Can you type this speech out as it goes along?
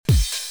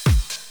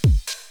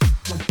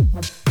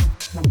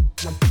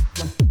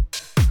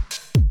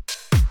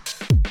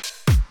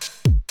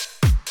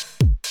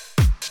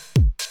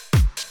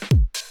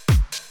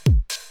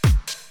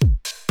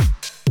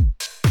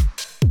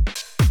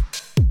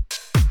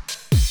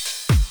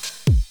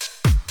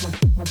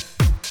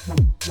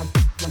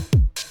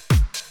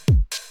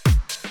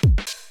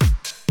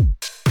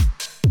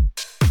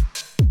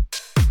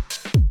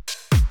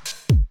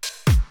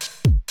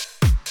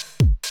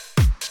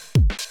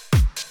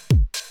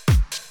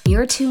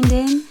You're tuned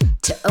in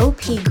to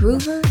OP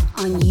Groover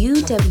on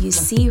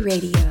UWC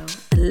Radio.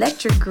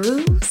 Electric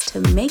grooves to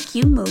make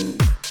you move.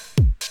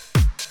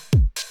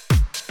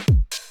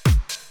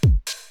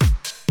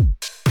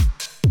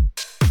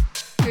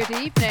 Good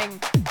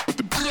evening.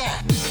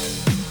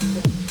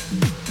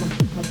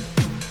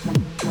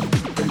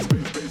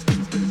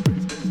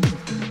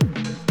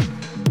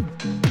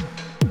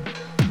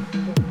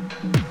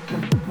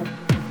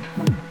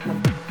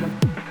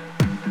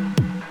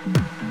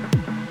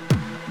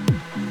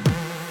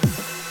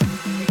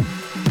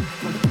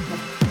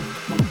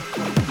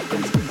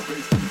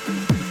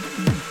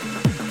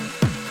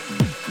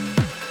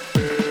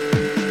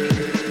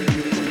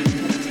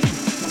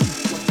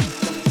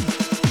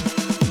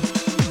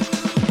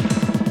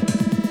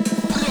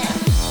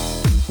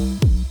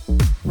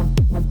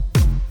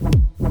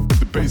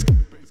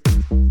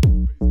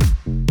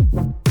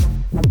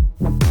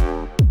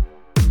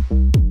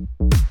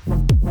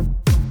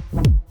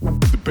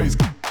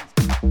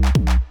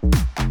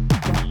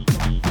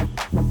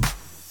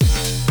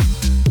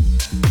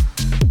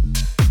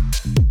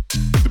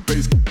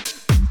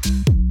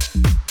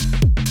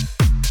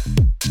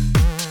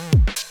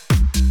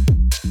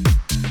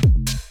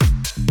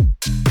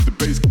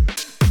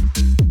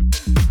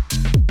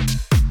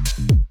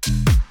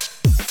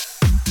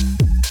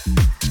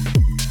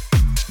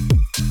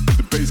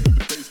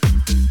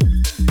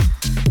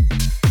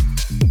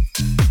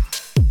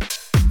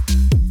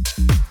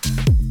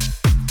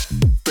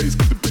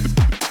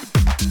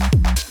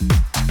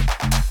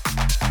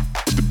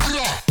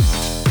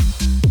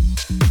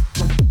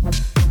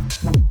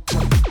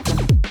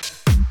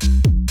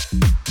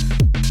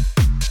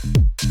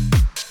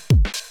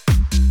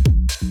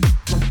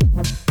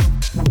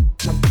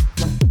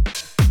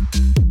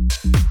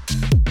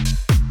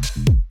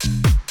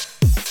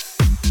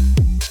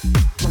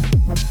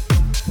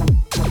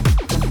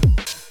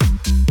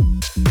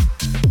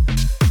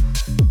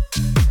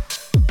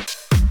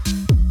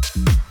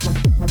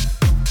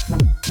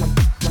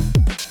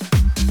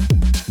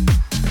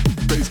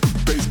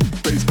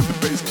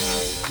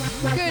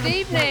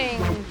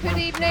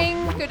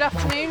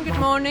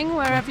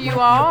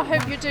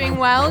 Hope you're doing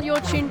well.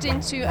 You're tuned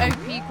into OP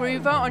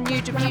Groover on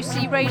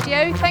UWC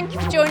Radio. Thank you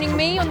for joining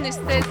me on this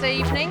Thursday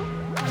evening.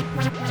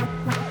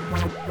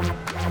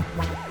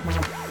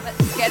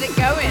 Let's get it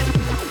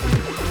going.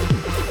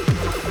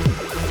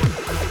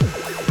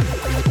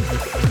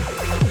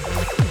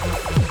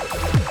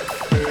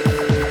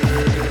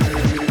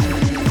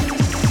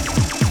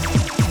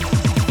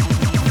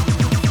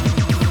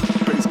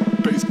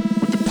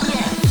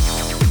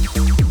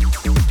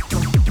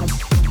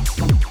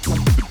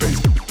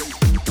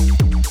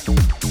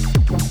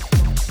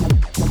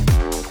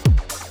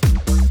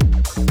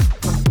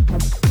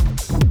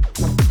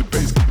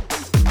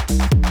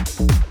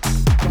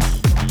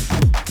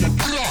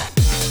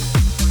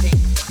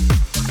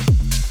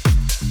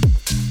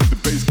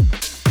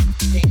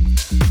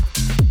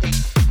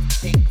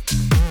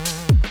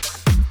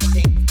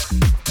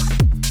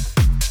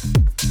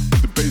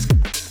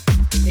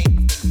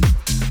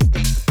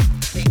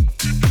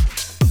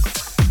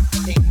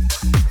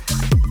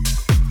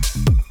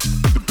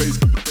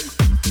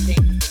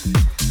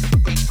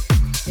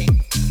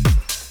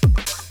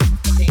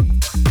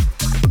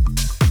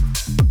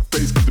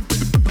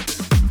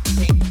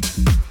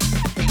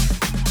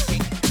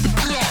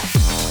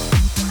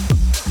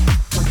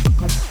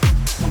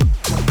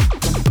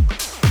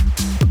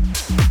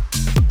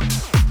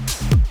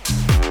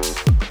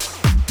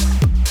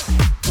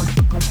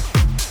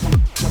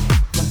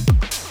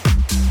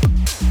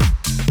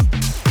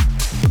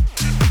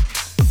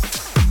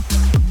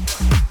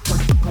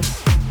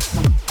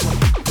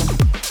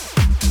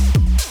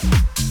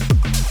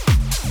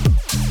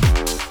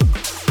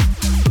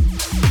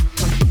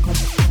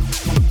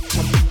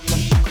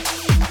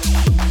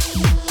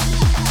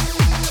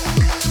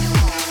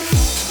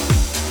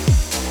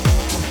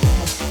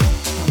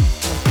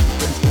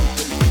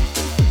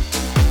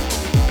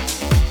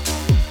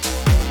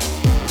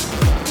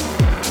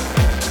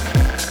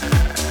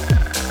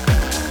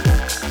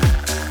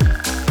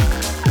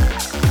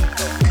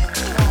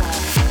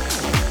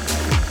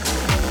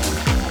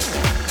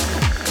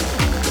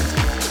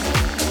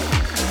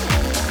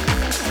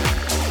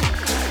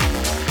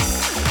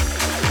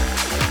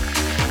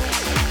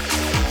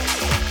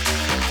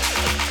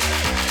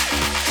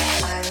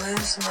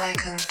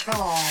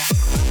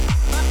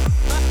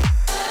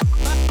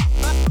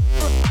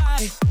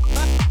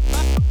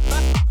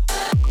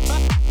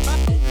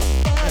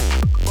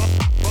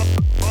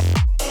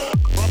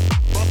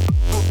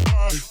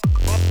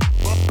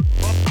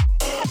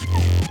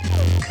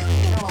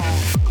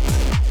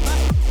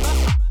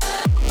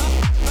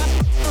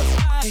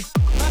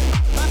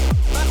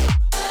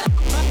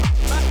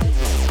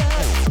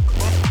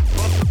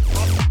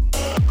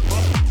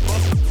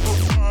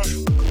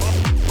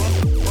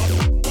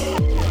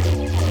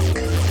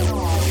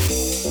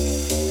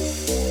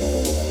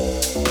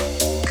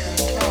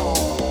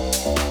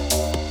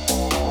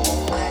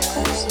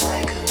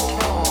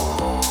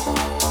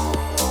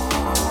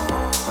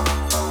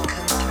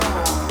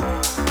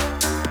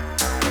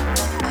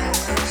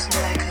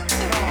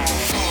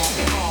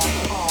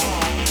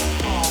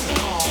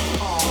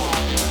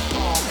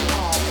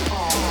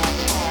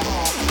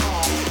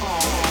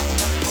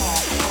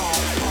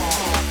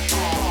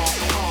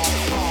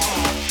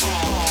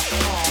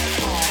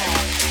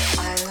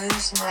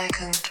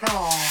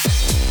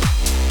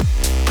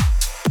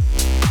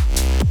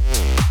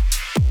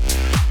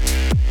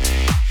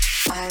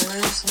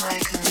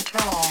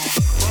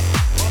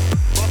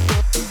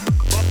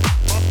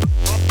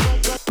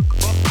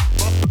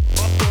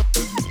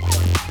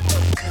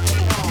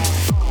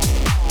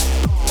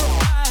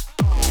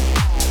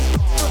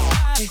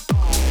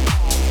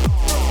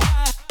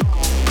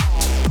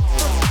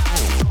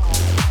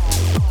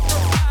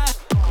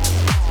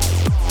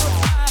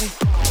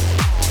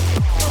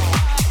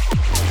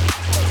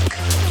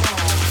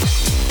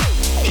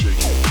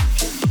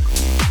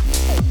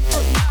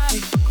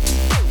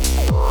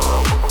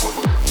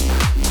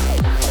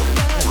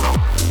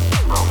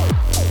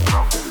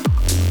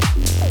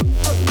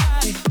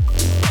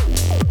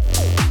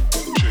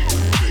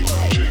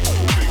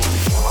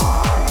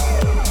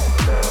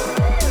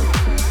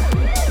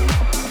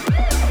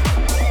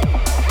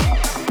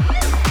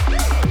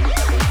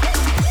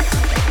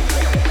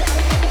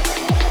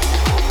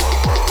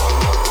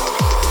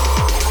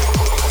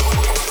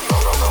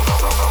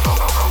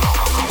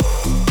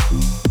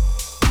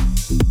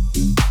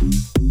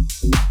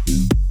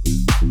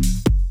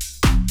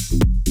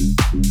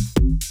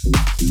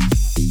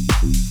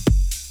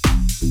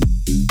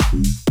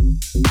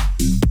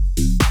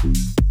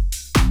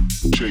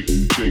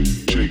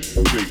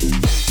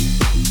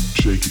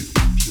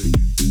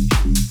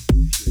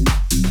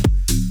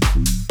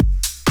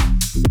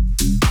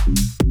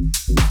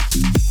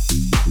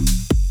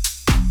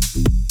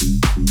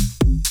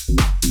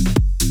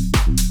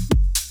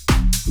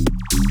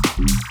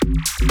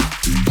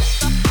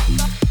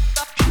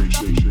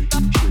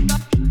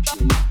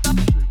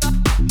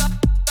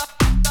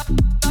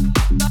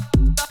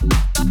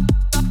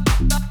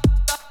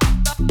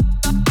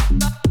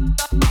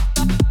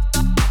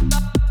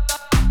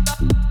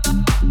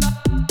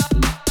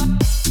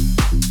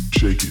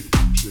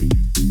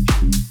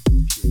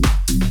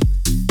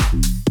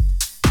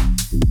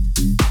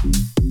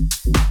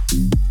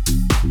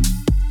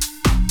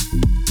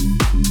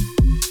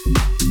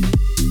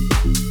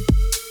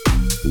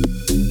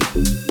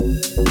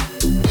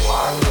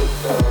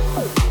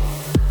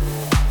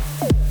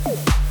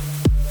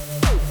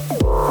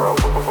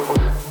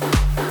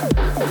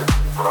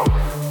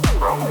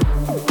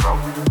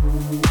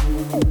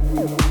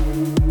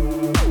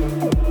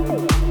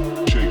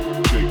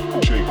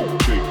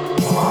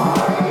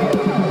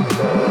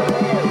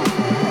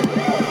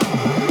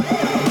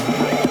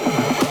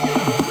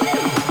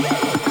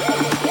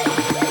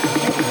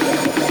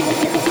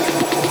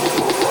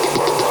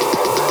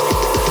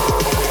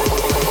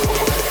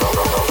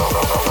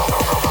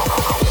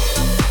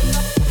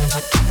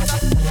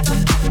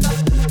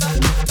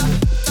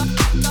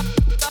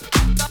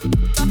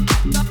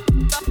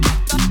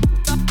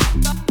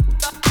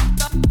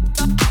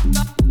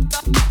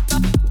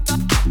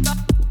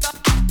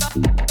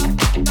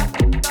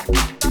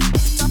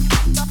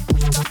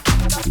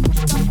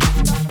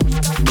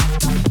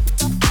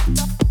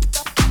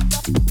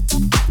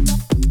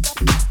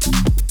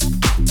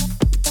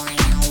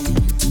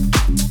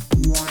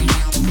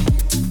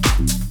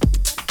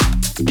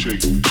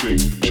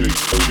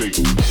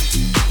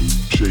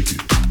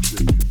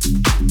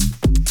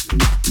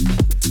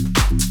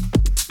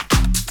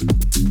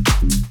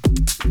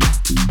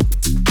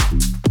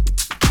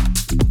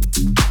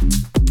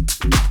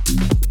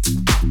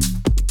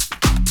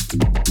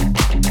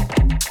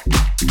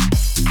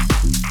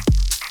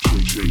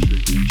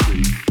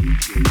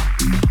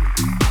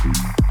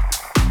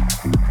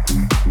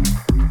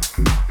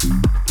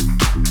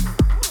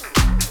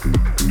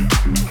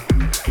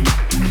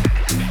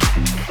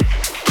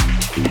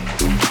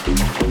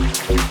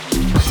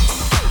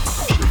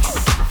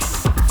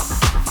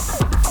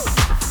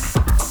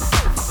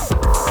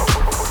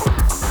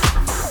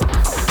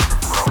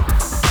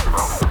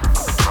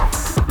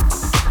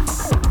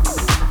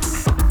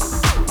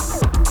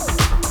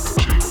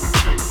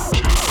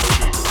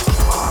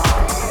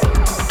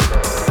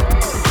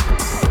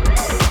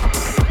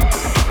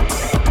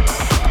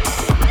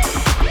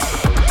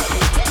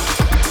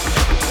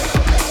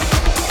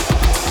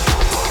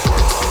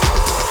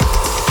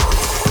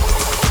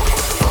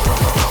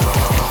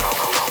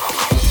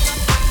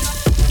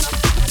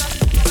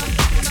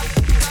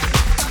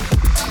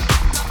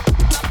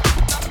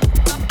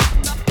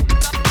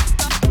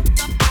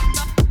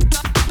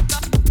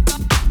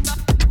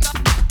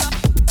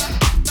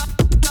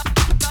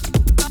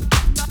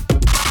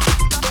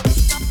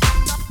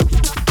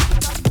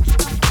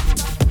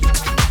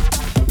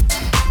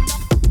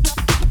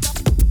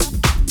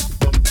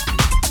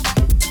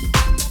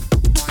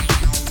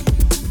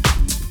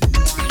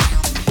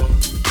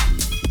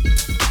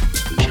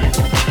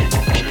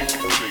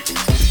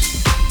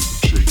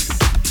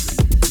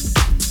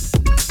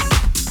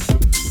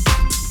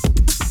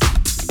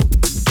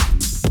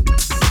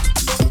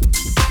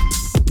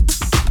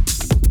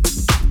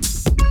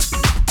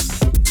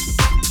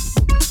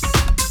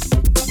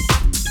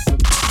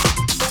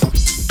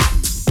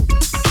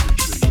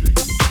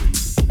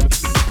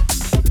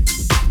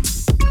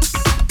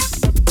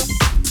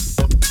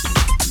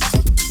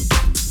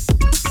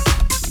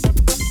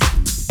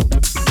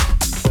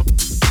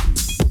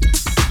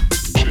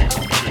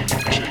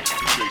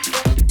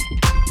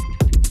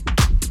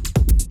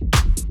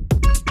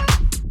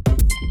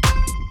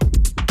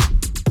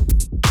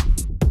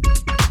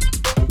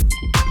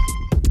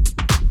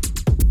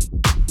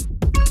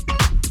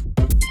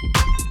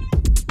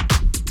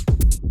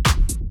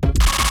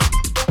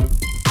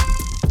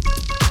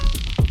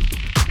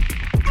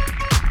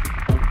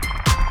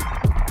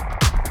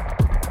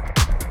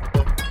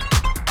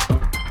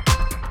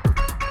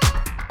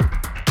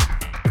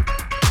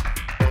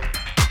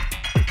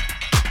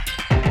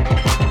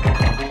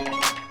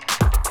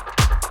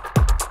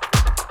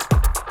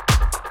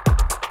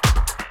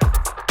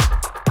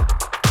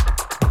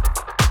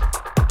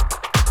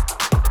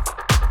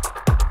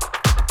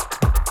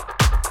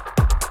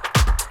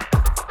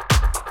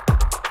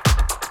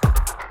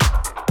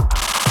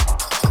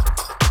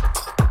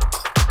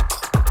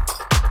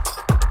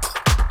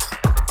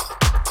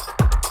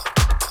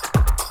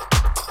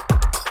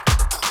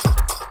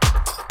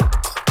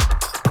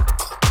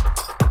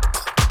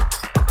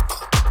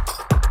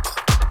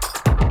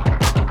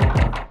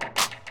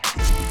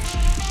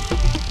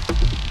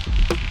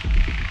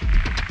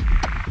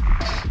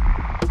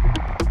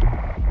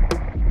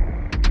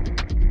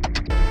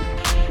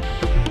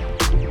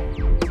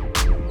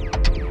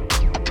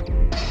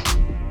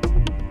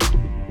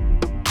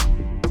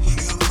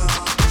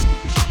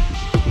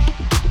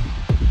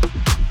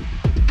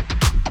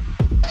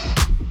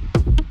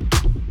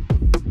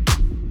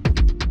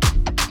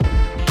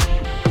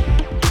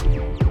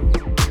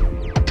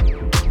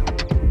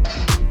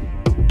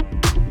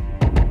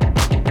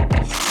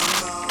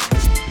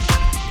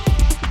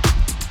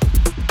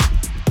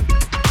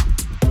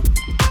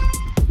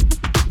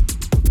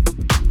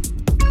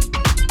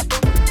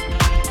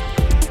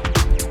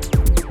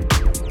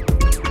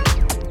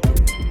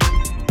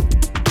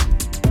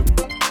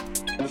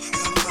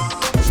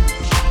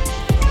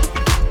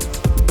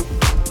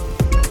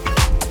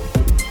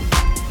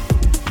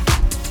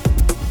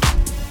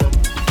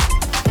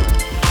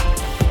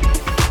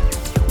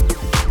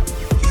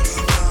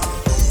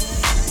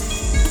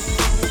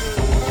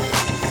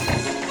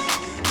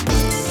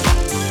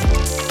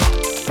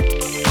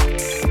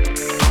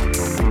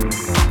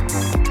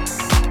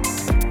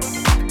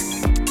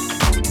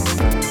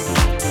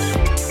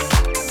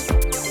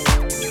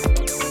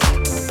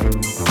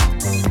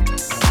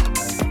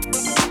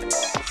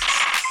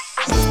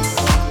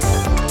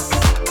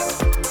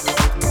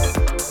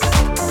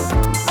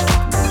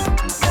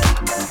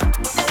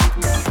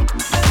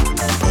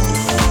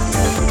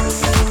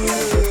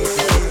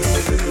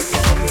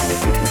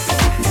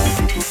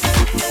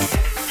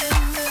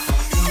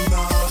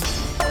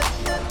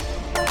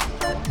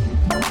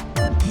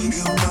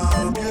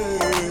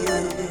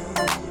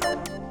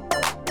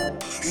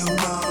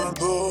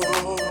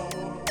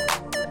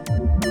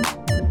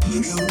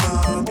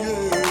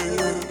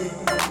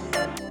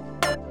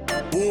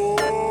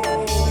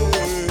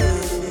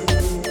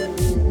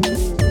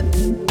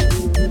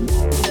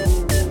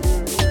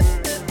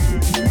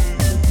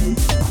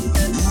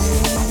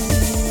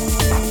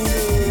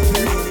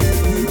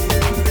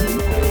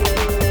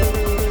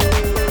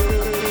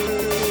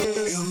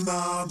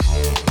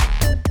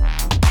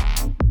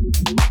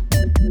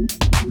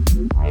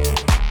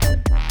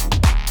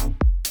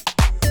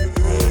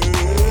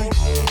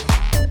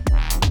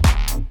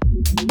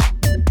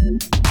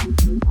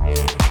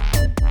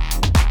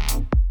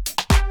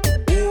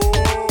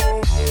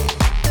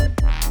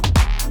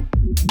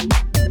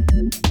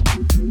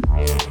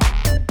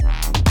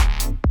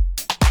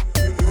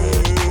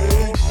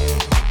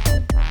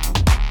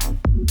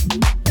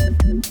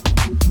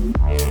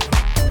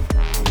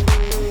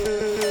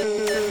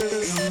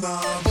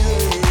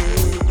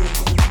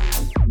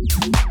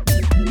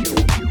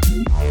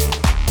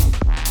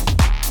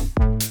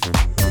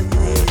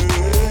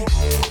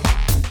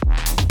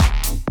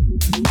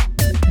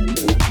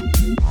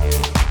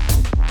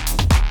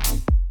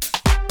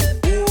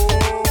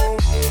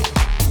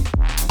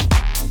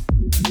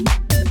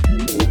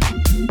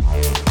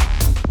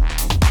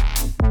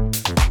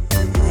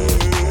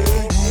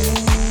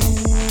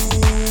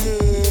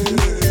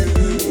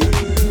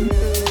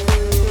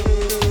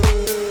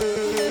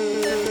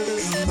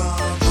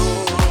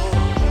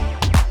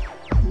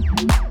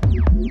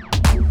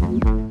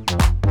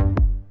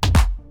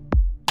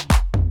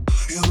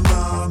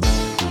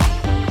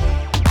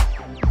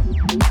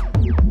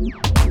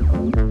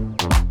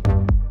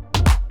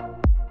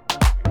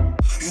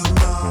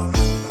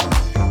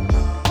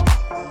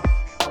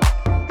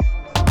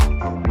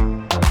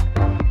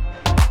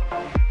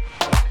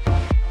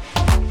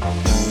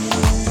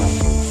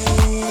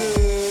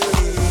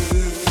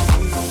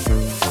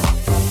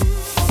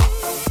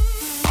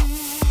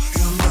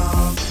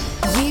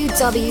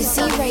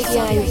 UWC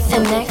Radio, the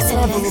next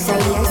level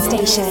radio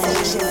station.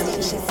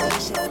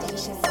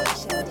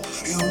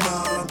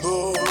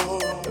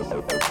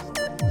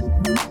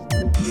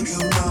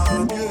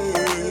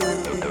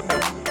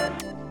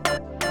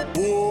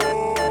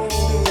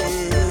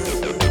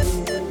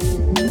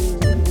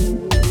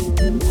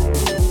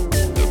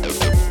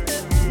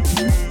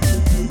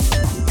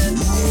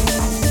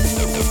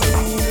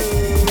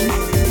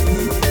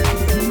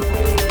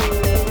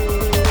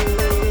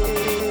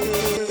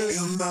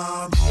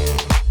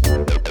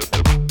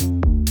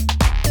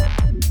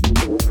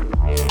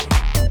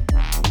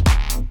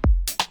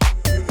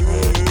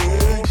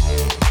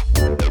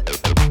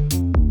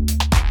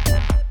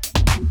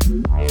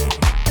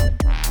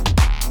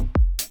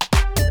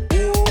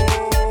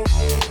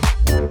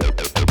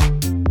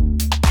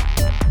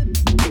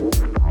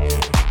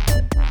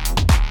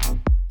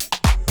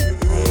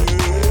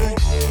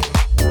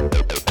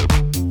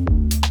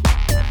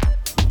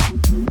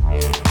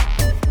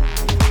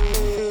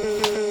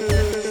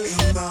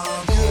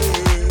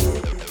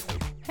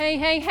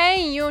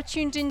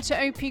 Tuned into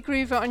OP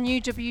Groover on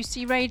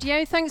UWC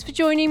Radio. Thanks for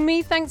joining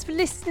me. Thanks for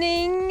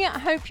listening. I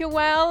hope you're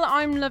well.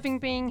 I'm loving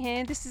being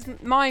here. This is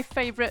my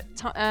favourite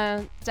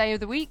day of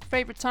the week,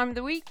 favourite time of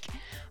the week.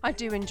 I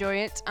do enjoy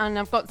it, and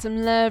I've got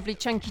some lovely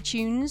chunky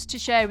tunes to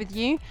share with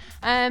you.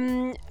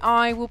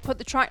 I will put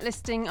the track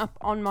listing up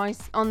on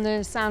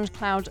the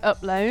SoundCloud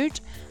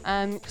upload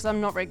because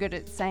I'm not very good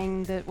at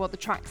saying what the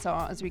tracks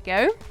are as we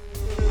go.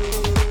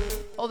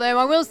 Although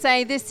I will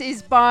say this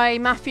is by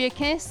Mafia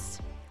Kiss,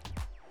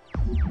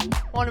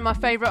 one of my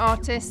favourite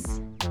artists.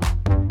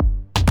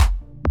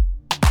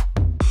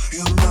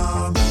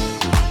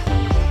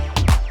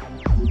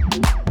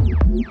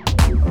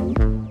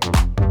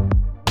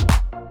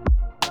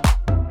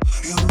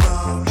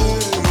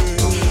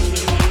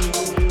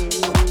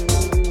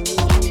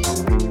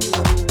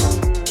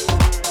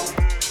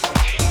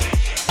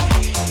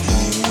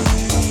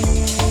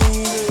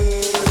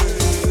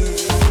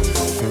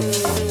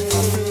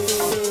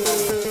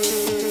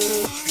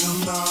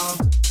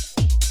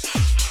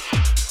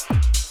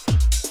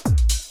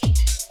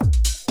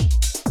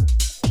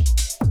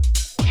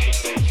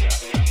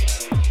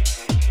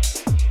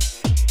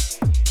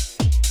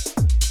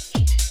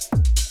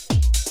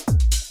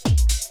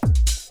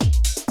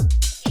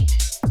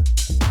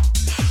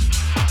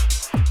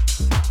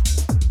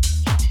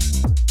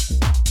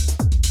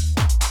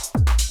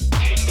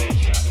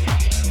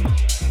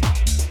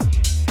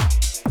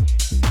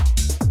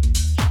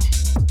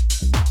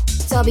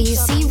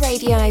 UWC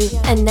Radio,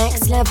 a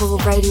next level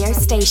radio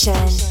station.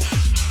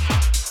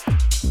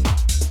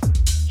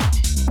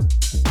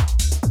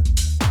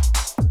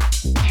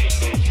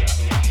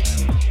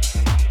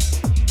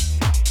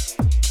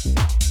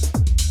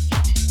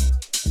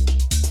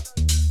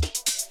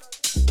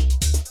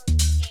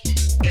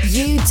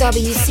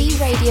 UWC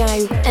Radio,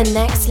 a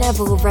next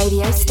level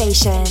radio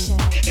station.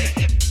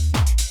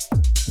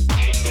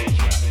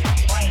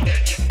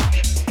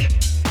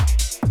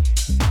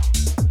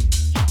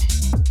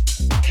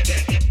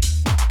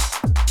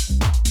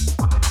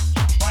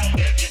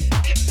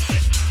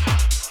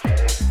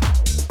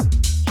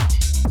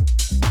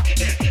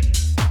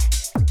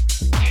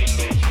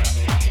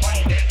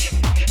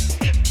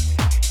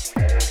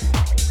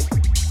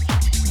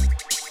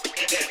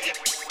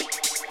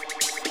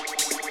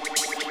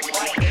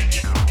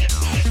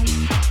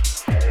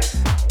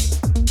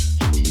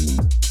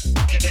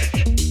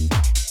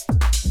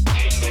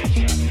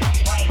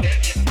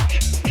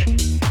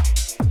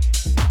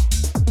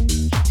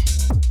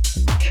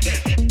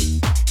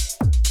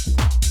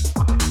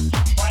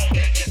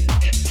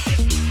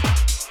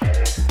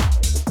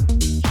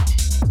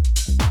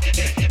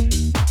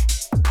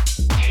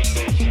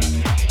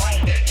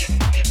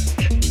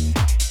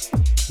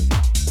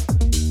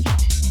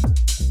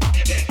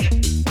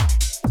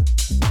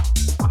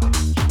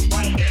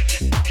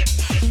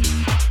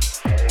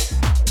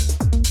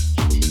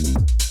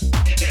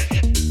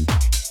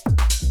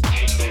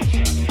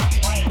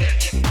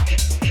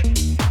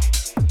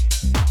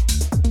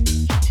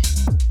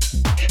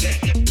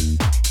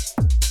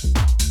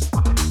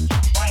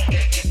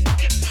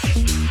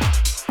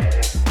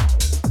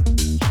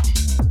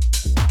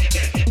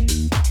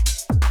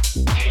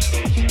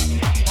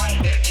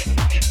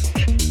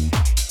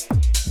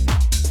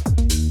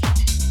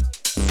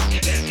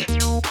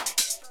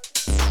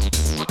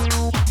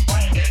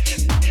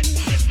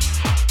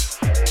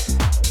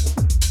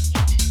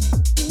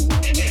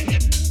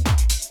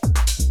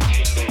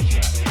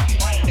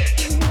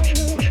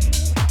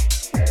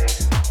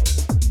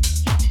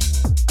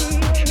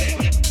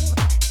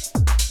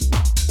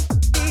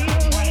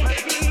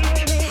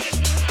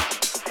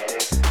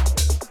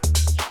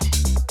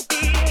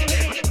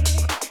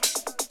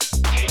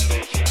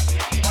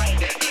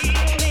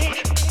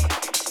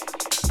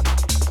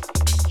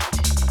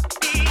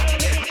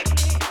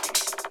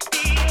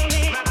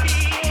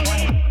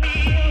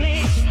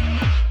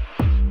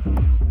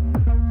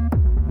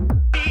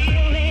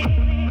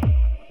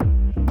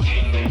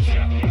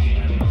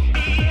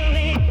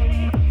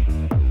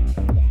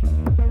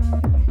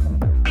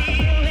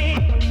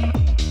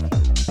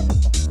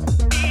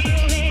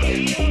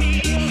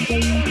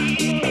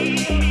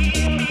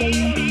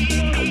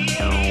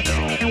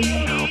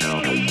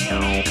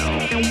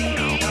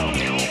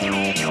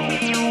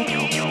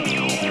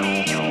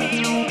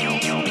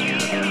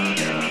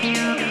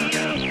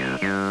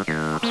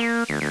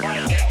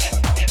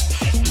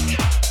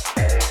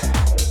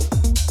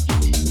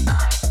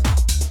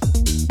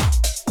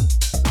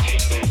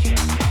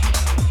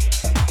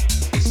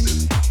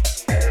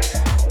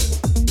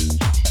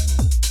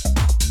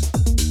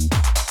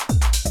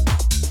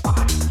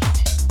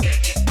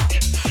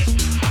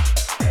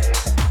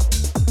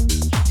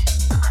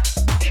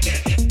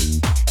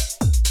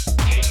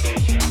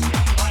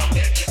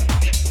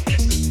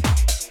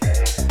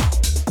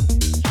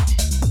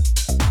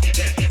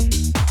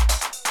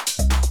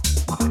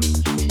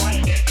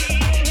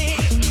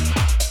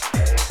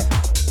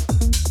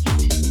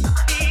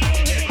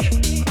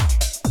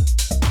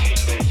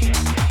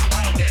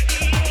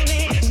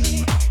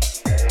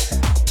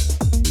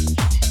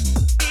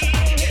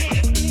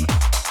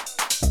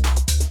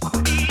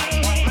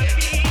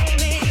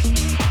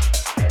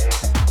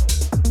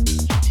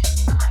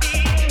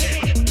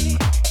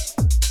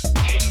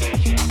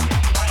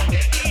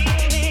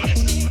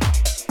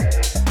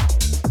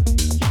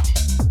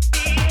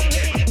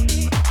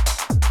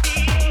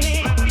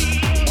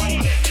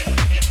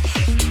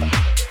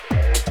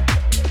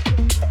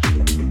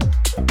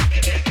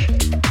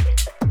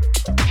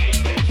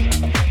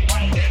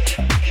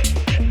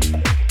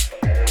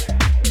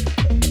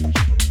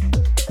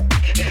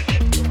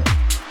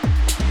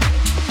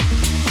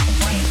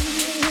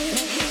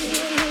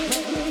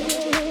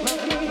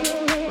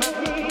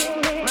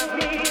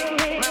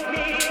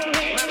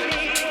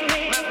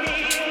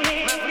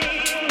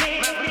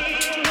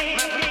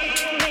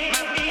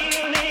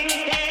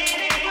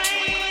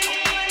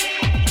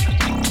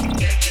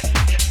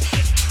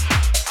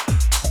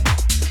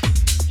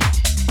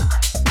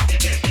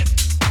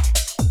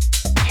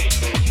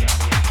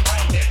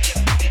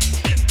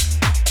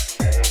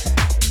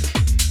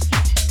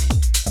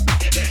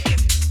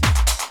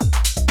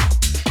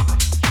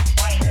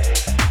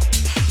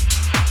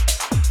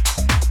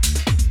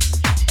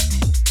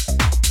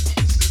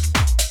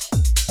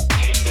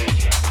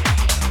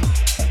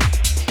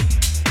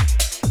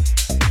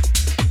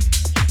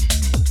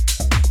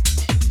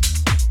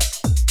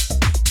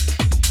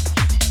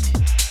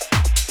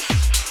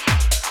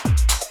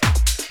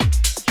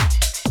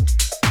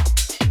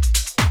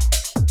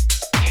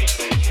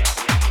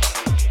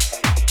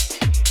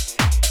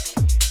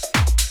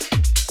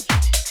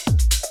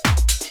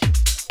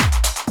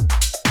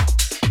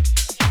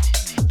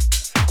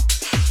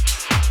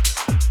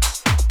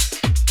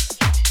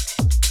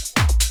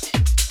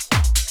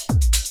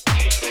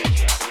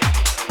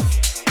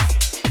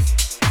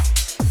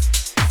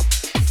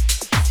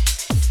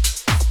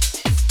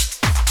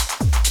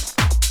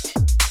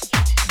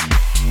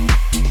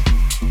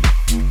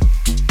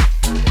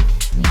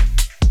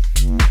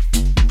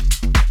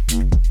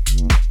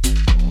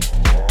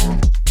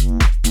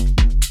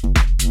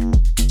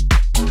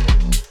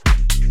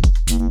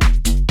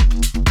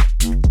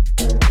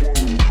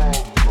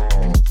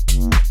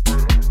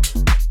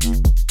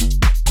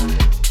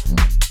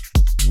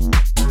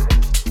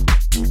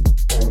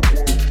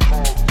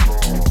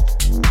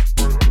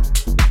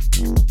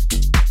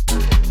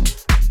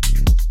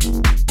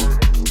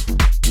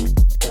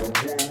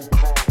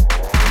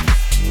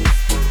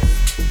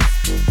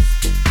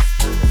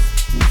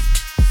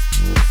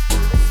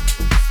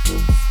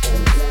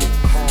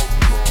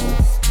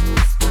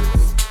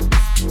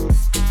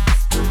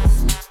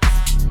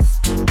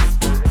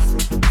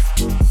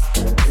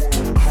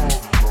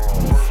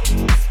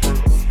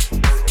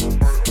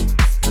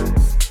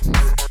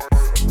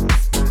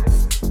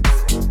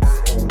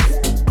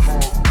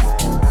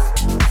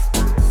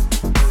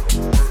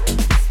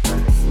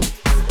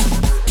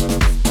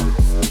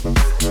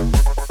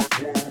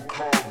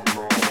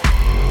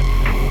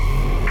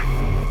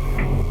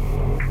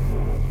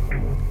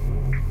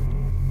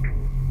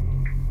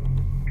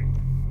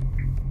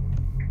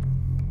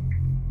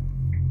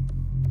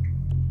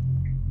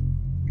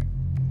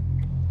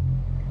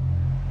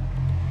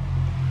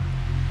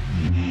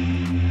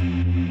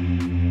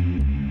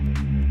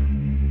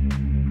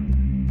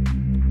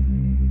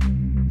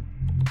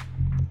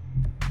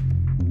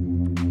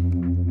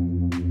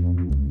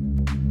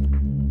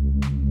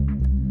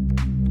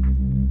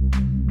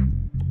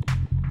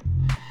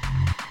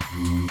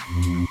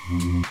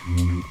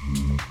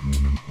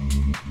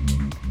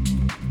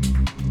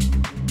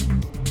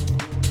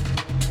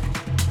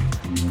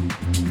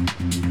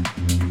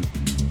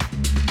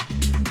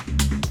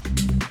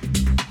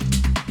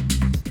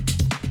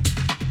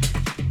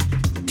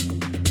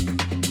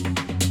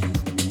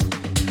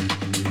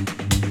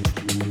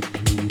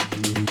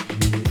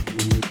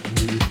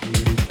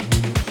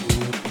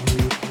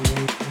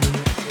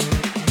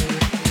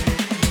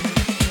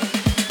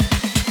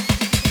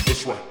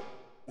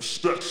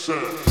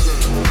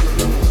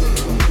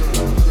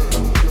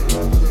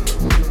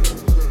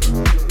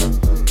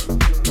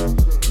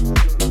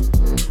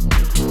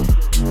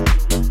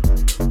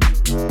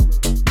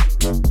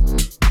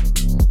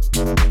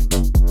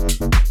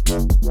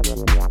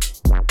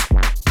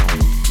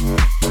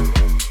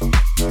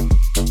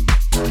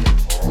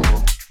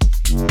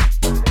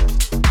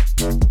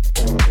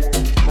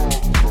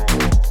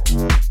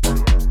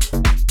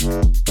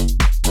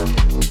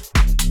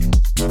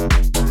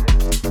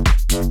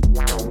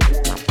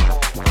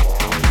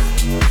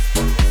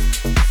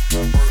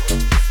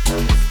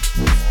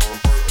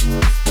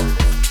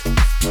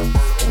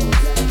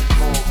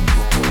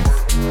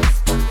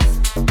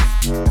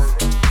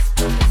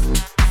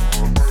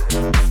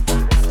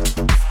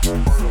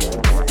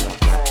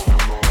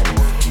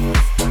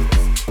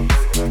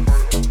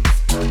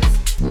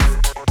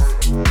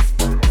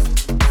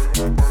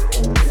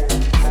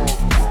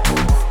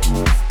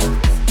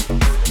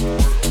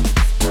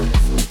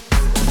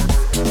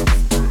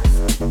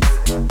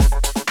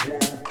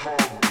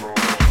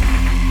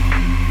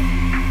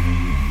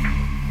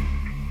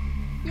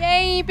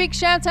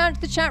 shout out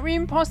to the chat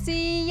room posse.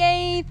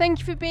 Yay, thank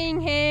you for being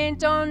here.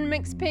 Don,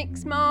 Mix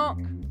Pix, Mark.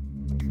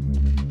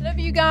 Love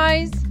you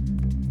guys.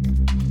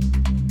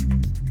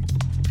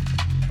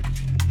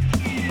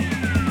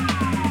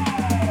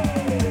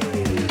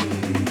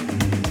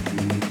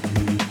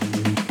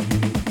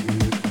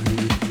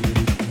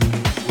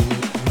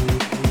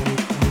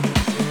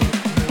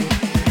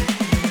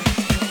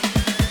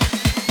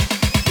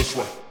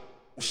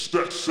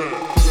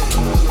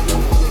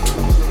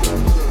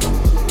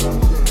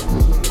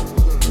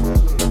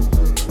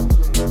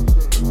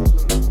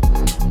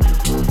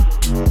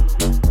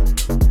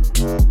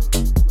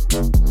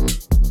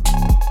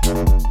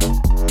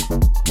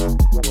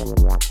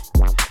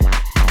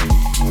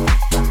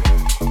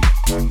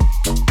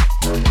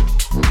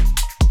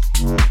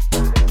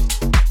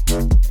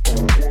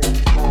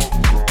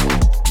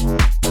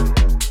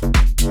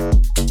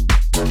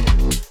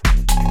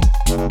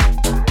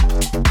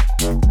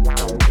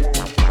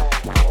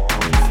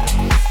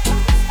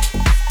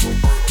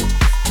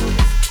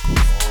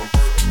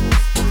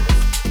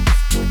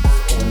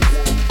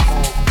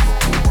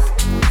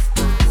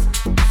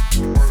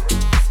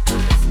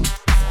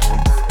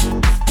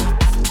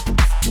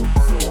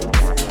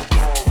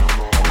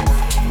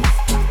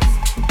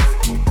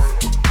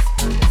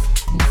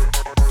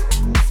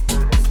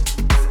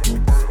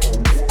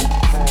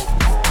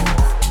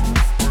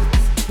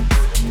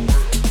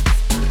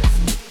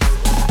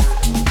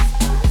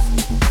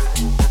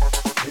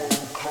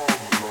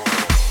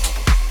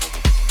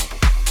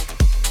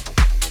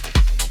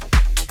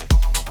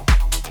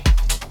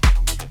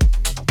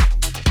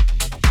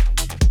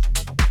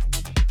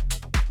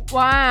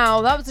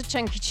 Wow, that was a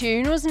chunky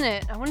tune, wasn't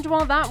it? I wonder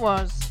what that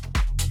was.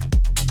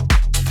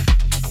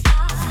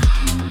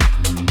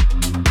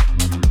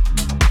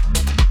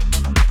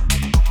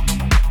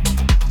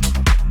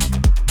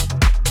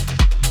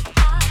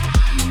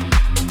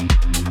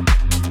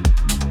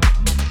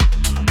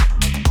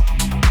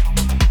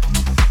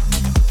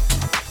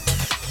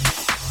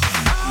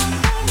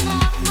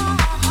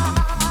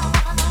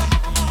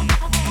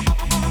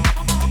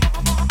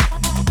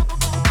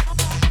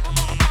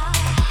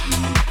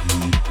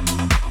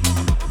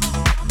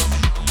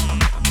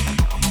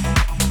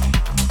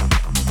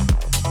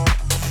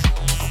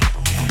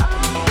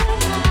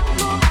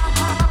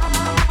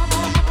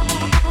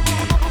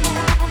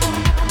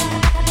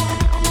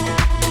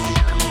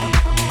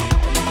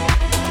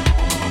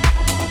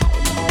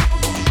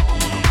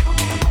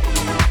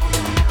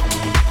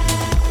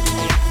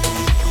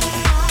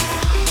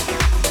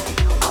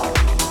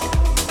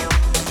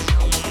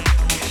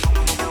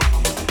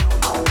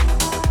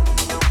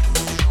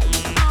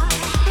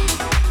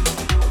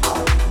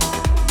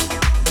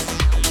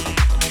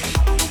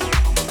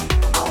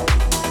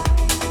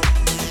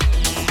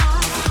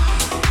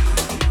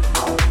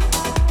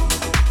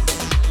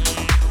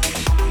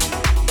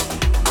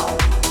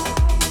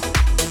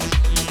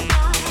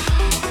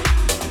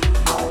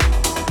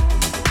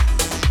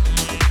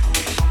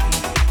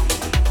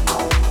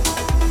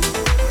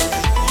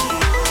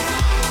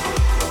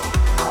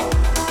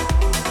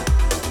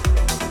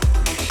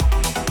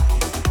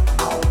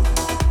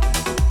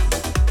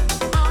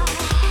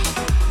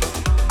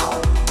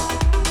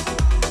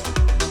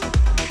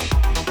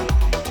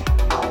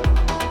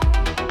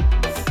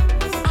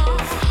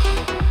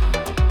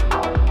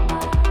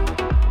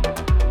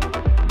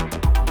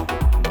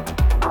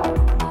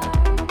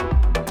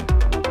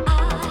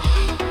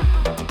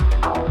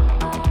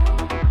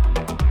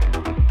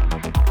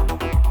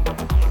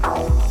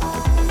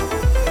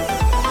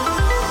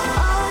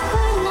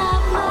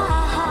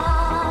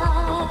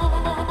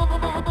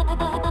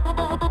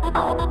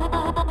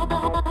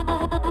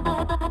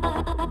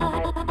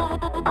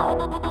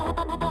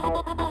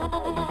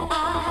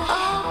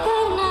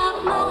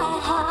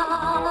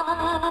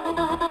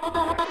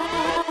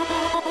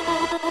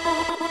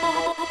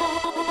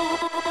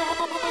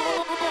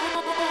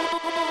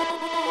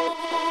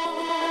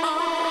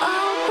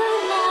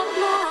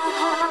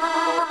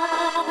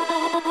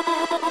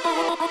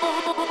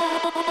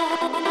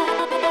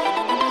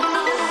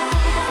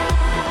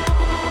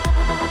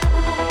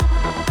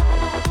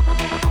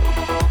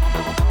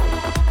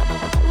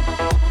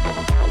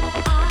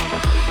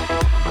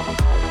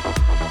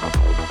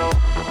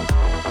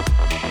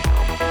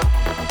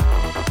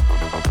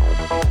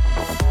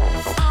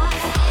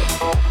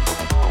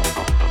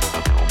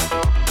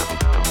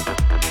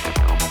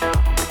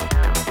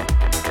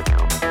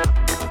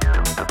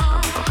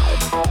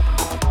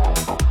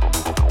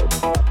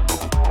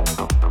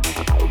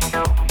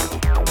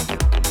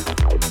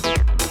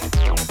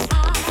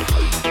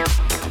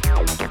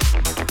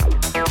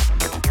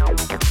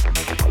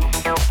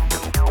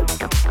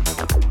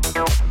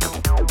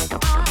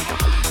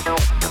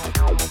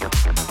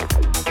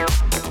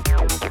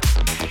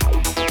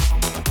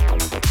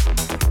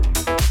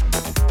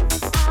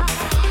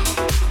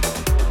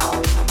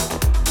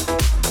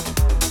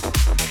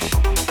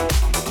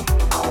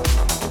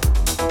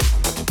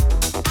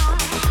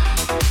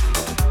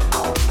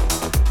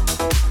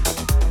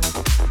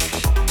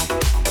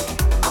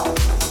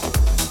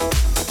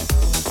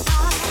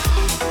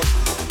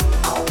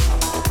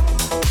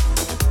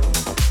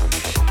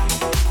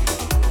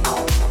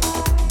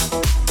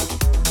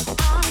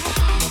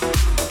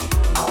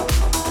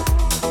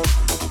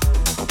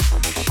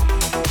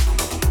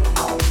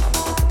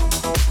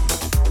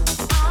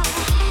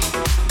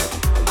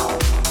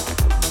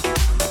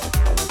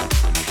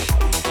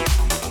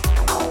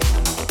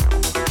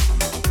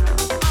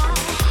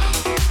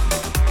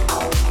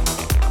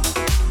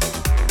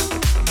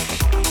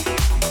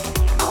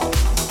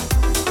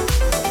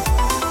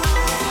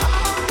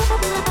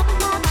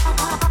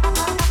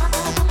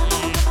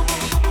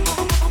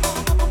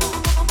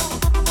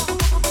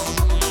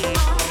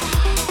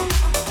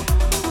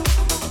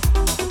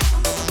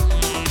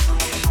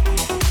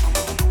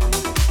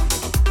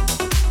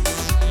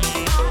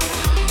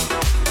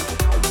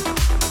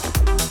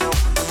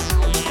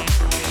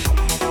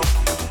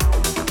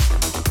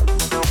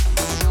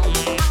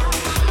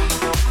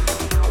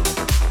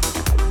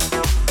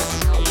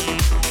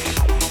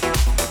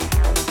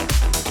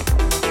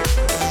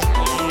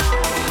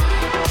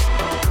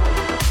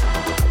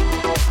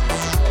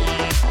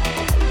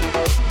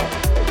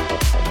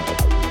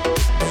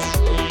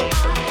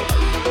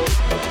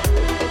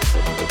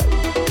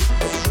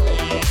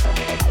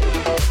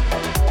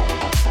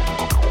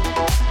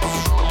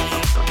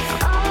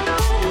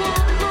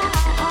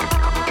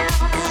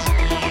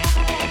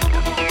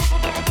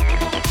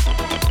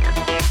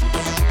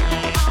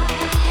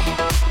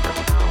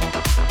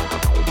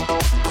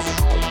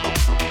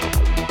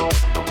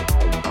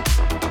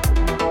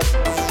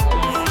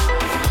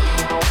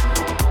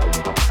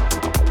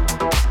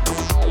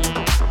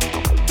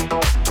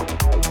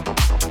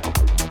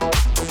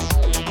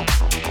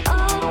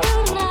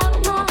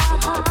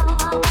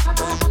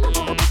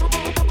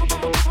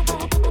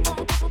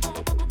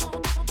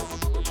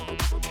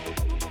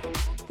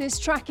 This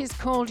track is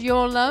called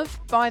Your Love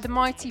by the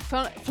Mighty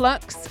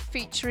Flux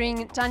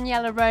featuring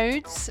Daniela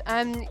Rhodes.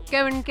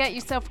 Go and get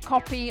yourself a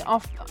copy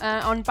off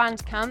on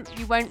Bandcamp.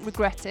 You won't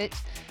regret it.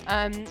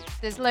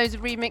 There's loads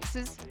of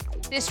remixes.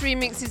 This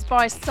remix is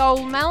by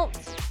Soul Melt.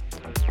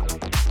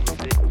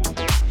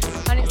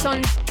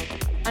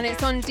 And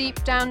it's on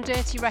Deep Down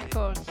Dirty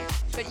Records.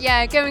 But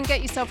yeah, go and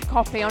get yourself a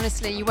copy.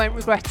 Honestly, you won't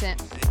regret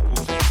it.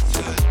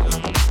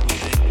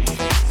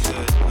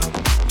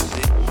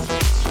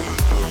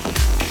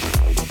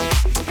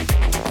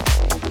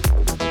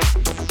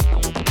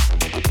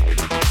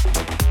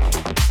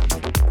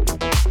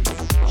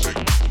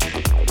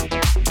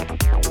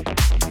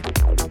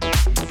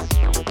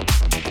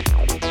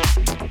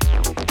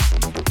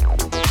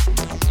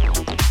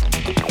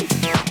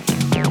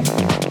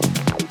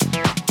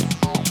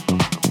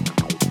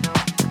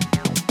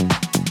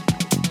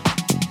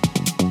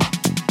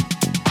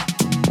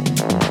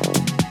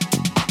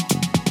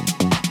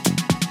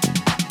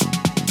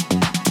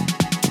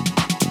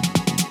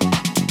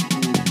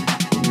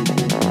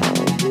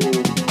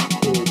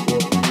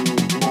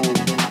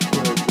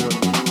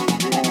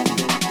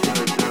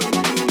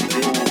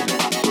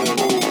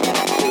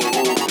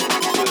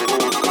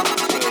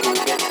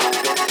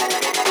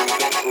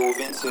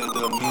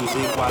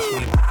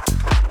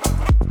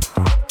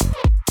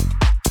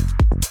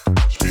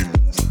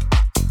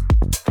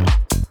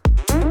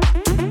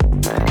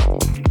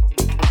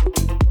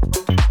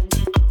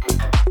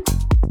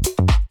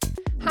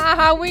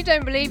 We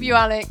don't believe you,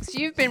 Alex.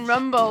 You've been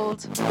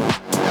rumbled.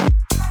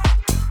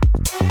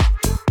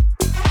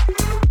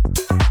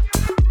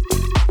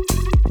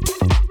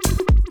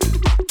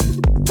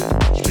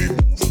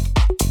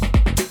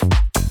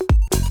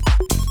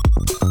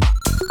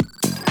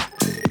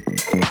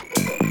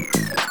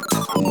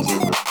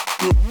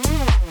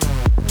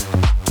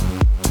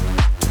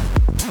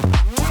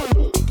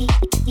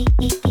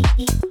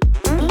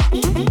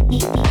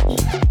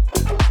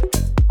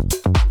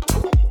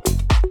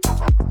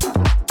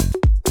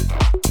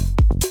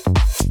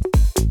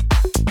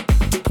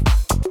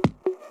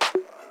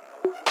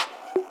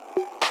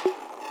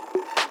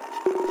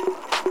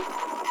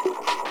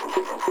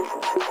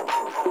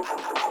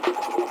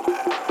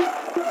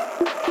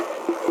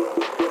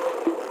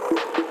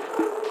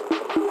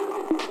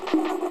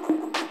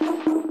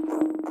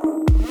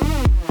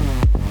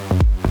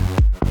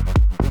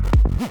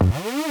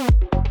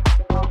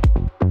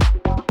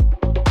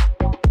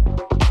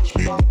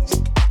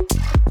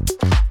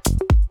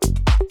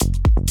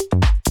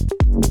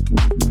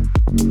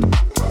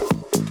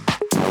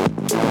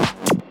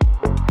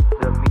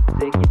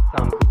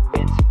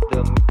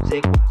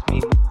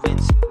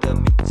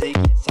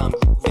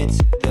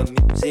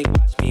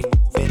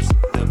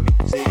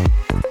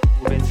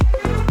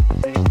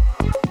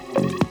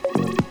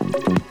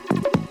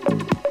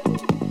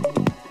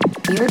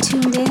 You're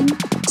tuned in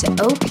to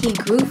OP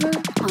Groover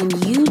on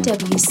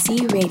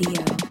UWC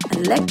Radio.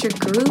 Electric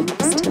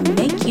grooves to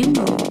make you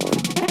move.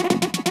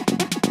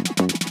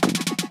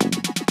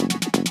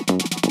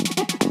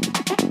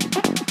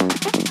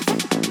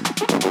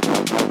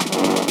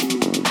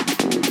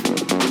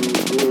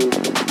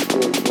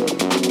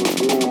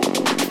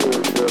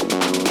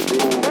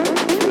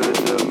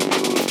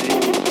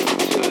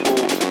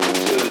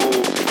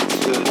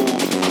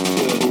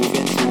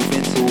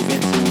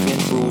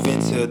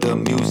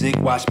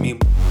 Watch me.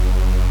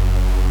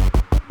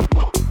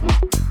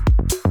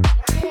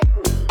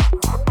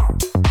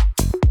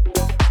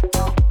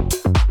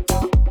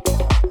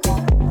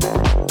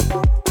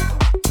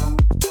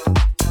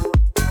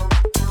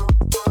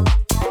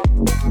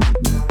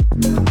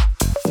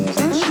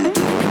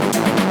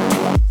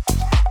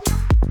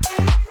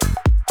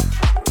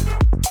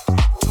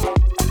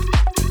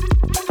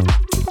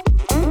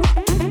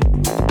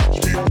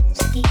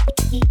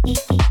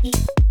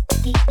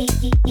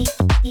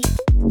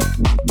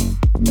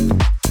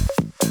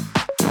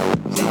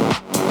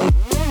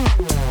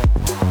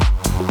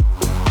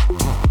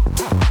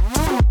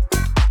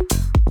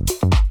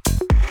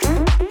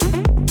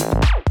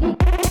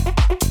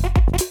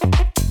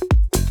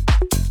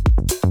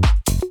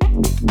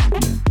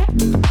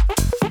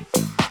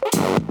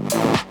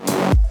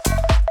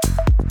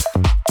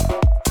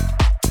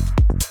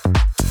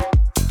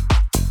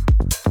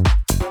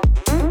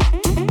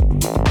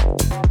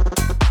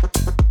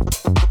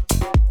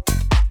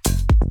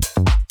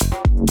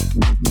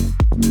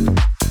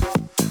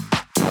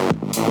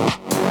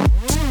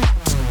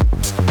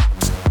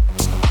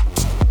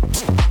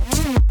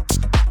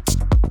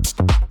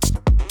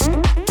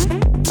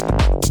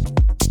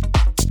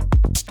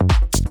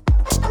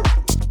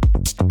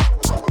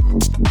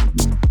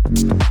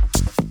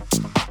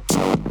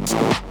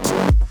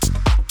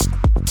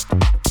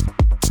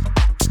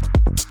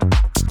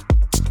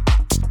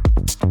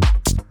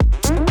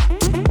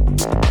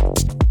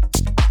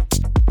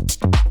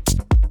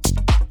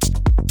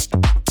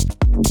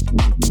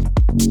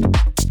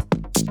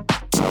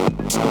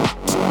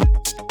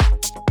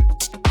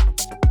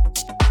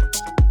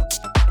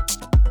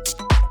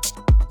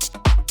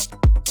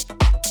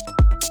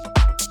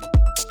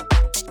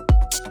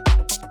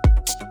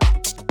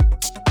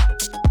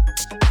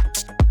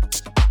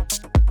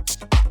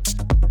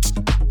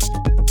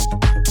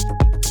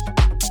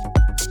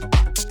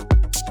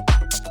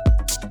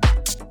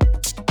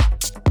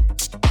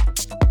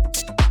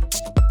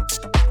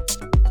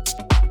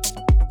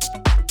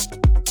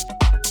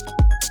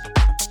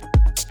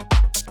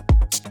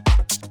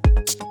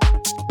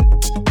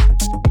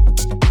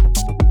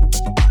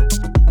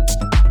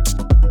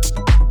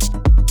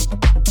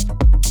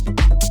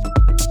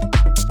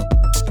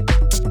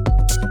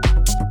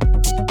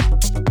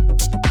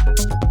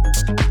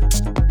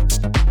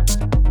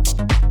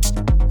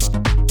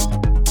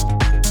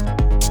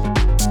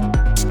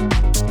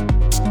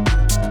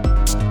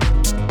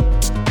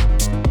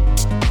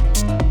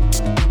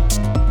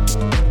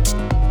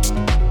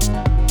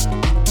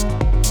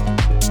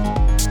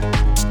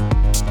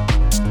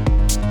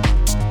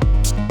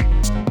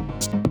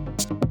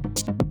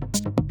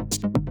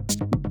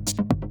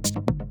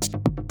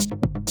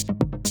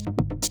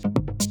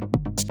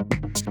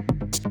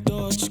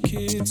 Dutch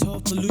kids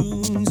hot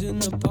balloons in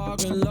the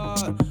parking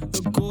lot.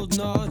 The gold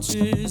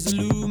notches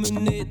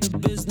illuminate the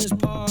business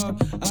park.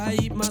 I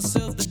eat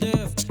myself to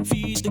death,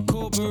 feed the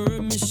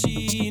corporate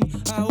machine.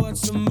 I watch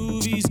some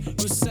movies,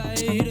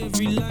 recite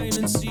every line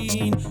and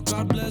scene.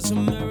 God bless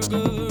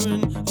America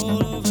and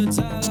all of its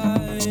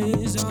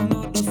allies. I'm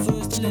not the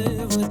first to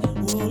live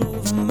with wool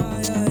over my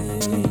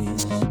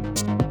eyes.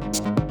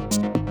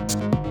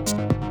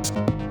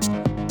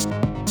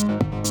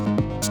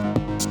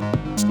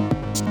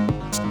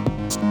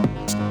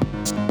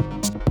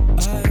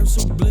 I am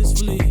so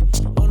blissfully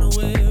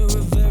unaware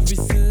of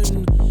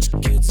everything.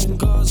 Kids in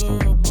Gaza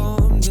are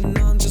bombed and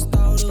I'm just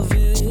out of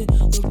it.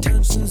 Look,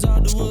 tensions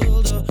of the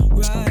world are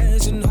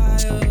rising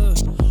higher.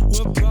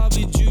 We're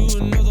probably due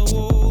another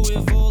war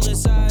with all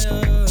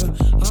desire.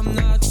 I'm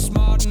not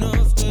smart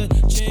enough to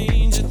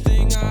change a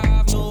thing. I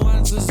have no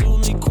answers,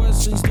 only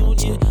questions.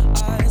 Don't you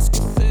ask a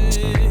thing.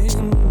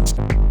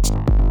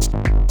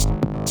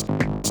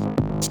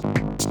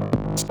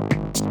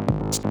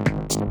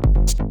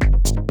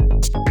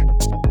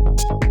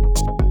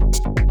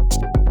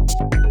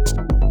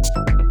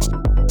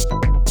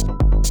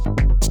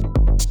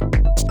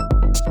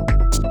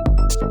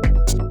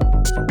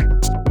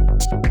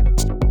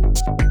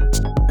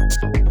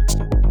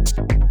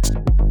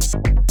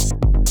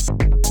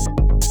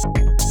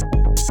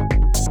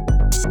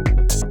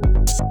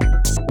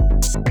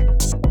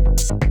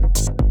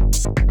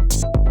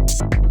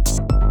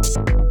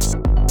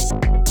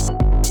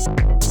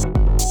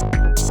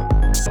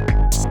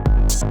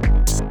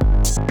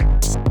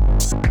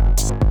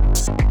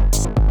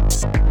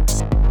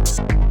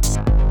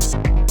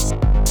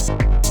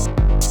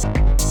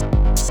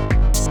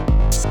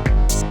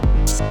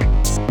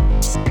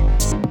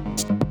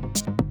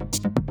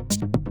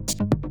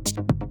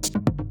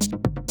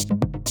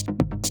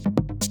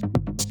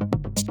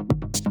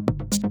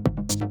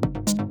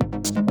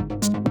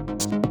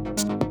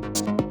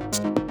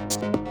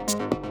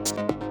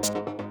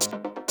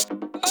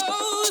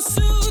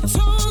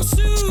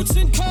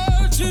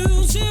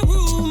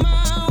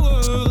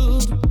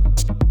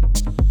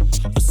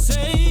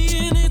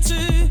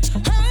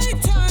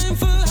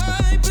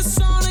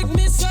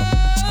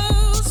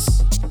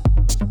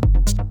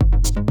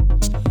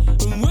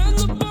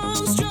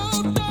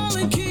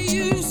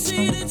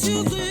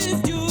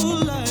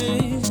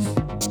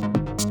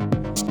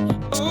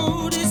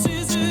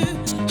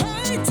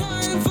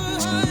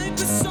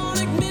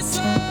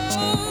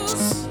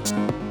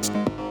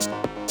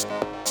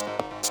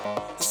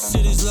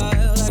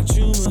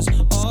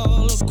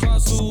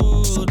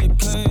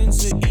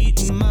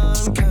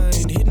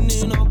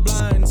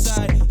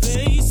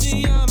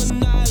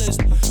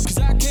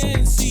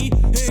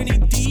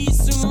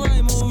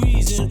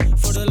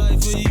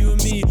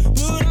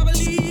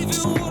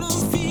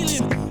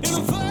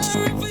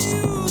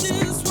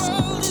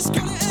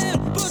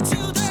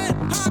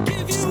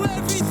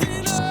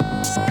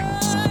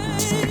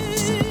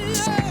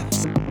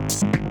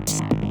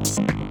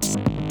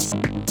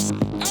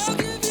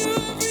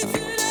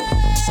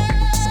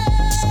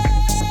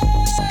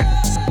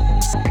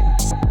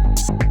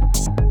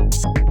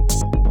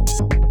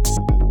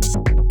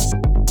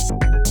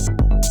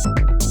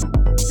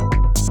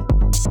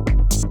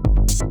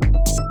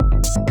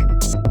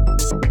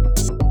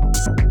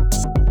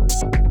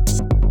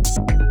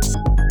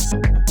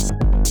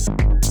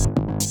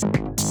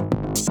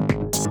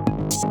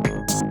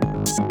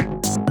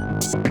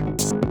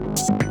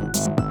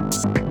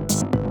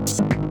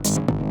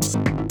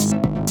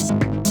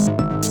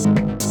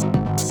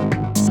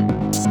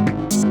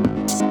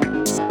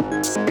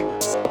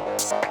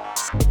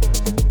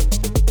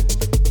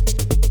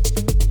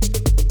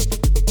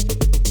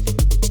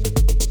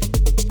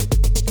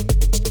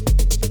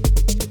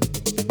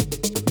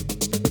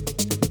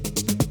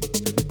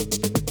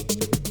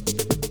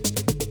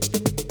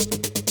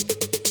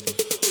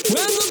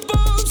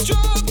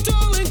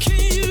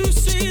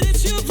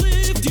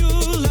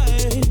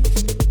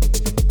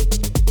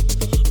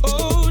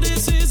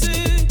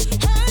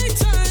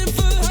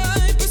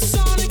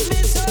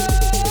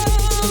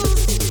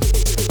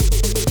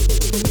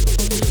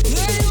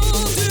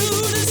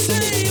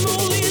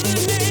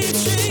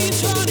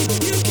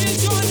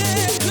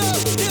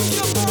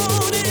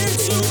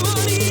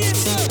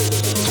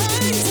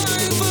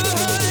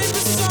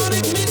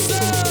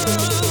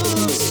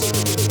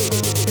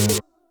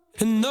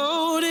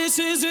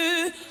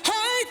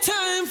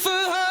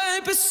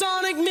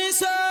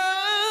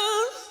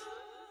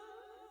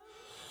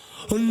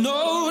 Oh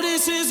no,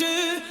 this is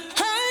a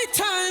high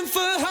time for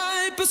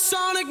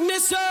hypersonic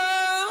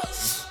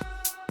missiles.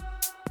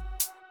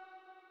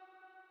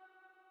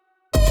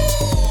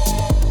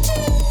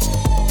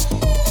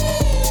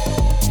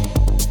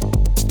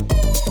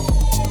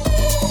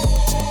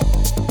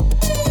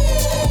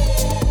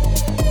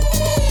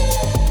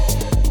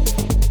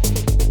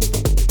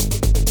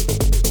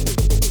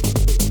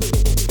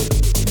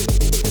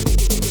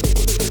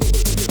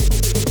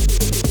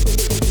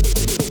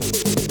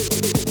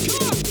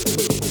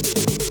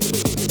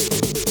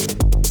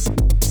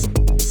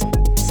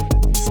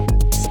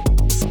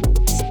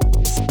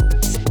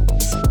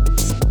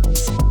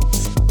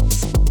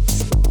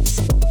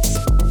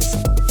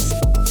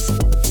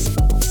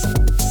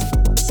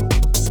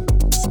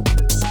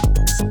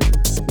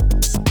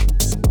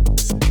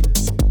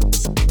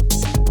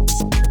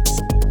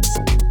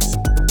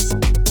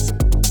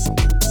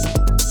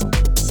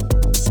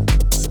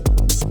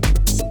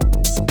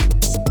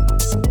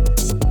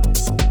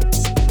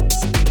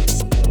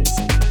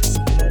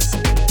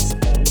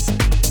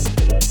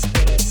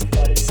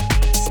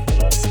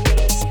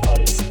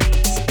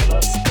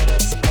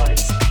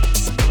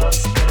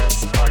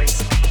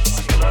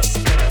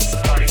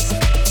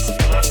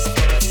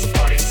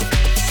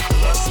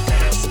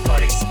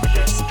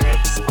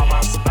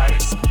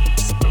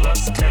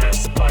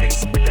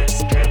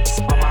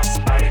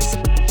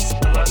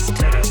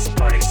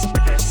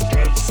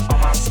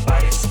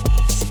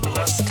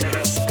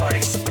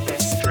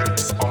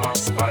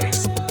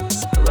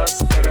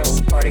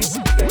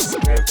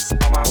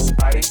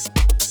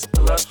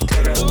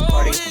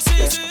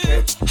 is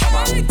it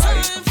high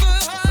time for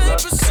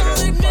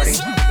hypersonic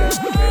missiles?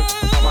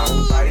 On my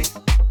body.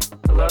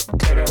 Pull up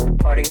to the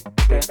party.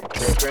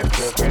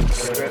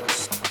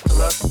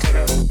 Pull up to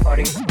the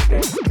party.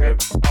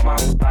 On my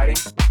body.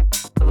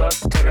 Pull up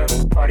to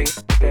the party.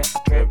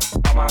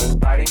 On my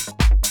body.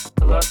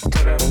 Pull up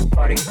to the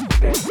party.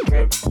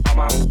 On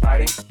my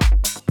body.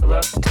 Pull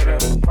up to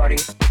the party.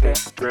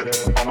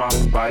 On my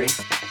body.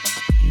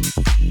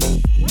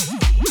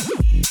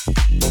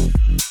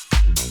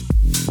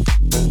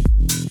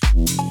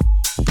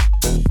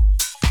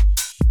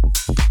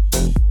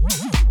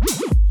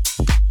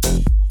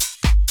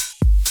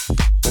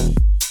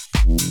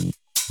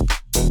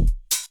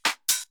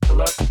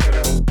 Pull up to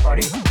the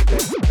party with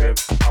this drip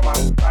on my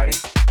body.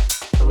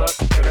 Pull up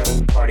to the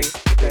party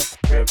with this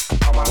drip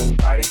on my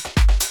body.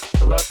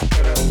 Pull up to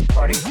the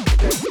party with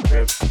this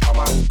drip on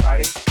my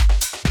body.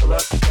 Pull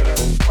up to the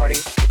party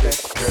with this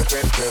drip,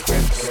 drip, drip,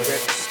 drip,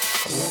 drip.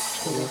 Pull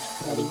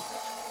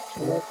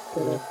up to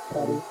the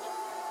party.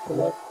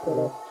 Pull up to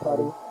the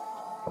party.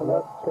 Pull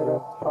up to the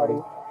party.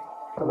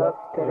 Pull up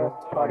to the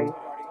party.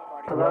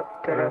 Pull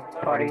up to the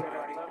party.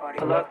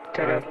 Pull up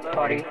to the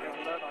party.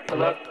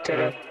 Pull up to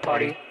the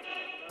party.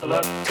 Pull up to the party. Pull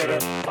up to the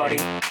party.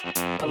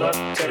 Pull up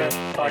to the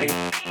party.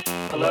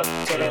 Pull up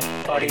to the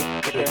party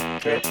with the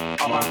drip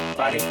on my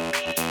body.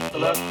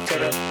 Pull up to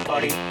the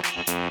party.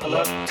 Pull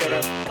up to the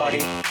party.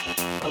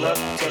 Pull up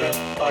to the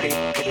party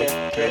with the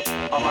drip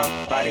on my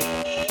body.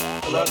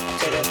 Pull up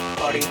to the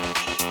party.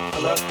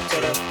 Pull up to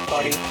the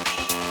party.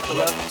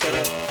 Pull up to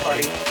the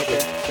party with the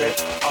drip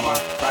on my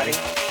body.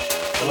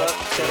 Pull up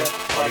to the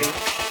party.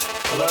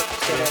 Pull up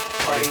to the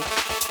party.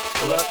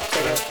 Pull up to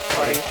the party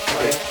with the drip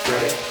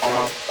on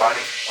my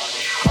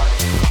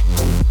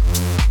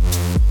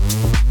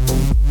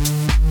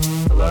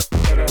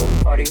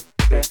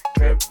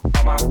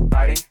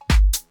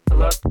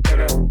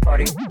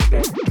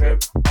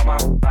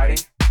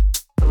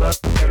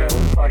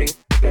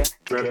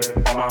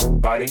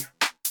body.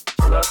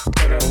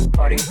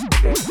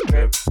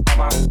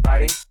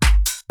 Pull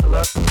up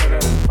to the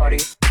party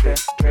with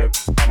the drip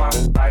on my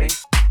body.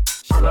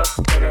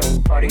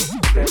 Pull up to the party with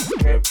the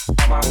drip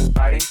on my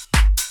body.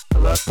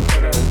 Pull up to the party with the drip on my body. Pull up to the party with the drip on my body. Pull up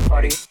to the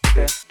party with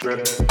the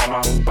drip on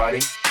my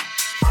body.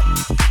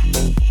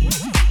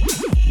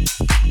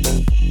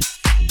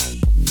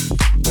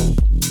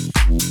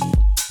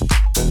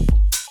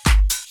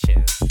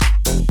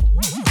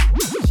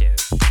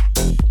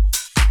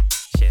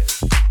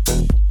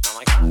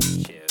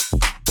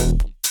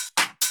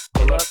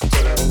 Pull up to the party with the drip on my body. Pull up to the party with the drip on my body. Pull up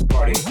to the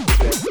party with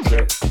the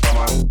drip on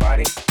my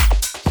body.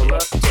 Pull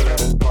up to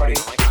the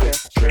party with the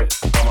drip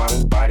on my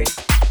body.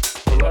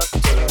 Pull up to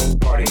the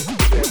party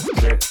with the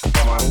drip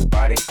on my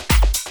body.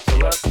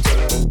 Pull up to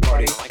the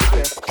party with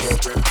the drip,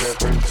 drip, drip,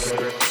 drip,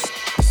 drip.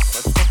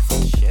 Let's get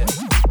some shit.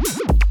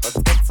 Let's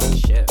get some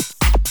shit.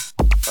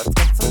 Let's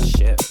get some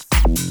shit.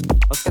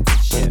 Let's get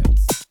some shit.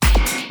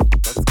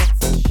 Let's get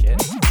some shit.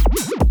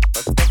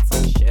 Let's get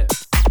some shit.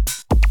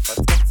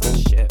 Let's get some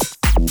shit. Let's get some shit.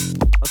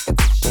 Let's get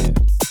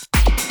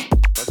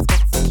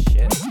some shit. Let's get some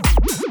shit.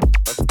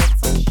 Let's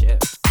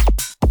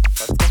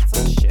get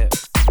some shit.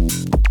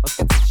 Let's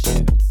get some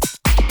shit.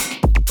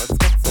 Let's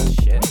get some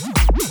shit.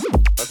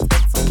 Let's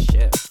get some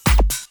shit.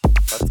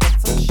 Let's get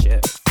some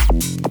shit.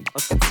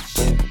 Let's get some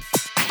shit.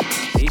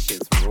 These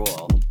shits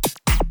rule.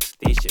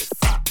 These shits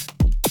suck.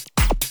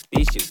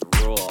 These shits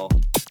rule.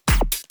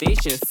 These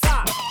shits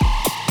suck.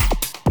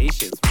 These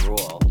shits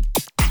rule.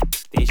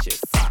 These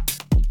shits suck.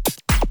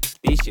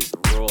 These shits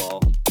rule.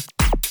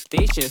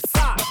 These shits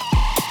suck.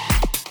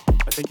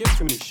 I think you have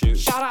too many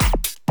shoes. Shut up.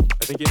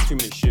 I think you have too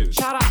many shoes.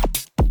 Shut up. I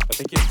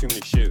think you have too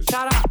many shoes.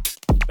 Shut up.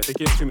 I think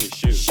you have too many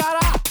shoes.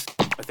 Shut up.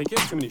 I think you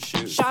have too many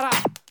shoes. Shut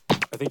up.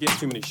 I think you have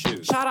too many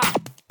shoes. Shut up.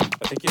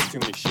 I think you have too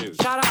many shoes.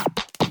 Shut up.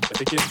 I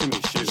think you have too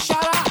many shoes.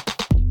 Shut up.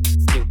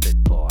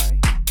 Stupid boy.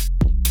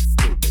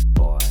 Stupid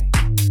boy.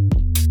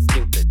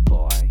 Stupid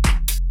boy.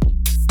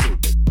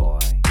 Stupid boy.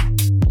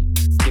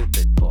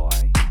 Stupid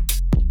boy.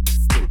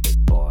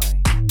 Stupid boy.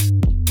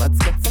 Let's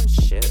get some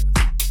shoes.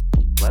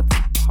 Let's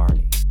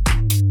party.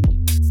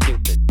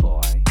 Stupid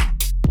boy.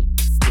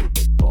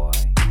 Stupid boy.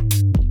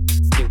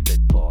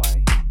 Stupid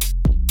boy.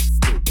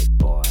 Stupid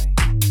boy.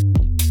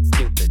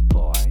 Stupid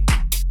boy.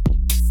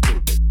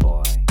 Stupid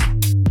boy.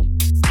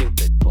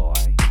 Stupid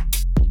boy.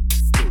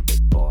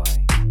 Stupid boy.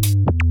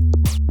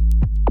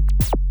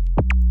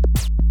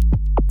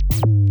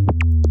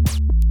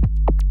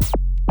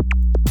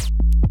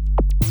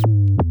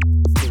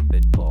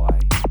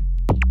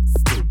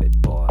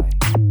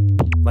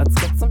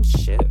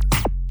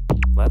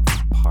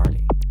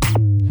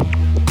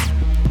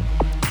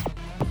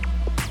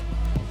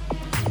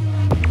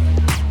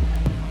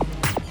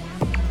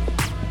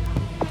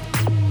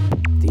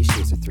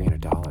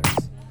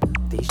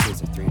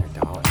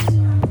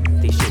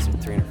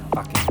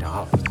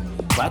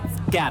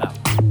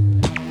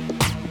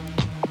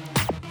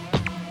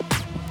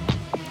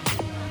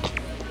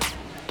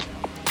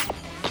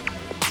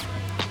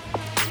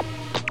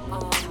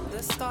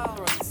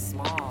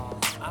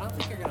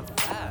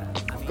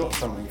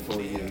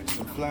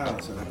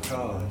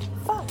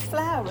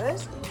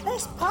 hours,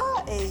 let's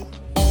party.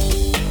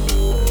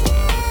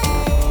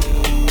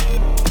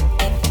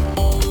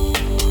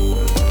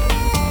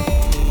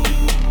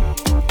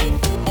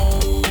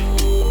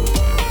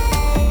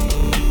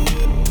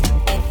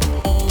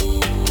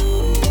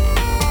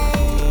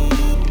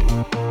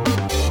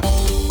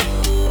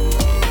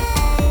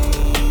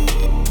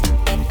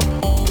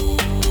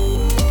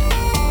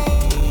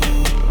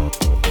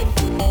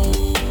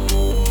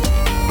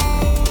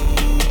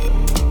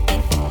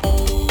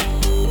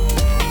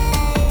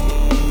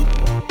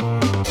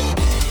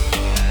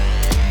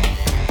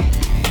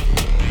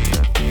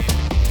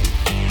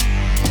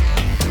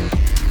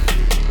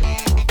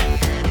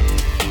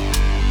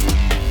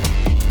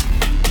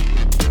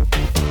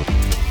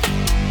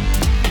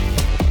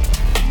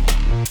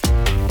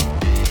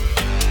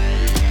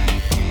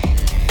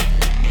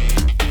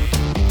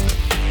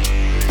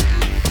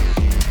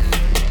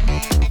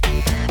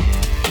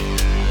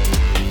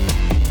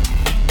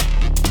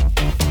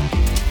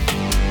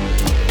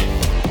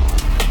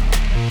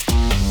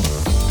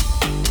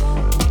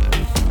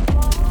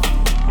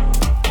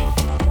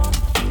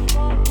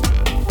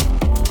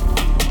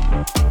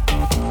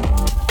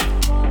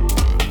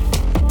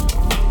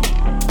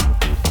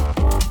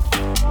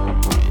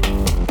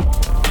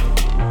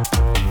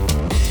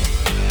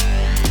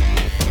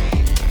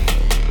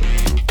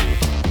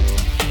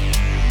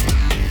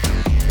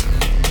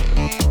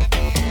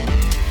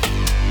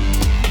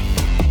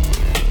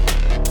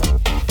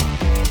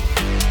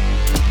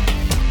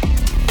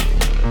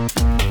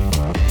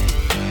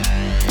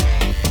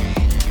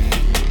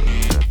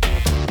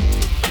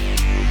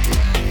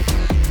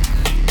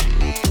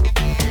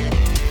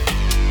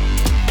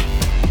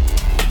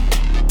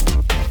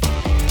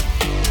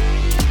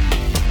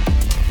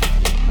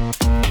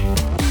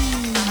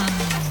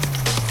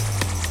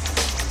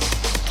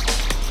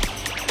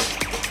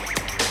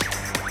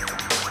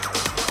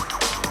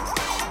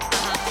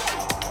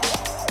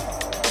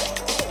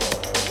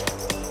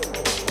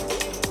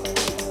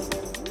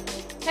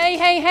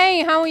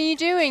 Hey, how are you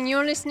doing?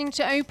 You're listening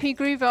to OP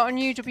Groover on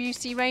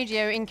UWC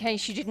Radio, in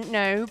case you didn't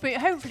know, but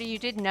hopefully you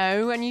did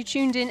know, and you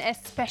tuned in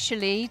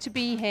especially to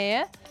be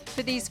here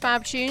for these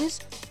fab tunes.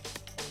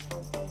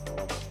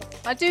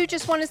 I do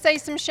just want to say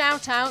some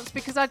shout outs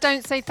because I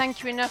don't say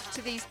thank you enough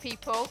to these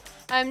people.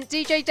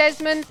 DJ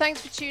Desmond,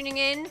 thanks for tuning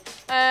in.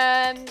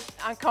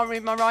 I can't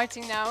read my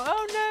writing now.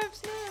 Oh,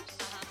 nerves.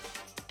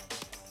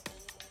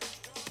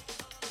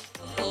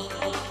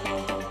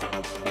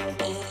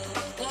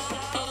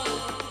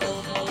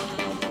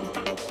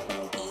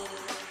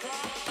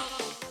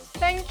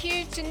 Thank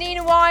you to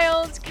Nina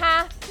Wild,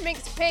 Kath,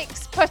 Mixed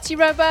Picks, Putty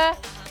Rubber,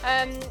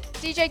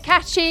 DJ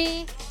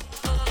Catchy.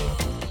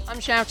 I'm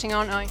shouting,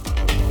 aren't I?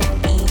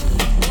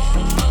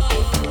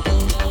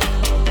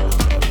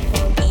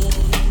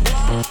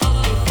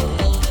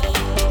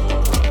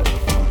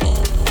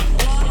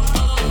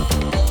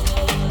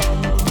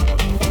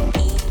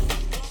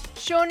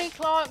 Shawnee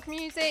Clark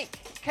Music,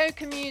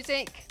 Coca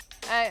Music,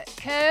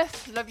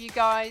 Kurth, love you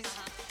guys.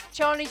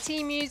 Charlie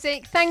T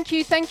Music, thank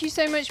you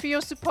so much for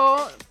your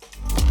support.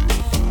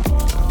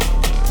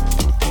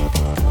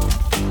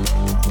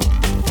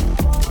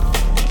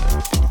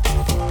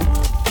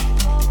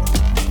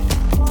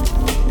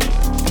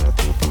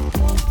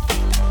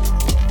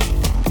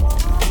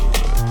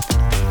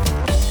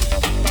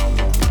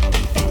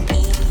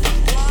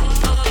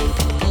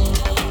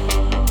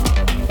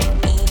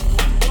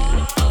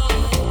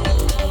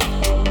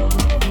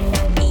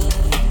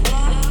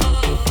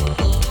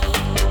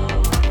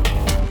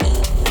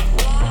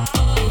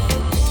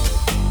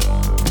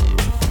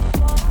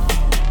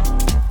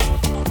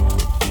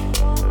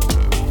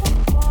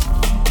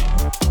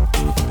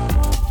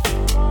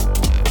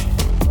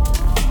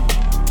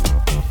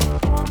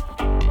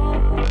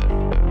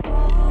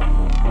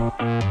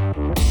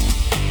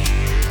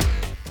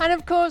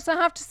 I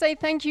have to say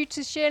thank you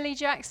to Shirley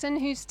Jackson,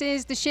 who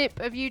steers the ship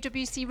of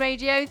UWC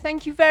Radio.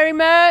 Thank you very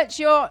much.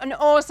 You're an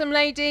awesome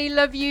lady.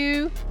 Love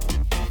you.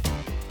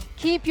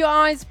 Keep your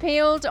eyes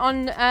peeled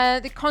on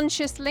the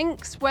Conscious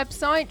Links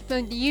website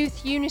for the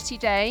Youth Unity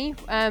Day,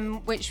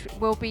 which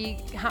will be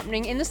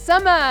happening in the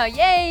summer.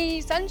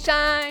 Yay,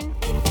 sunshine.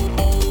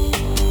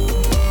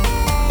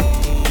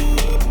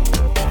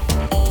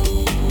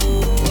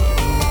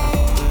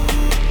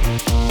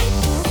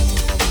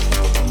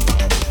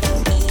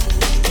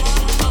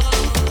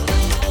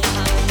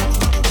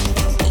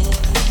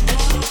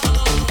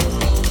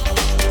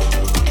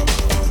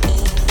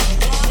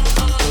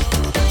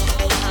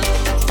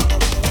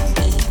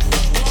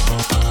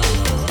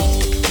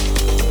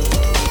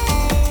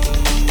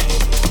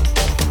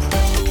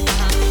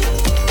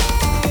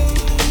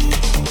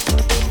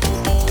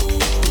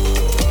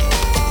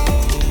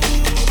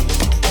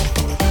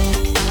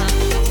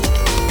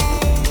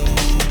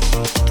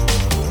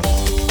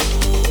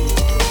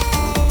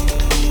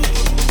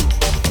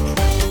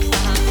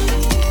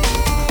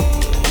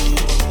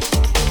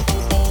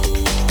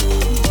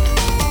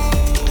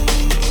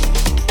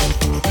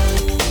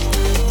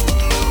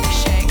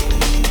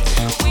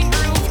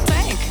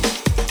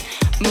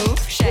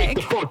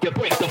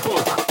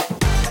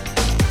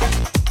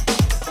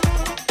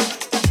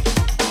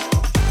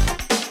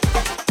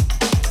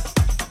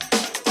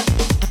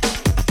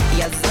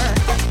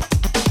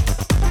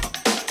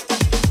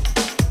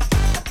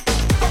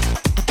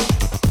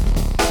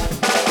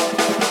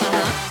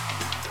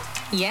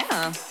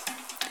 Yeah.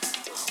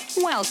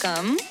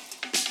 Welcome,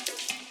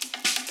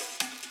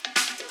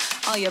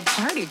 all you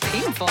party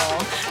people,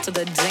 to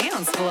the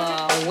dance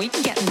floor. We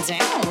getting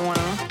down.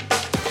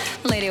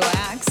 Lady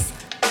Wax,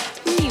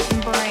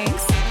 Mutant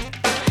Breaks.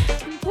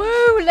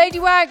 Woo, Lady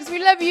Wax,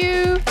 we love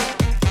you.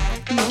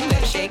 Move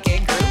it, shake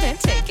it, groove it,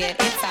 take it.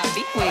 It's our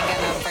beat, we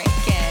gonna break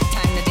it.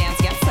 Time to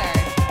dance, yes sir.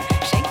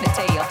 Shake the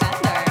tail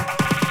feather.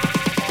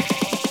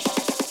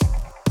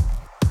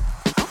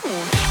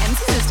 Oh,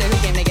 MC sister who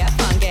came to get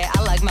funky.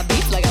 I like my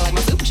beats like I like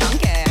my soup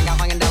chunky. I got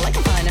funkadelic like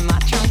a fun in my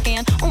trunk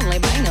and only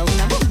bangles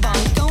never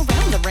bunk. Go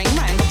round the ring,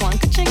 rang the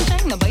plunk, ching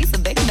chang, the bass, the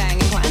big bang,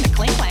 and clang, the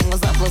cling clang.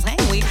 What's up, let's hang.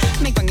 We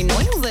make funky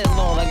noises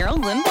for the girls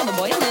and for the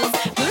boys.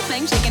 Blue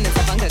thing shaking is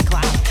a funk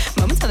clap.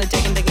 Moments for the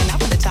taking, taking out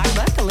for the talk.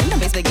 But the limbo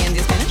bass begins.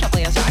 You spin and shuffle,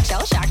 you shock,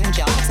 shell shock, and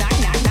jock, knock,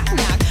 knock, knock,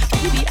 knock.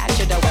 Funky beat at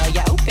your door, well,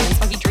 you open.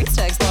 Funky treats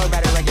to explore,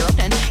 better like you're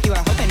open. You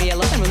are hoping to be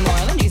open with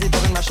more than easy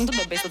broken. Rushing to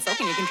the bass with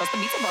soaking, you can trust the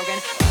beats are broken.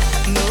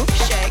 Move,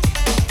 shake,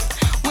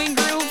 we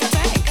groove,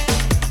 tank.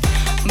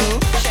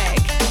 Move,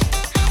 shake,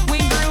 we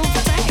groove,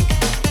 tank.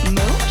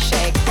 Move,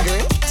 shake,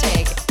 groove,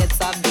 take. It's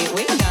a beat,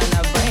 we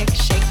gonna break.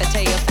 Shake the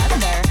tail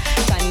feather.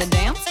 Time to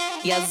dance,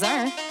 yes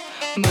sir.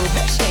 Move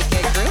it, shake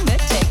it, groove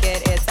it, take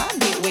it. It's our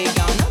beat, we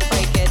gonna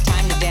break it.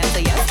 Time to dance,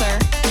 yes sir.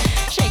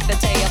 Shake the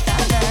tail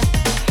feather.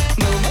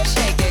 Move it,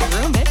 shake it,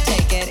 groove it,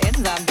 take it. It's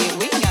our beat,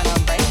 we gonna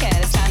break it.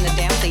 It's time to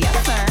dance, yes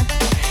sir.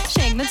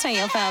 Shake the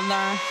tail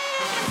feather.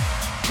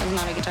 There's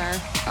not a guitar.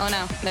 Oh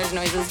no, there's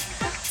noises.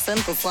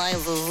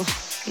 Synthesizers.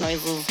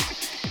 Noises.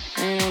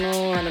 I don't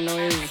know how to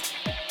noise.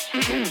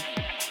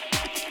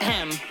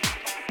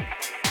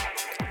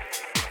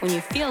 When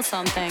you feel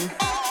something,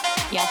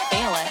 you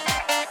feel it.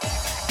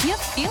 You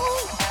feel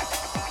it?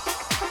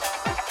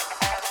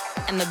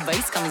 And the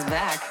bass comes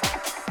back.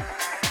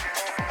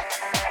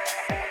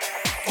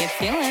 You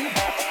feel it?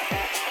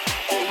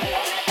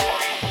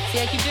 See,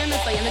 I keep doing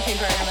this like in between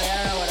parts. I'm like, I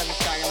don't know what I'm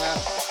talking about.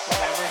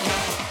 Whatever.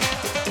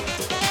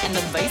 And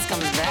the bass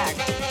comes back.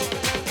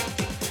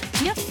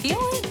 You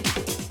feel it?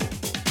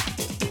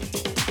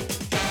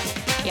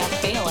 You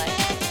feel it?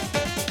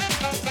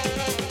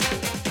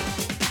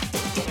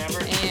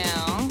 Whatever.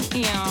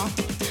 Yeah.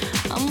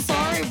 I'm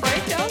sorry,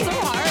 breakdowns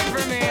are hard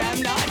for me.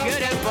 I'm not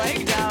good at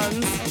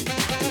breakdowns.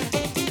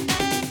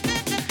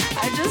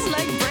 I just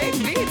like break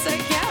beats. I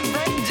can't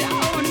break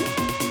down.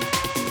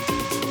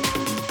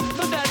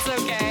 But that's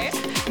okay,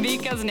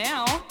 because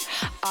now,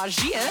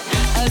 shit.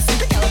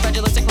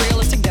 Supercalifragilistic,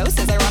 realistic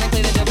doses.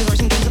 Ironically, the dope is worse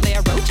than good, so they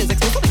are roaches.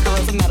 Exclusively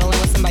corrosive metal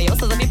and with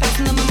symbiosis. I'll be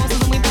passing the mimosas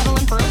and we pedal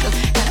in ferocious.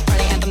 Kind of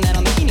party anthem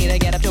that'll make you need to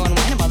get up to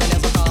unwind about the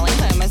dance we're calling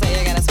them. I say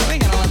you're gonna swear we're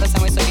gonna let this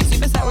time we so you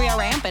stupid that we are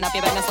ramping up.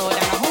 You better slow it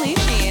down. Holy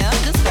shit,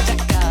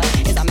 discoteca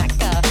is a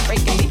mecca.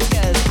 Breaking beats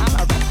cause I'm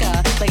a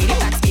wrecker. Lady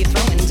Wax keep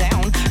throwing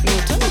down.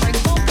 Mutant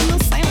breaks both in the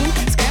sound.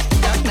 Scrap the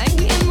dark night,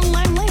 we in the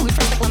limelight. We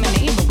first like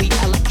lemonade, but we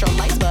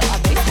electrolytes. But our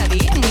bass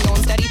heavy and we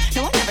going steady.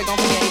 No, I'm never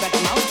gonna forget you back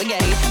to mouth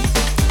spaghetti.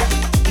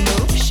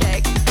 Move,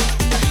 shake,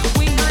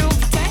 we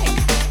groove, tank.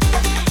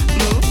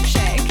 Move,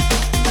 shake,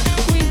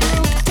 we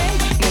groove, tank.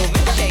 Move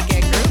it, shake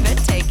it, groove it,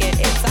 take it.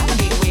 It's our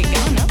beat, we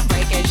gonna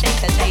break it. Shake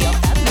the tail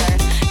feather.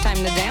 Time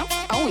to dance?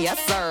 Oh yes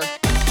sir.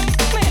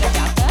 Man, I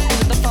got that. Is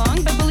it the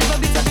funk? But believe our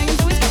beats are banging,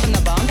 so we stepping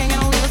the bong. Ain't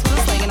gonna leave us with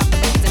a slanging off the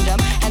bass and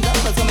jump. Hands up,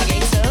 let's go make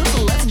gangsters.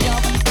 So let's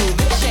jump. Move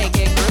it, shake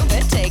it, groove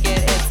it, take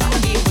it. It's our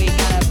beat, we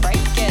gotta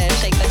break it.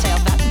 Shake the tail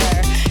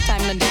feather.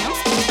 Time to dance?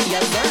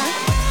 Yes sir.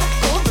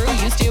 Cold brew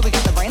used to, we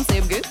got the brain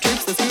sleep goop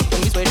troops the scoop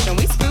when we switch and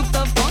we scoop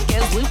the funk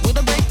is loop with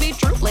a breakbeat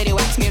troop. Lady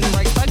Wax, mutant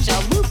breaks, bug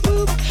gel, whoop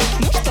whoop.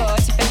 Ну что,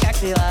 теперь как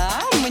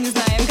дела? Мы не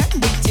знаем, как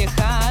быть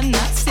тихо.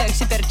 Нас всех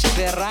теперь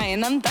четверо, и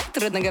нам так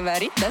трудно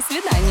говорить. До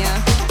свидания.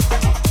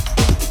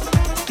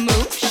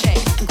 Move,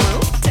 shake,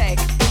 groove, take.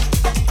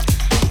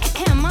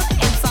 Emma,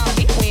 it's our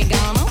beat, we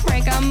gonna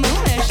break a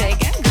move it,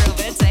 shake it, groove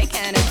it, take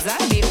it. It's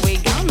our beat, we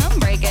gonna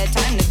break it.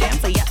 Time to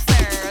dance, yes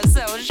sir.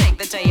 So shake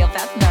the tail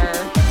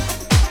feather.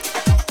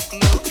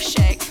 Move,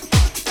 shake,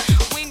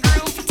 we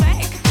groove,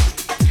 take.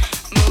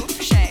 Move,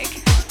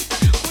 shake,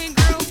 we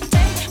groove,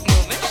 take.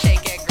 Move it,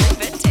 shake it,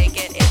 groove it, take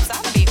it. It's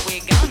our beat,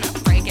 we gonna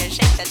break it.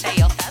 Shake the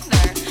tail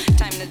feather.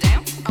 Time to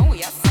dance? Oh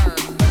yes sir.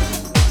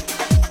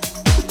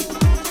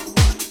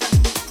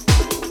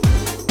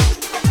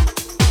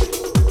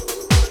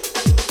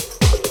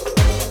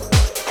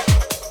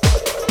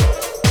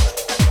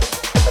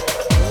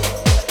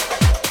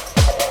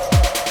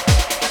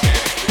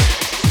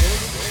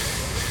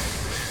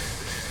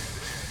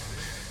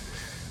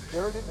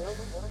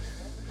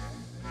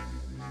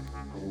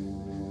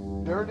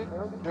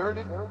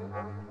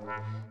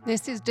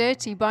 This is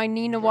Dirty by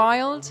Nina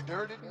Wild,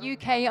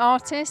 UK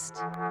artist.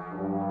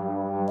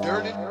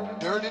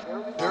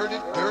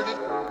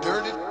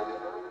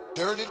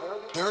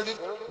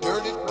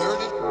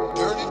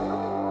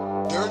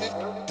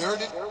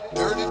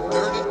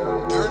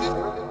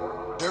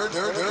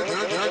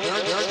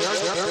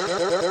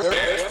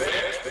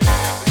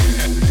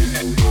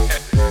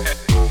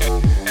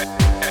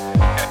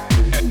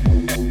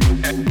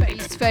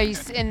 Bass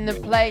face in the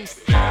place.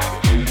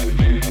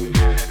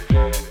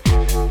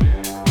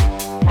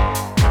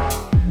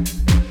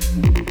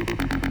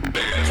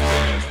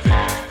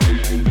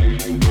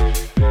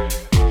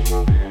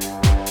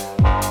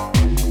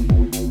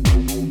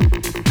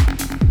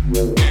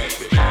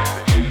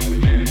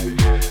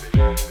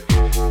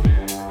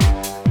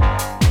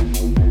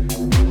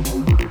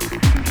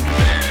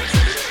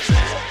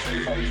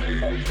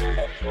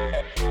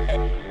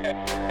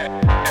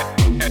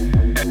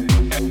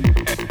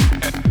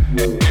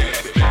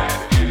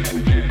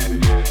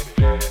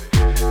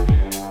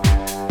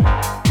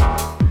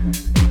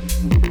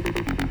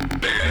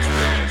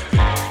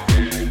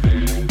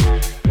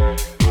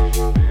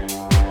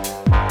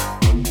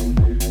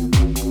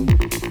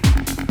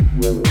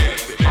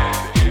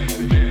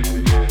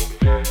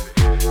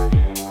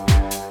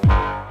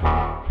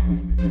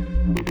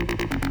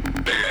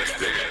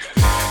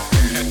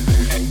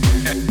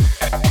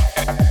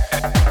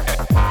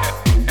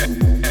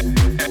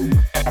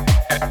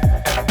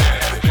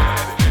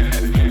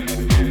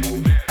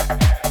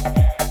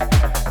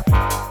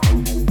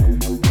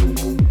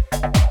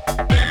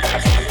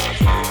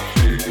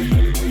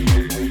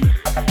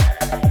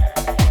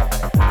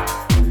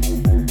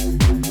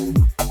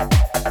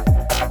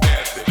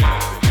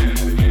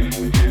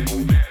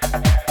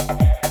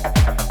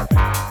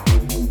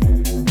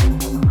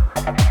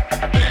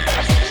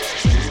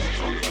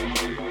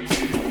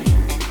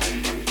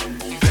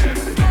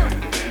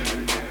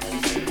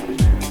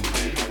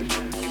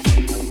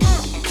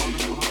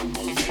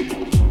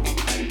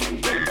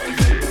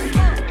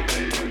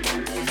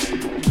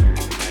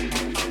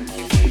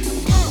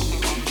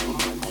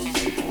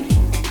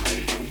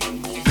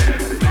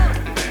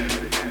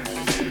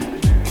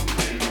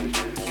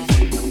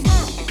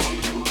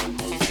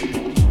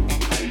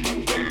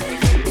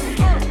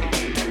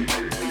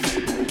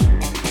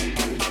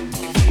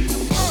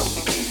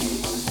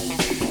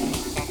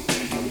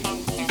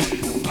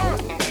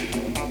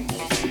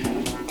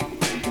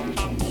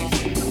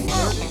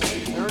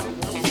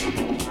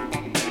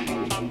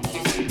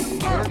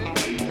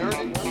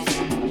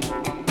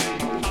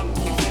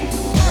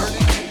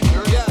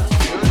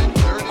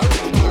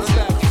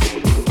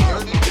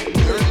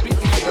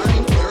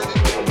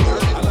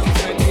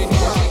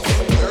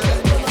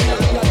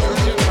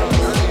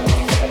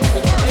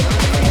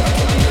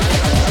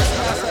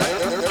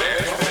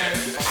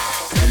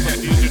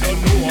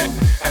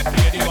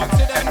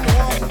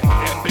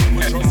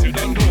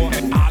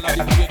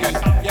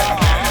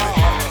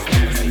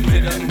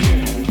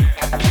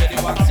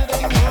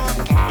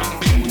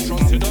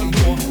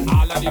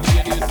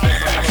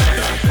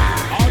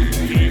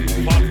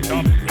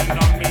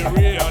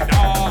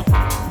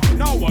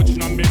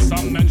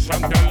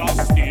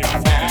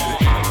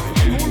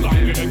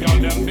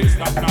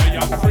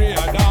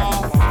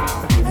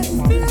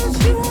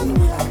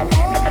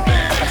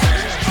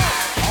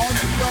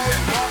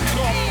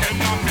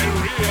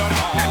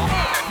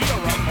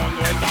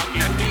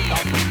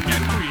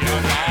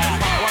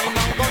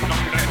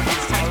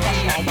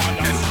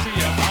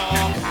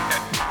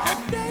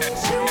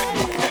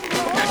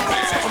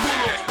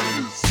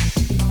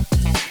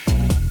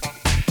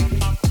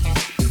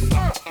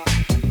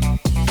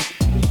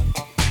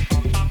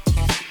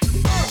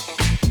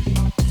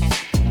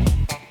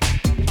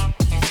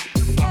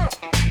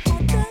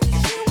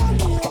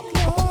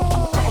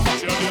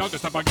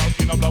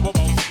 a blow about.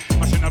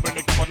 I should never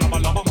lick but love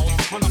a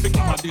mouth. Man, I pick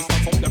up this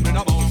stuff up them in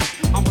a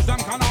mouth. I push them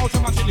can out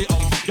and I chili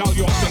out. Y'all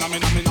you up in a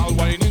minal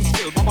whining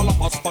still. Bubble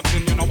up a spot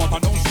in, you know what I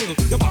don't still.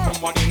 You back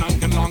from what in and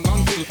can long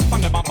until. I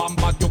never bam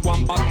bad, you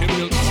want bad, the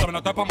real. Seven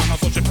a type of man,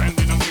 so she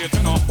trending and great,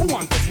 you know. Who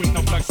want to swing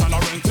the flex and a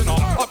rent, you know.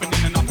 Up and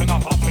in and up and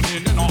up, up and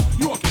in, you know.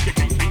 You a kick the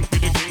king, pink, be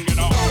the king, you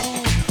know.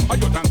 Are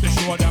you time to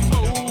show them,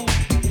 oh.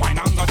 Wine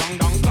and go down,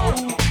 down,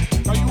 low.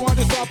 Now you are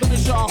the stop in the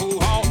show,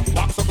 how.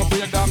 Wax up a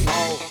break them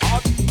now.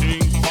 Hot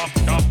thing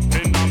popped up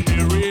in a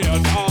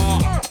myriad.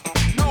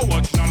 Now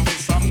watch none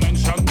miss some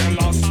mention the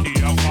last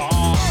year.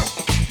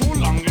 Too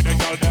long with the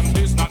girl, them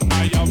this not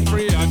my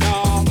afraid.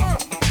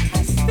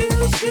 And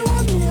still she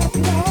want me a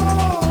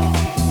love.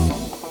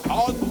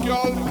 Hot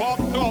girl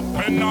popped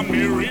up in a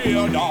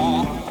myriad.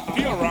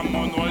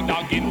 Pheromone will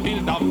dog in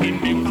build up in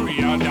the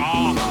creator.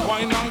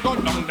 Wine and go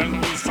down, then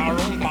twist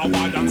around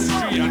power and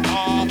straight.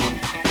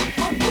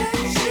 And then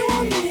she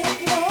want me a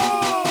love.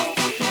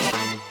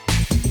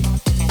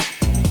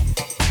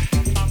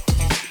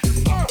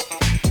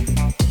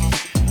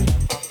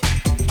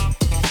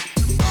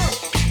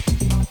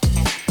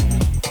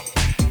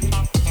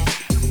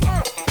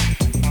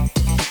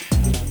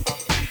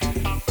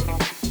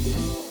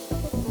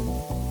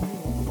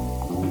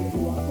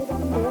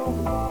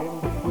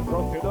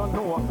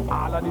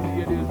 All of the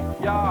ladies,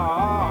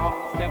 yeah.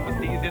 Step and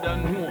Steve, you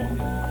don't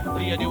know.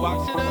 Lady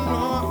Wax, you don't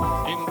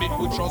know. In big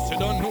good trust, you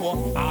don't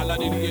know. All of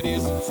the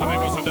ladies, some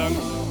of us are done.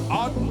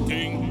 Hot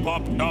thing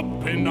popped up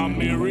in a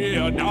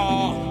myriad.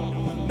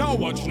 Now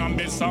watch now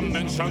miss some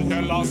mention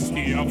the last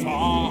year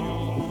far.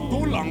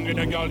 Too long with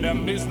the girl,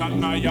 them is not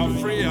now you're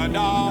afraid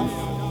of.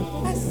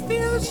 And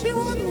still she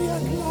want me a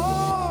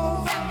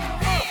love.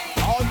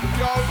 Hot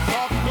girl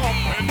popped up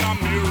in a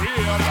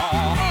myriad.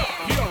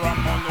 Here a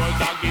man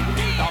was a get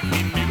built up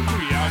in the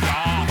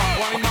creator.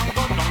 Why not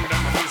go down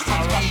them twist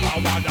around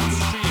power and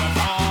straight?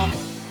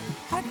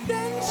 And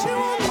then she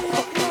want me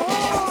a love.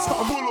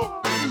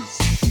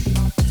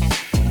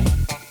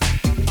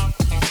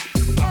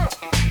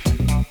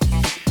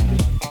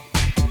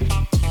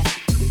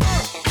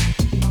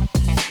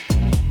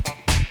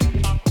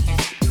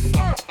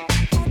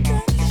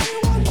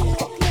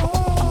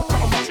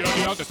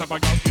 Just have a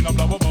girl in a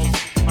blow about.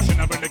 I should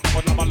never lick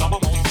but love a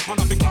mouth. Man,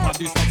 I pick up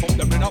this stuff up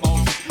them in a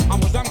mouth. I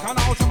was them can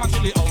out and I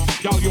chili out.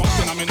 Girl, you up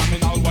in a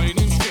minal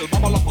whining still.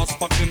 Bubble up a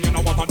spot in, you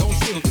know what I don't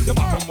still. You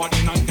back from what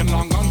in and can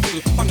long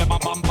until. And never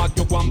bam bad,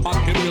 you go and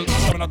back the real.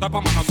 Seven a type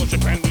of man, so she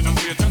trending and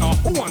great, you know.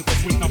 Who want to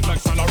swing the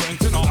flex and a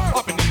rent, you know.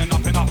 Up and in and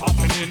up and up, up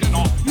and in, you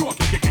know. You a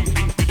kick the king,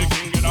 pink, be the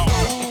king, you know.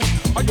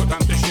 Are you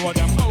time to show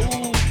them,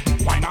 oh.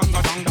 Wine and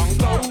go down, down,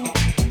 low.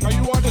 Now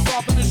you are the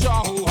stop in the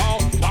show, how.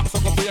 Wax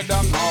up a break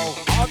them now.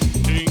 Hot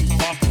thing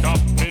popped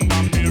up in a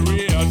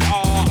myriad.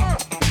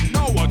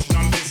 Now watch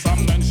none miss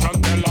some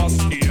mention the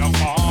last year.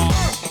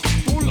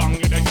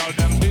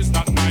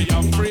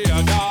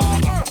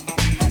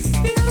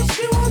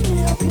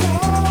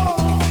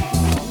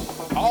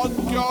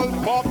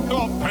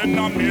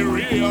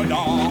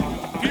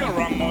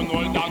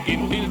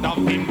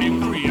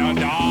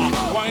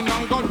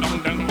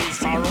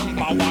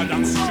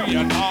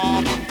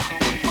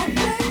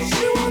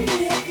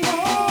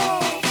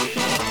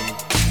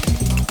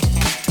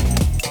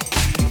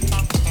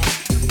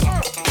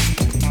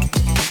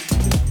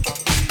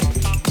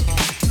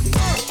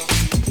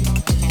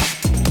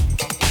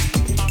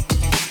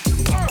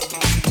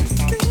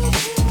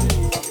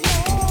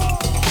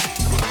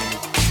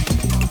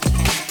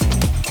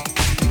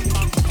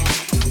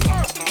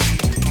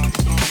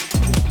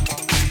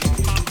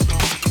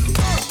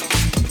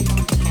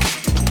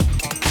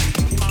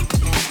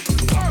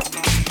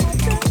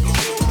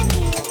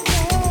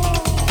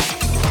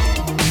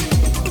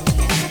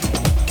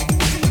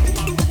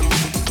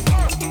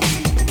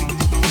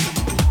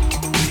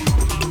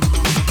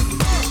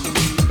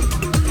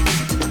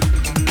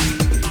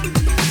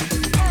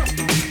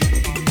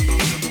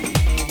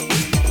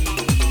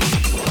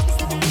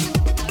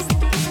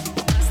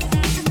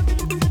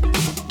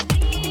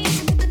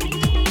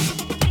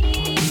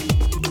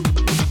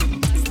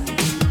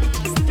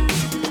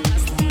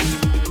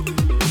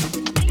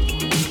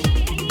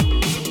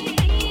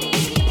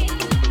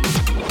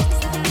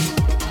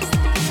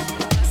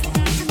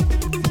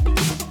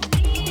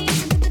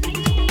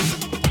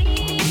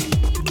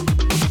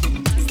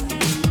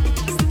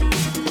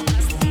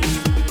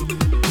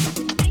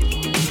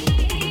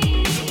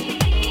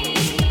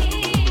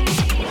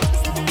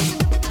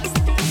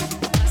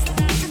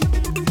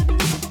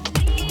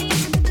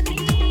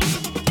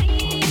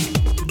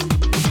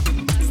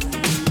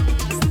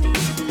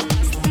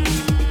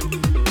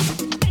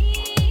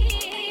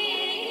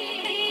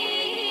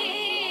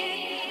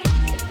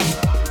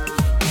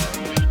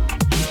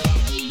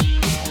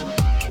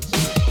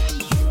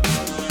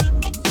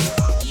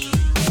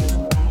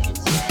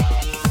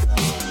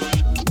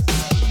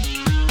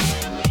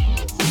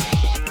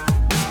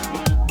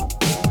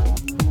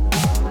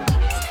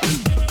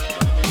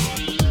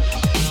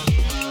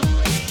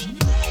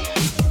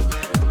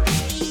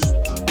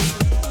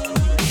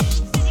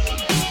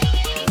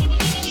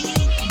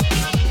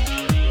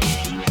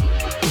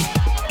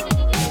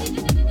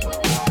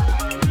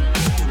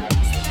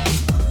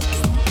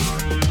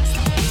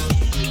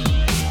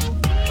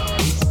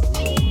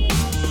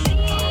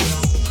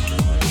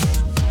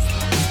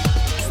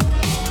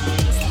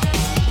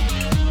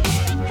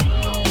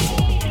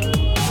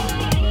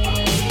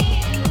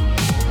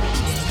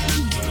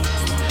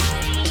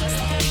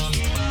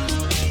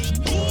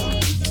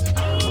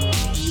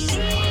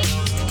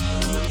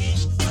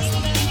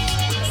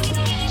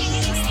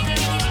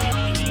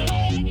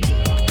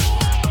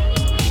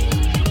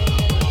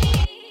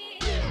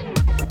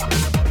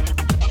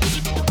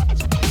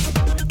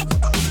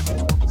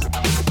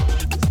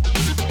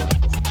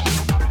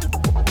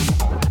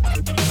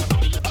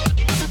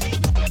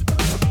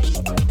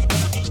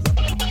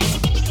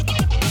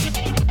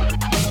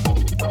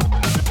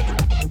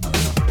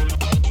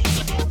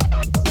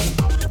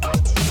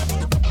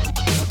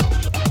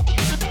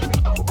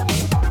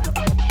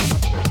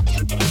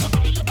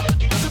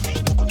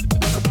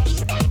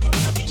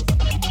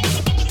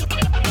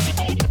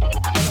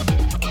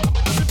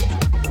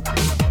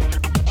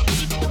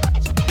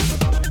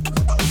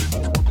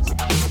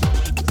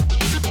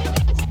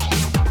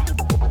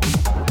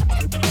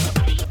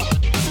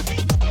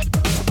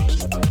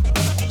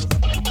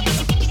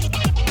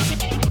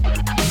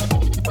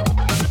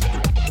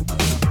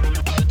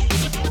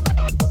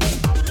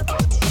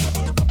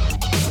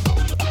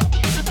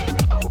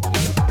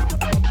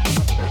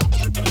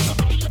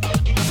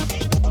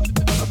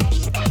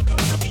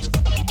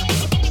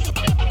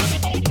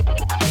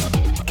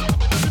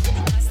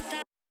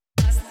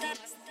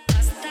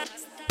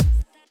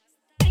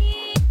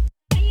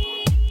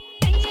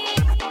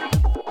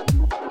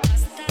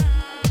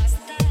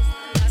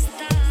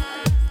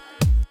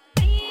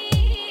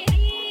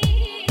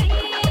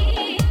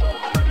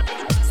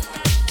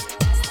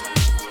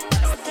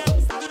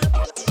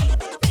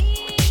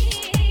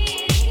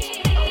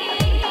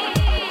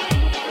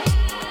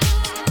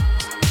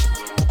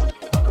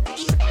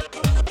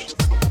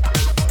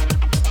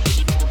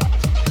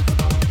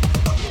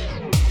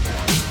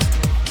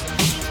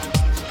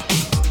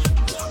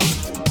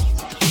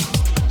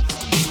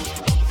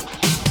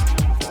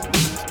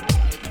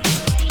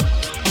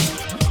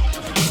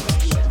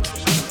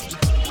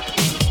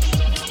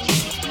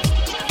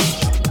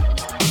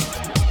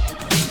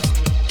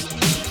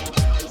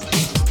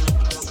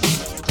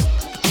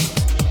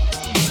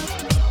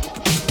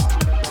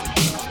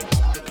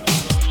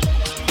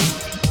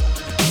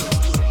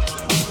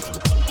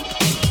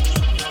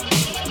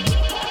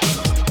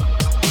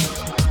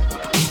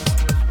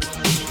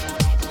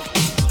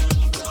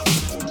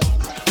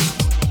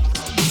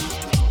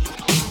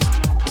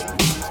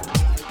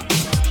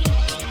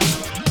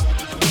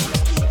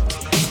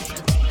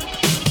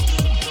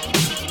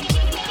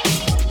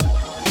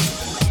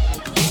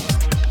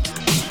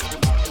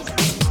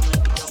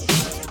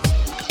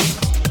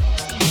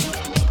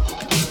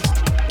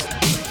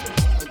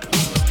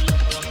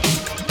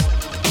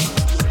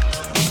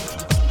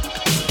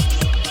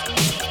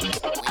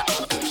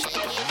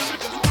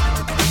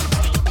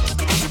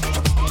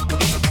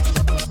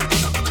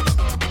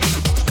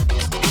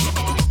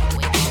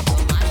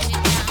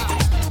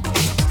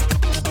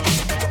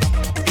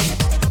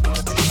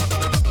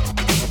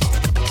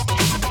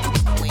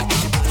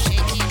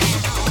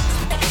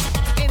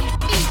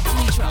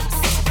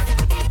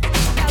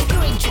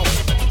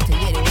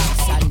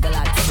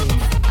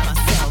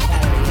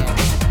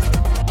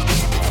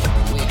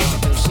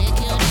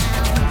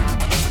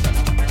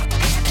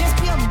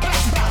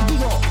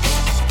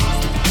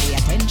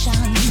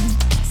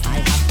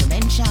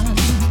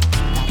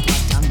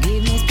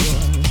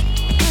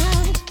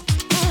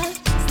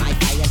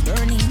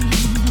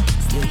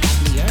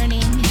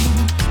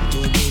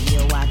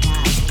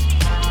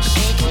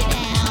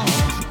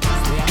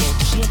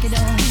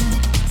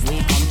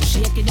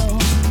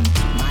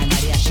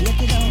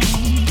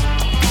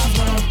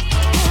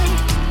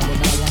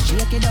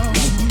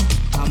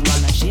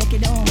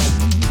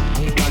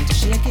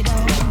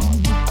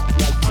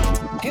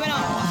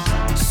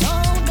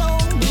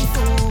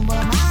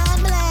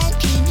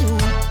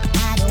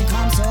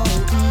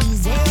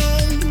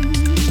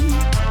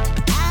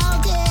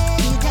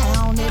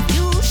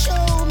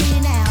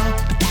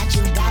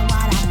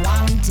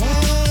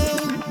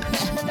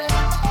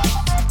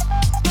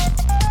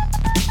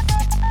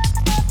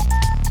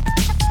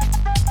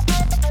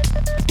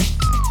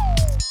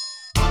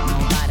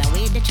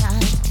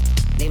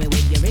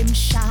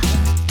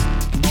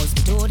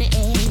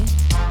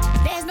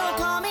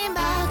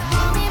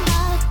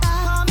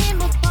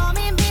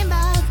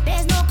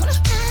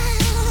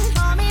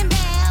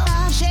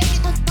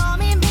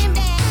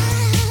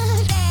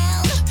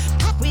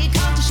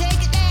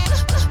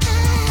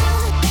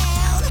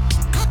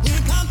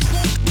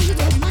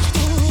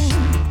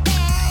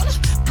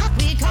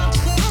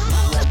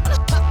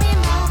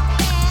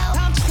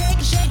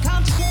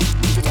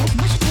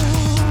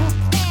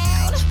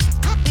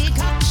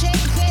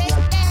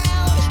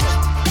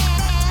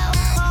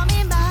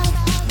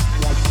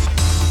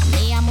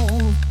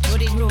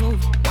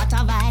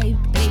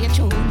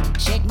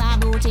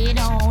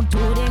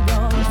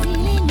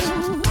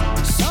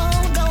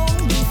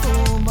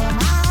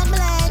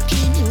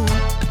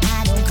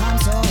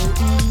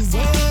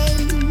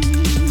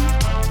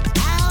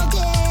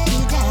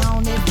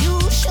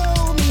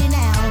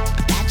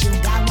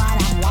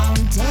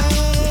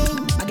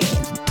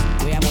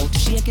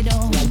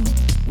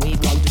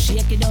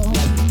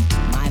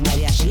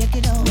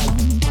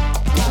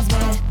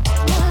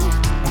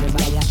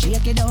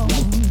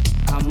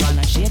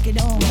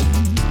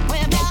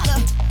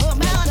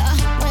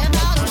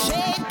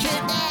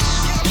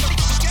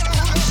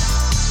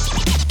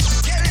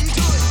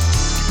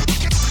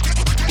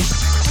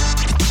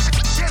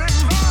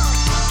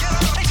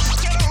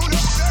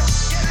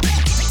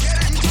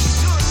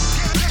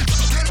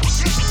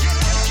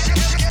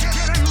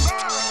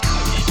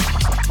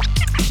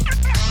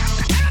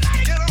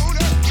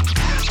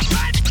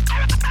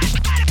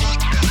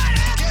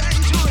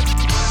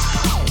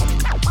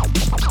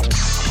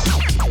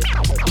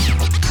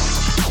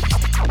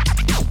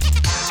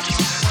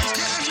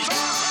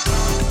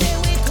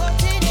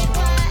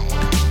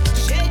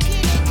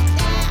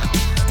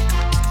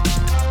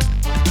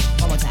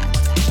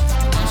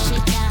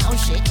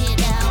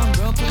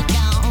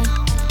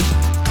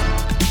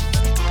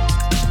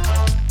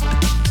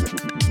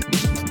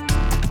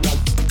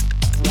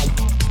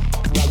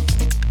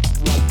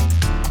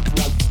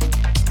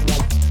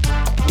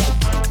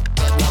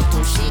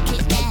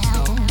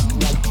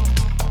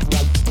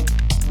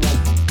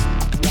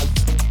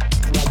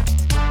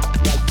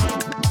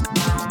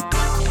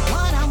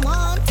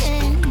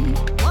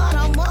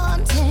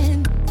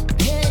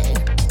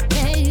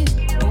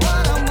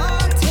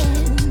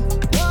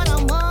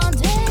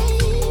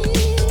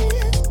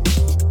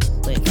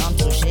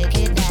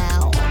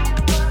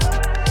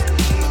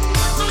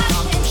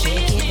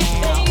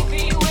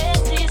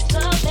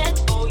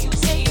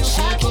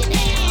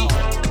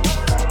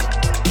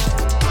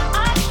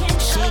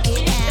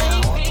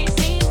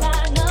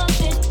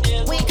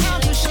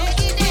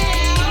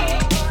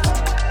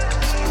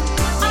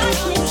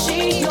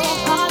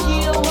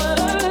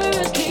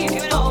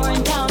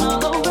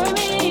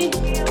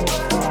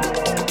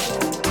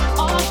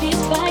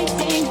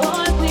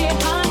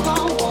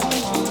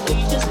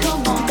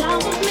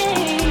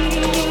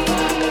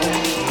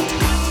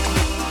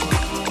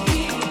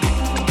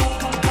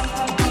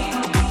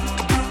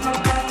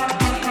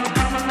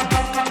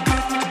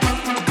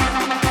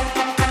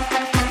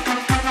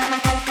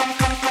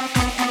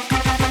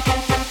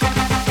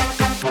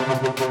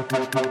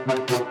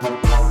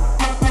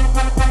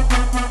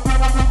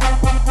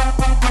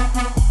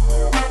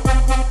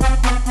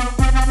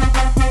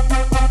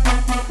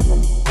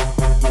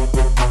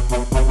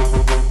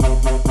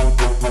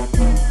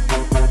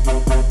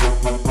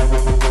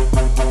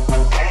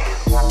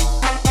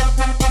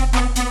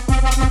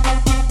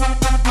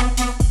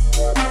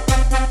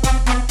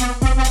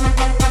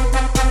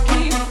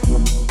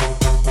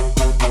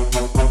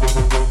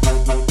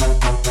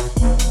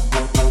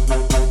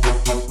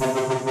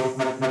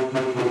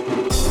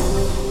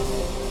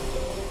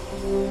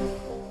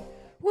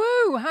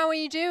 Hello, how are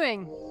you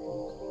doing?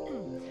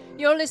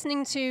 You're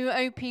listening to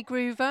OP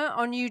Groover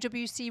on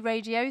UWC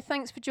Radio.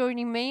 Thanks for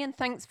joining me and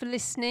thanks for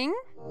listening.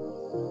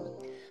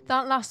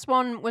 That last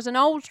one was an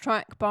old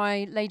track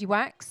by Lady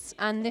Wax,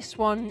 and this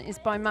one is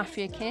by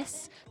Mafia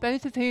Kiss,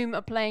 both of whom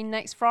are playing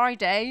next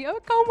Friday. I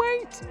can't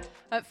wait!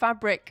 At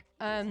Fabric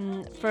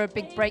for a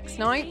big breaks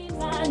night.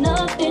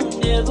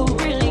 Nothing never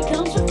really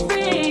comes for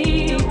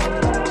free.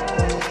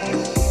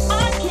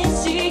 I can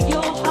see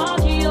your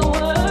heart, your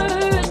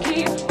words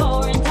keep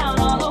pouring down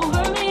all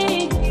over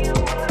me.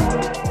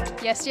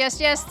 Yes, yes,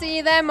 yes. See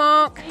you there,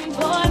 Mark.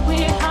 Boy,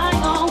 we're high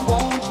on,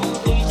 won't you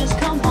please just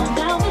come on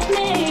down with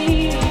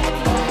me?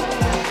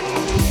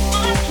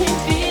 I can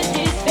feel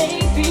this,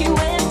 baby,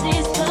 where's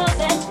this love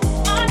at?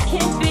 I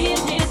can feel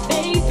this,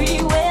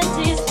 baby, where's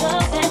this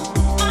love at?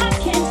 I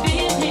can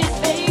feel this,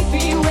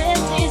 baby,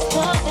 where's this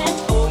love at?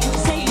 Oh, you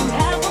say you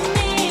have with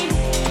me.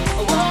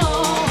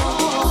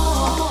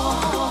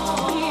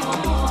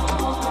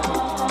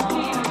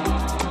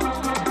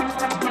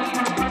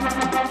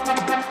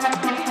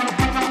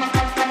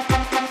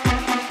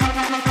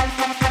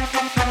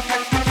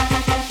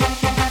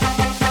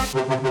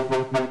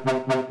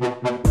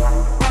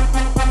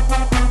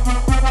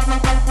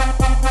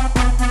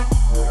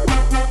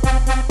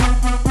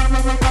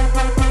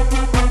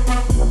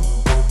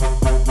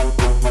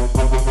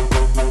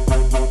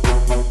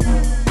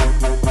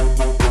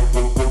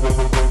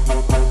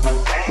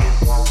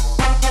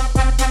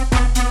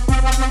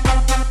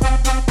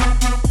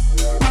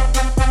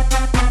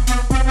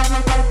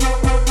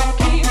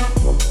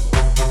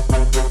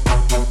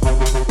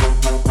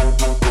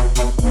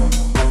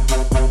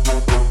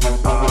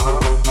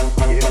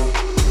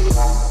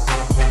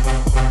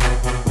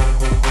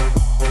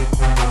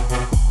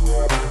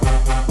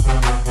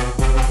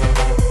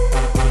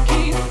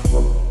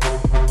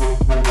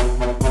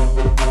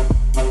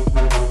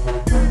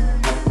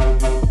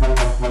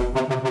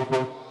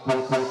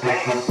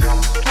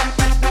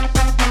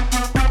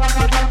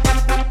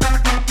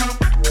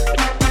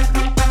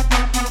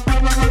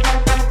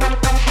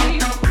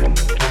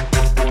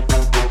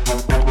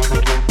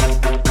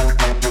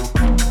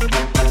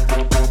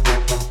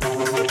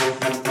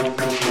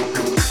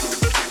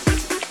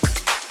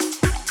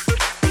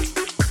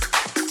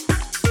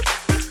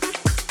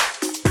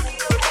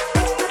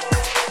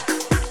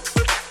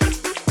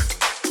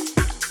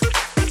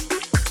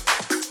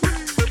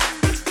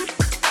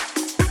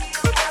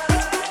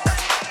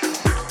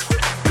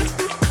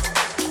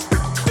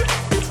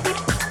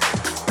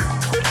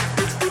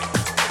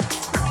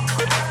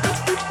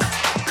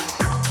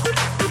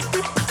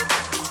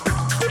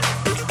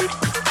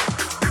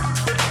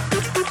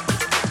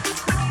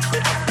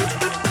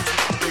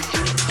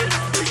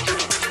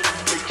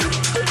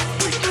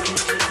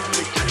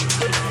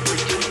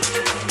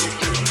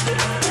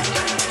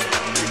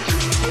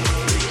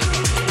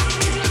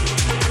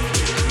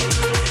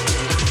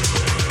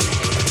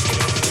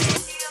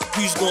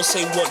 Gonna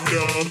say what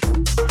now?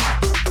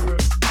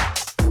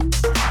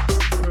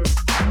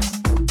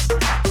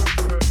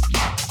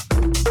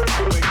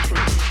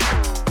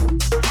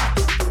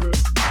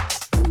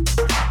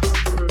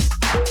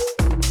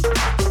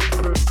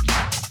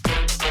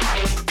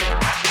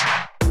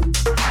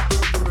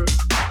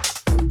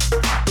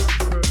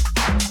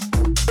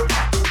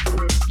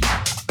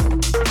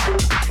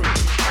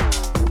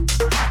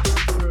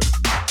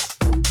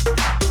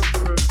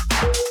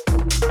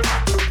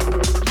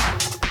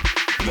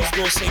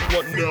 Say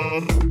what now?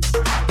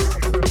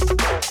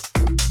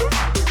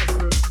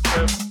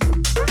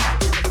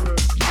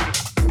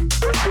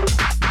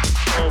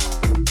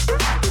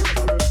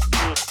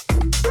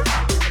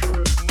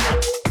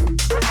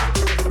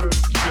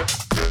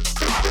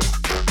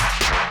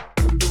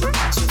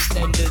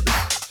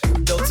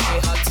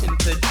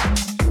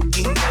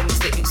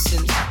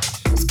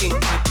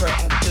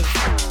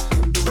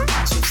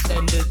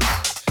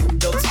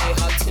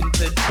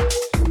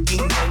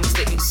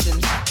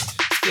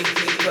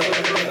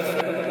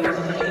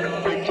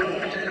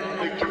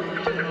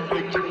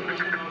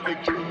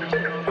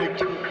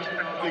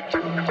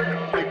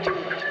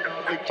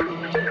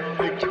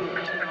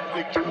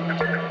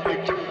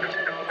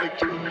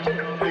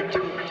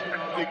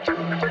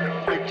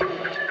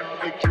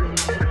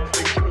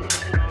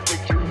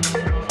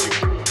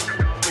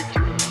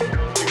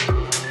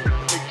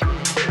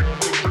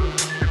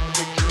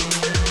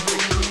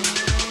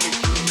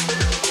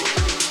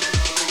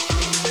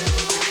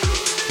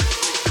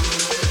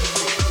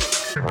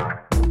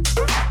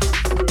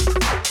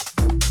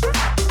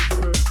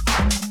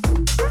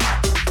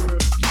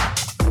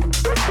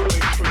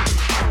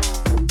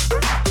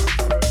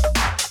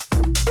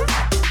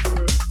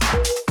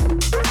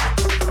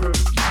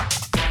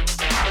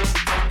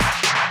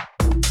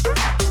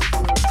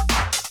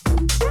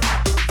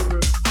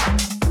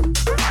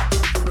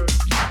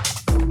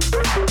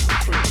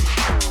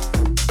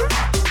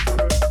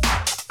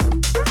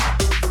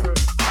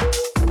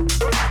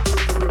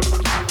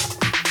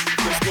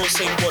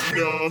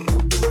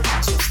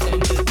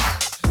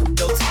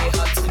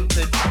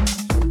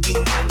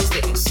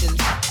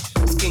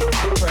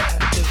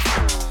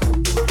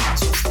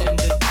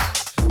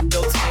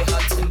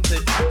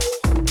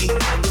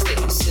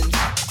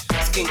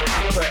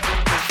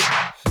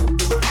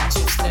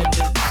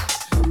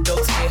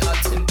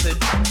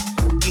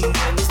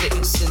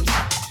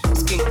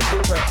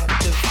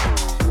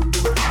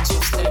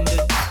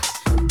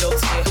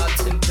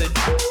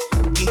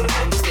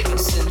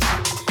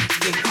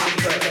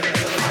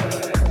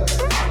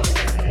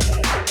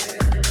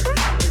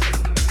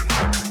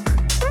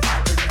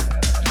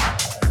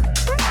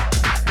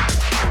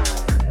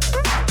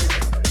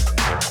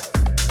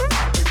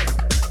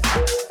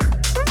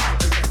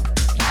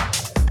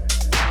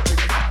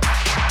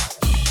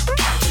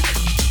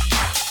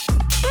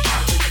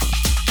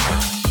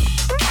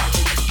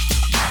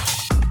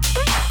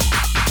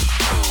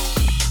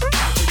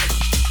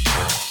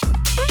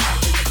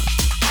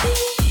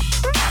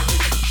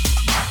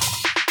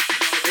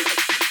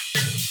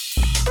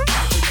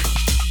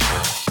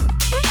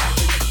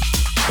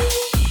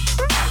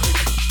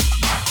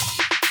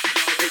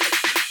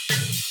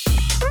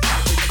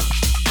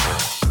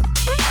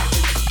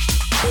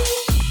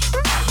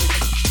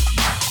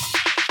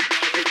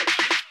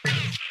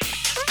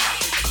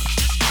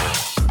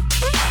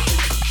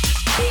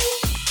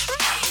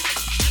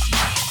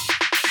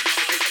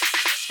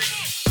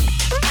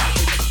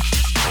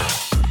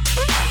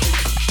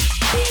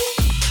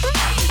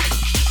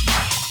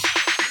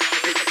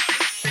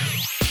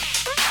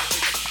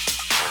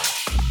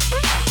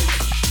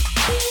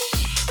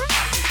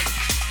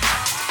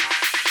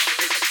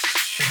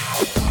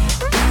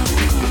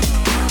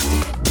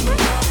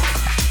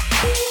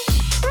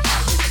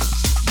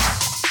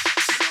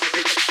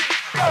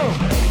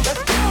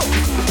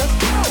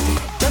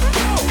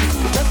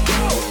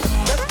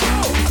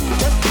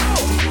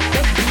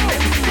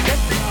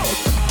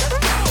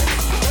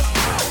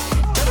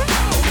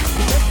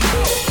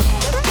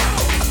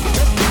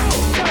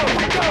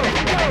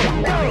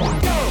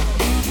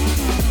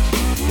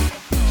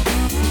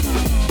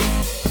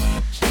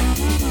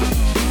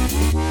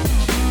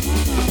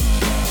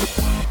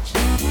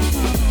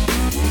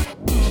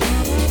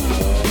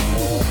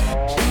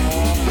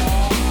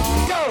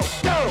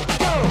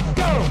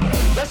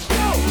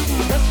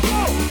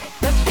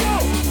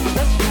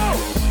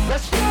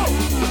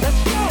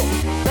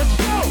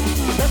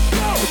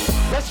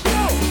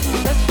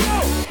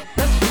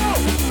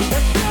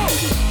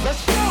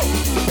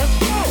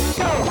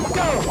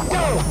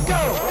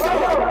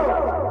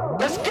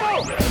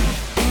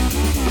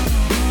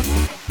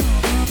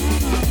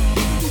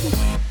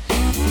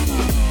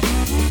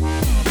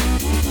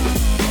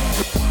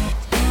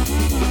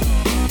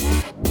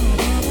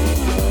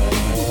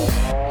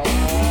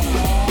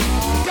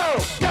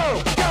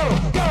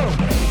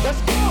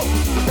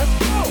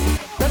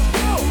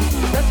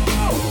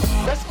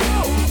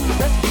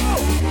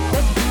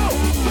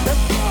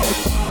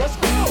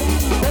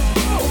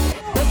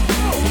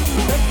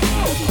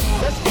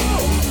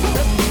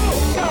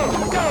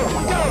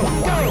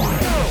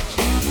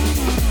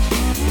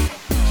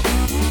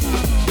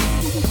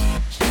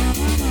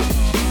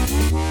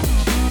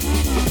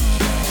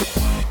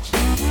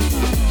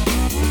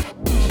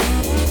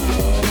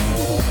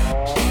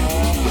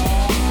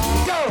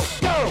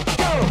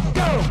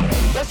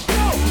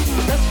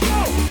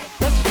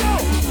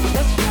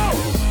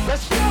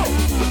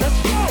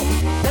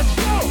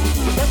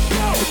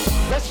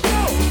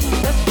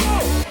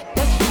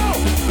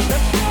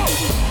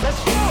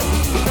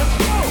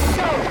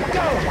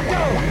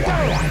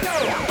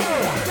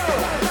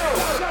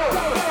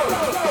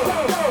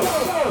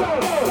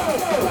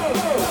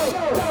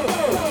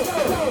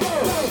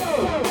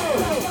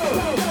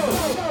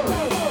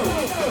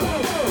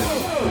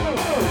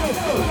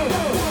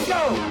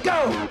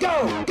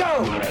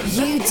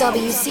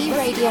 UWC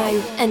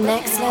Radio, a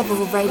next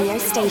level radio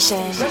station.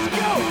 Let's go,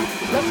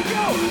 let's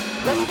go,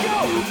 let's go,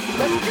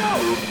 let's go,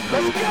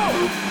 let's go,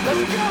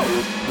 let's go,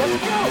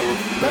 let's go,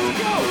 let's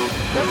go,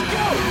 let's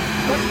go,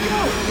 let's go,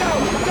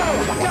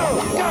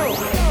 go.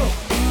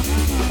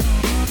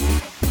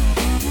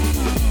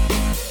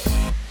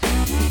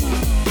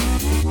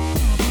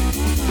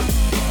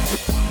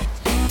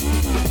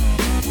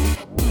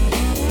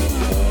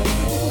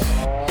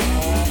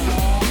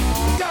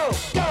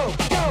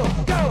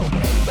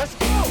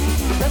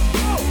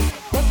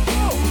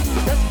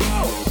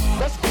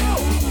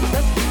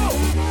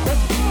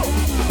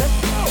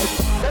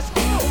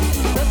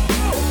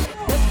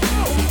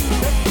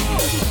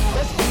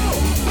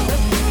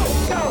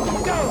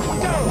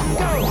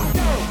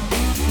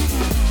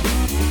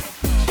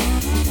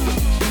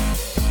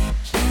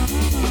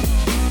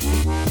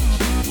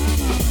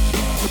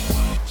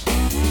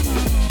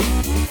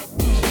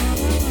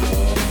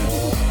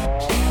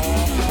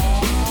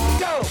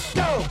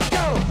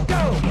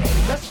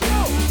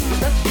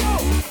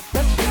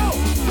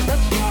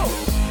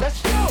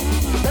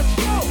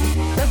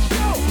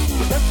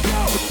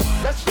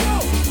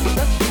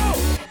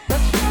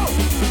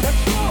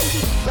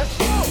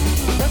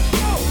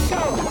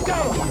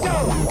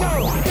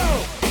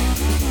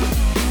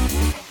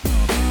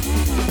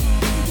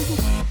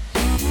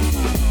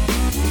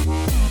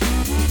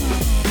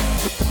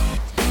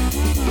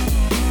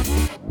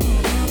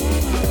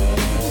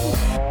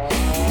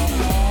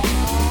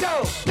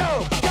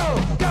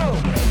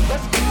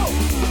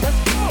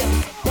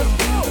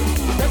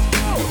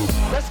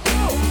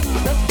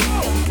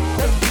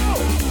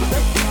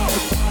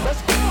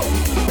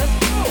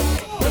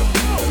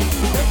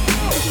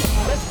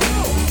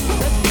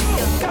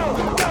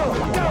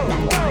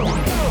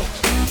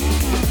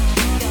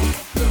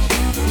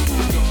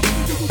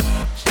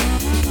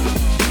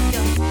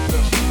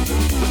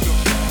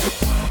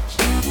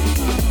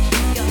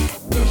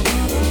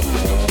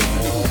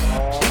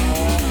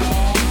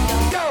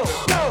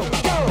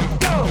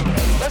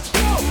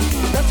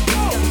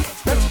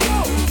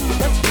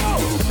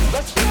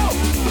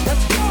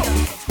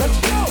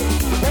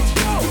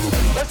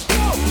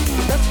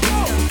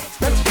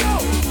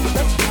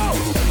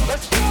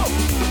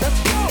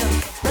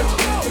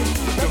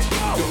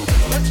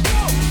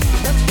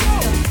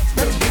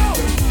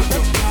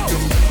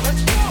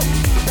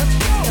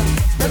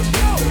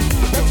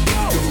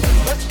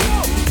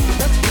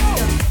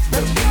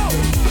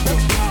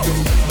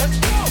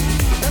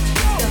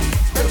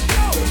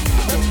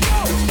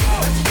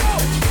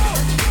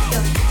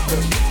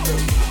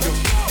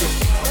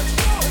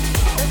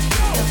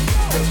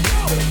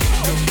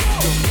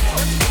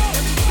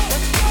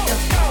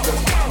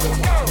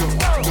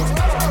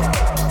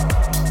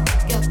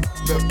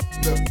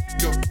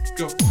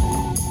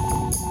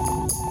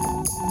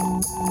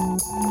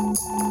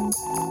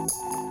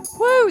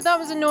 That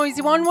was a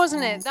noisy one,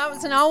 wasn't it? That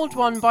was an old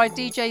one by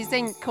DJ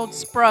Zinc called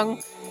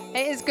Sprung.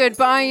 It is good,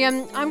 but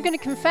I'm going to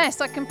confess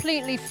I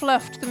completely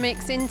fluffed the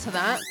mix into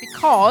that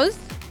because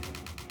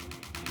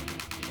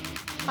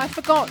I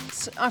forgot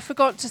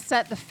to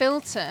set the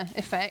filter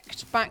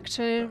effect back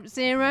to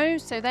 0.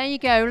 So there you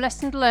go,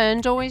 lesson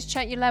learned. Always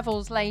check your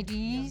levels,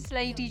 ladies,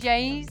 Lady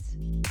J's.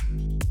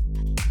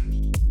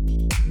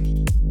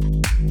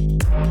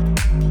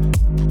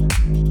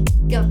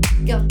 Go,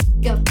 go,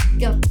 go,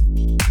 go.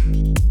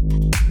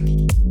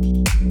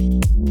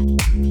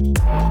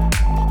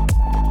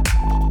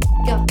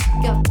 Go,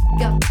 go,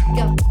 go,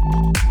 go.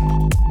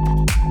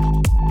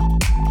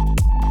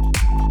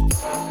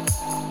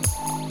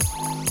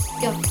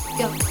 Go,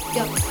 go,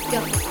 go,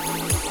 go.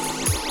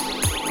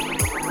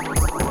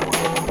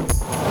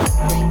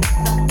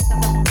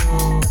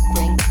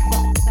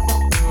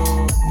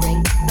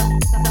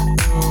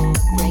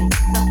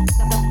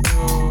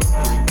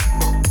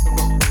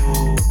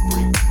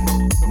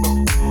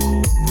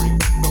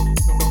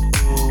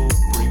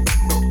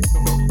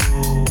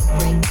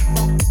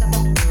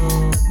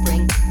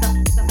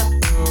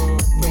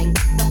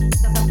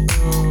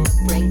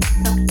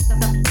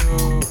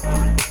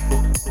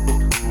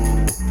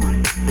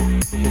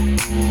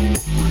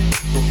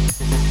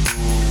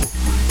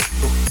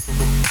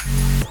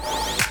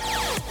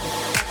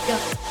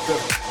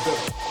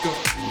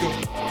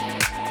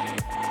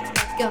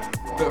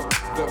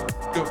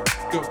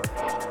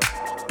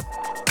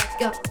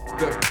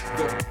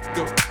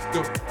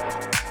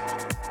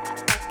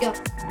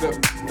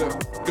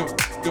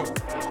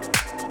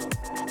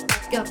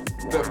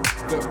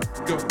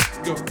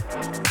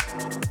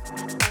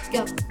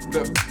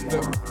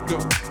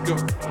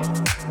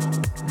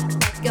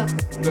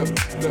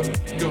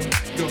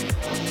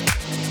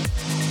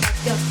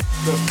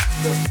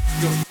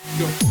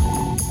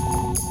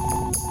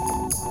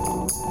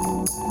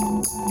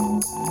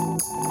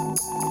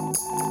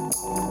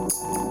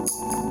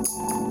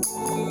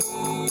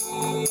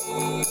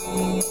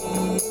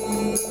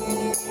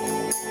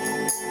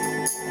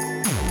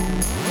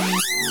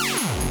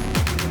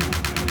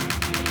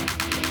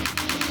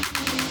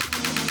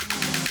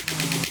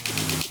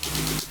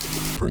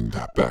 Bring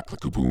that back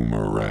like a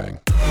boomerang.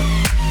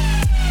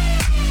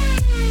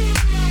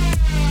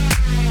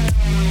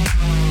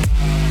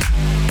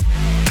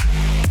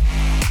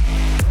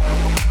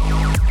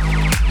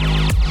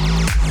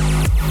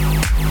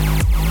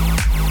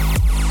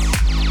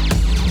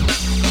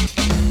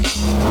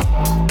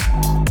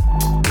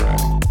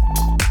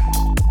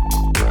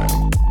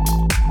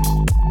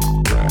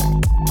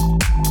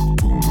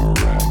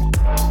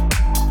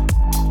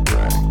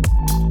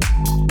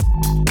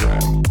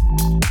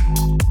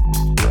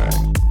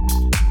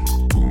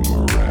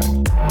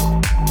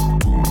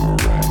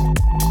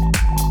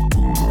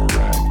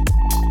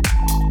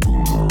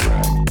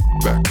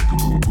 Back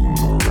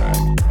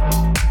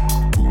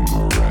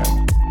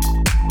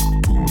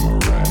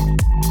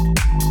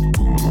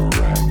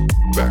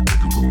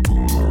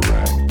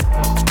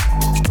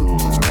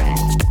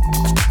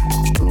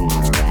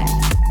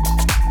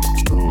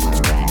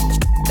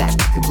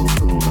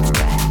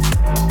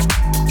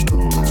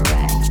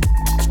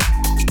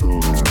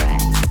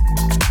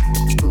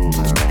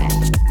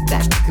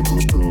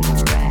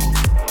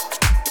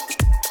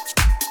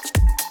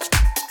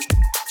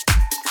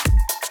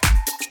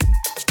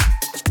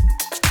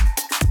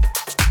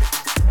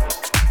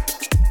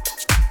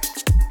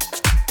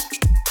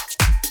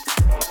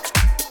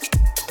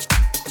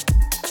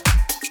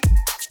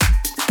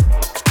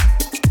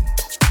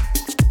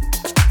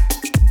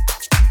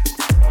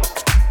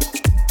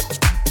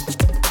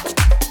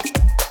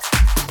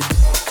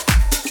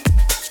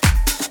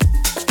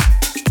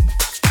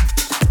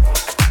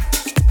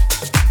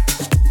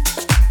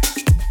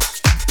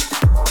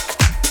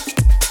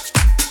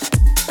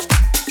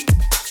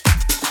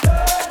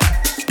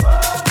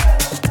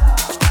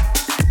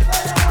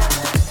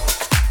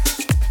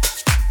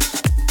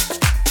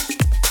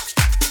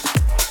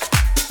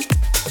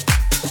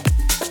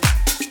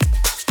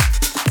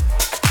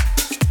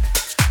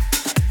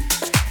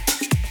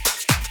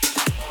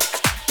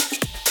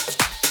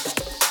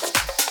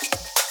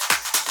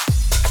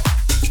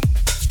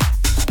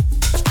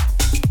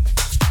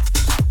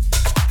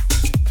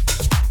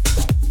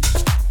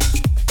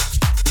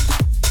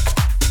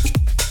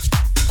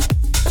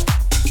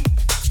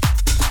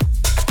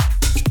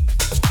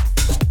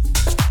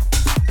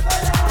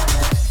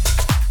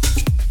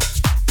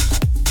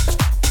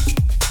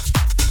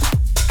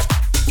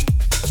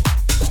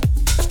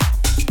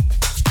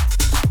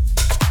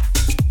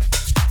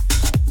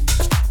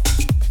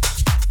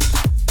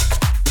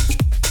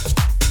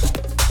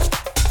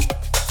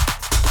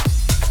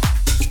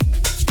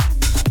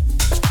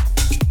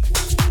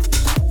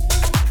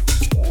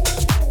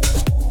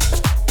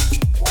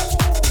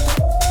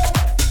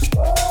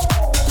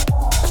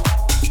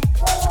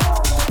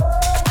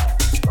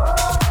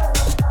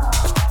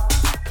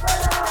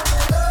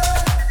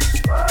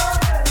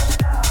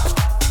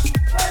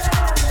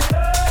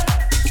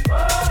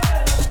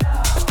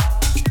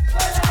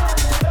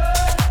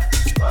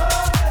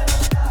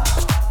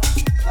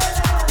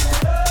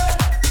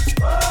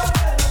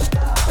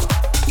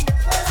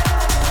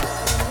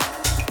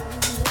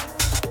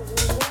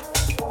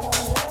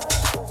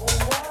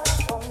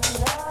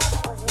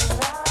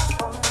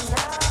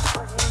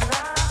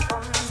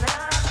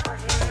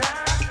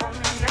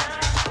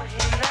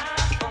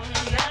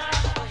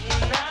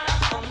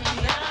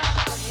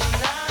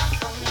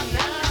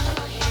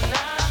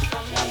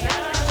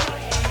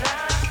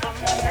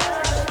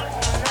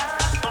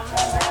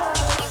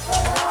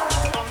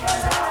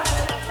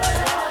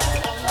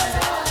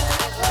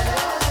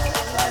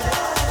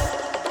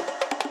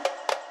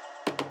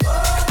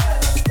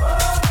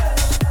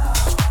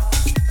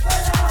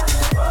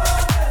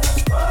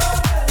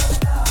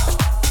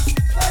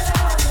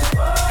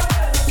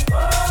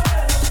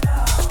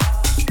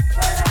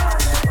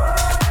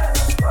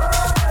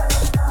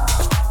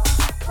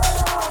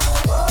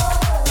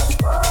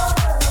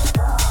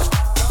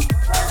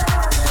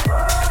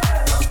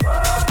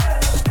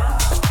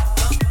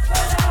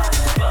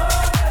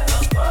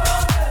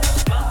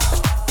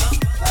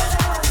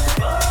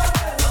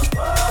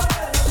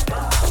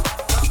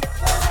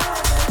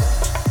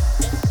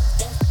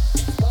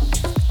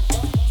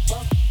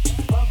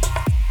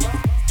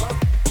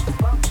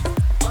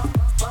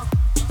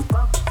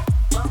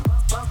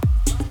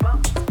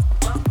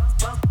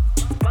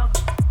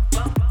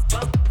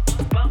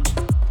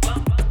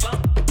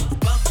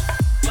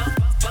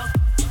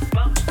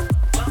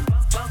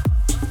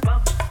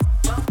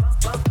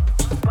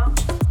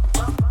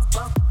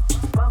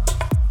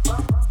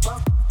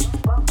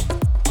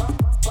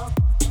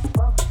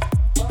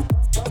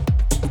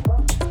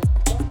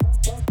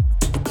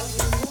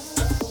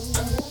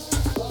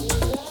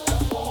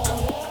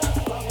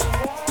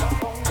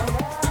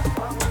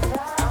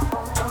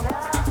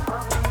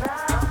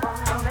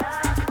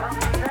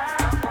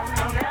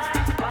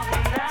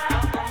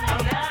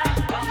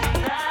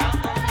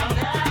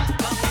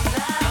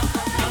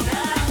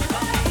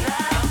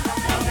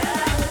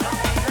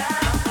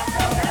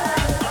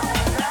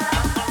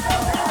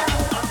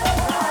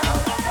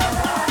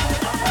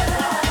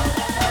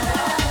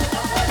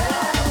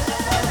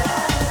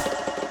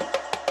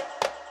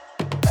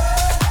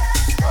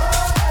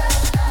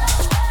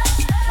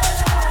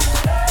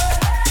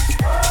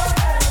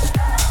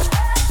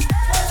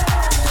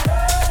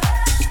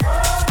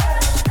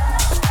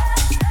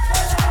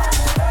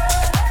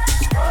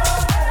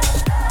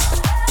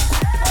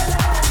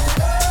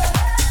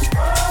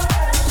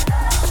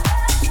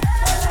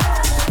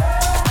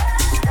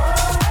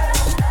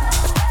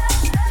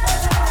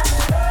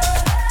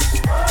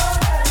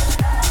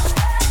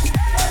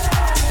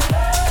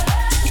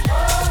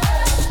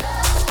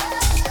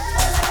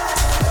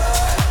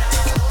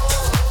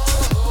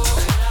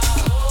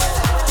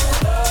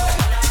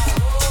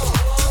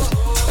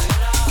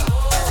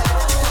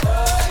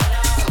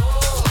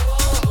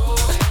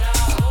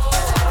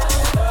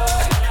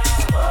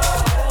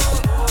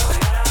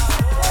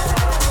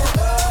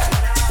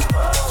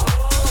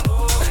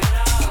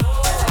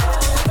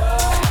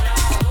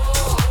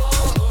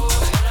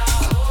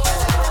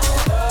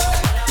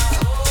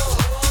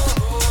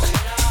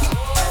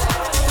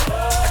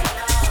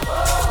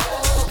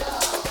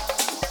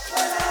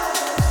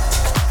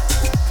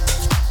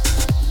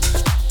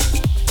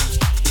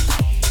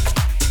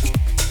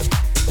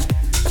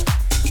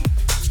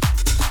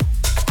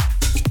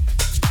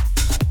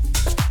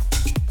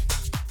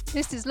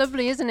This is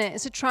lovely, isn't it?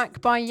 It's a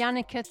track by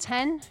Yannicka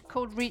 10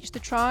 called Reach the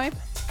Tribe.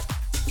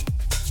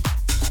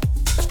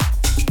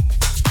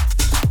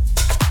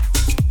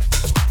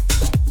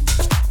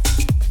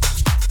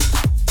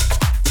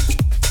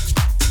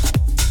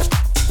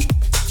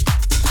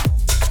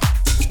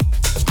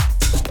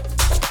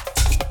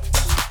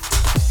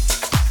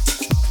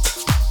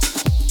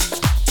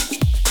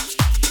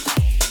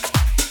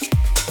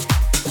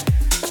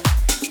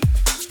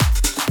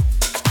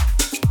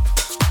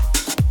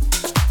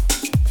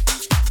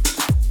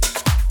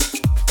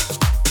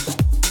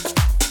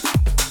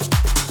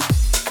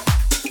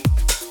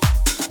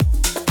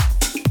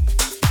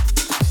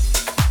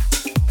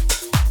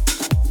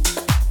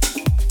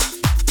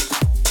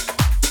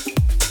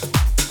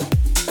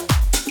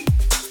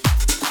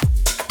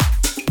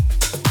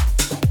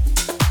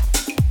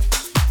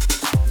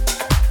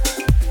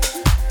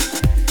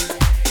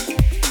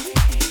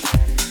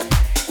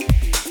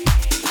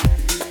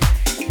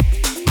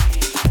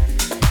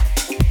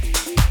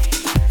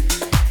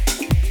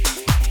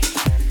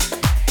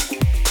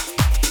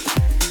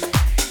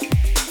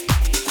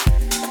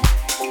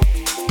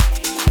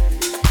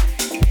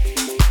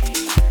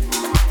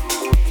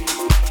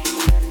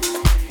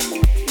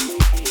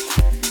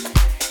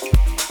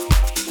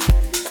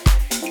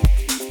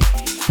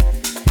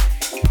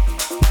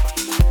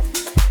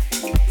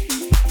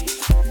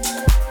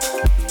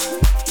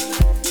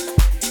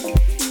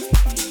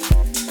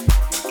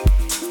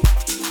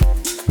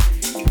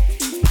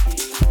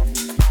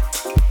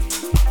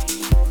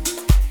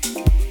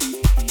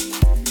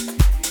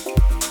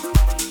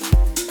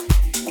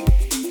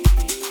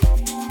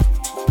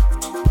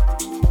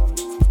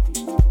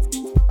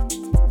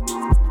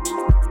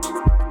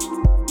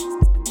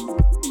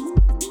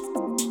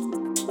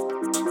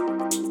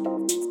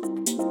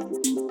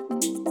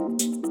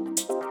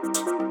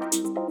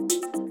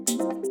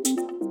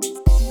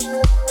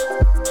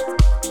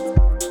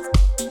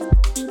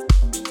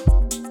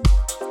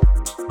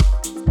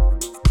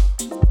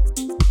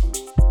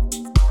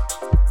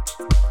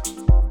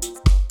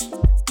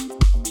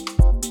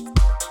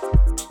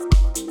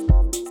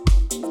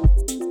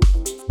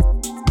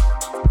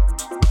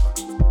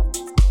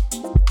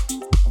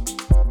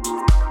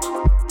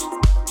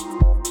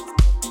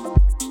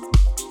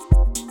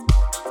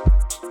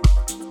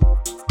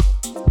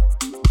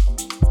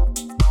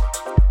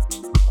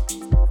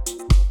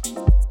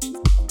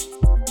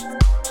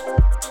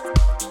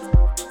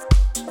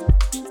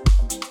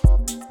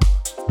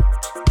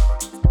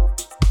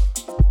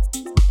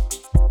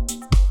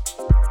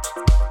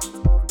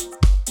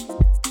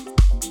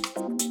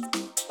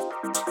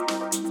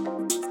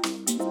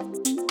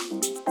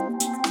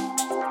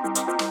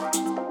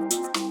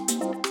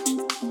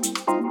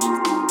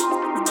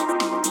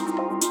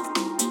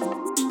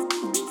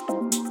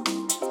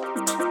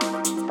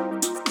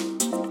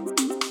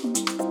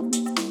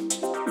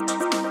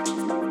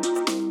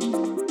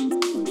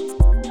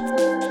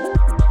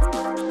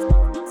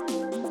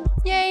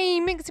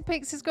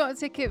 Pix has got a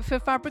ticket for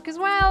Fabric as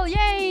well.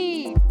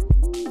 Yay!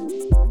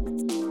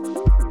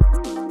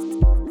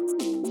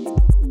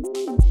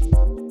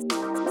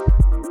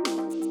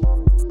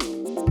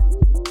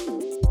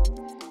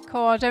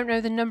 Cool, I don't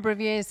know the number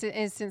of years it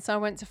is since I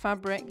went to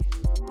Fabric.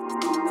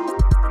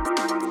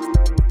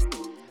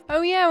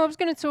 Oh yeah, I was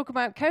going to talk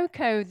about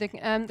Coco, the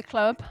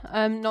club,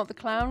 not the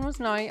clown,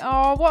 wasn't I?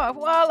 Oh, what?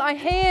 Well, I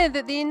hear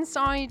that the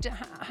inside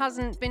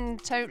hasn't been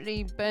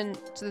totally burnt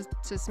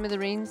to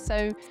smithereens,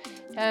 so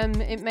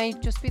it may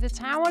just be the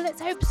tower.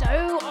 Let's hope so.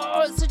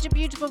 Oh, it's such a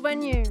beautiful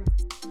venue.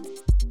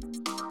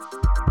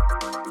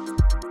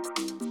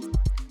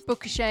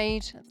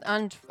 Bookershade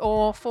and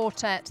or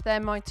Fortet, they're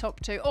my top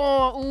two.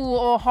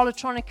 Or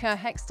Holotronica,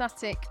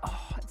 Hexstatic.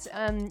 Oh, it's,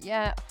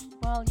 yeah.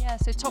 Well, yeah.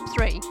 So top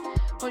three.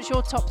 What's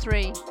your top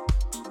three?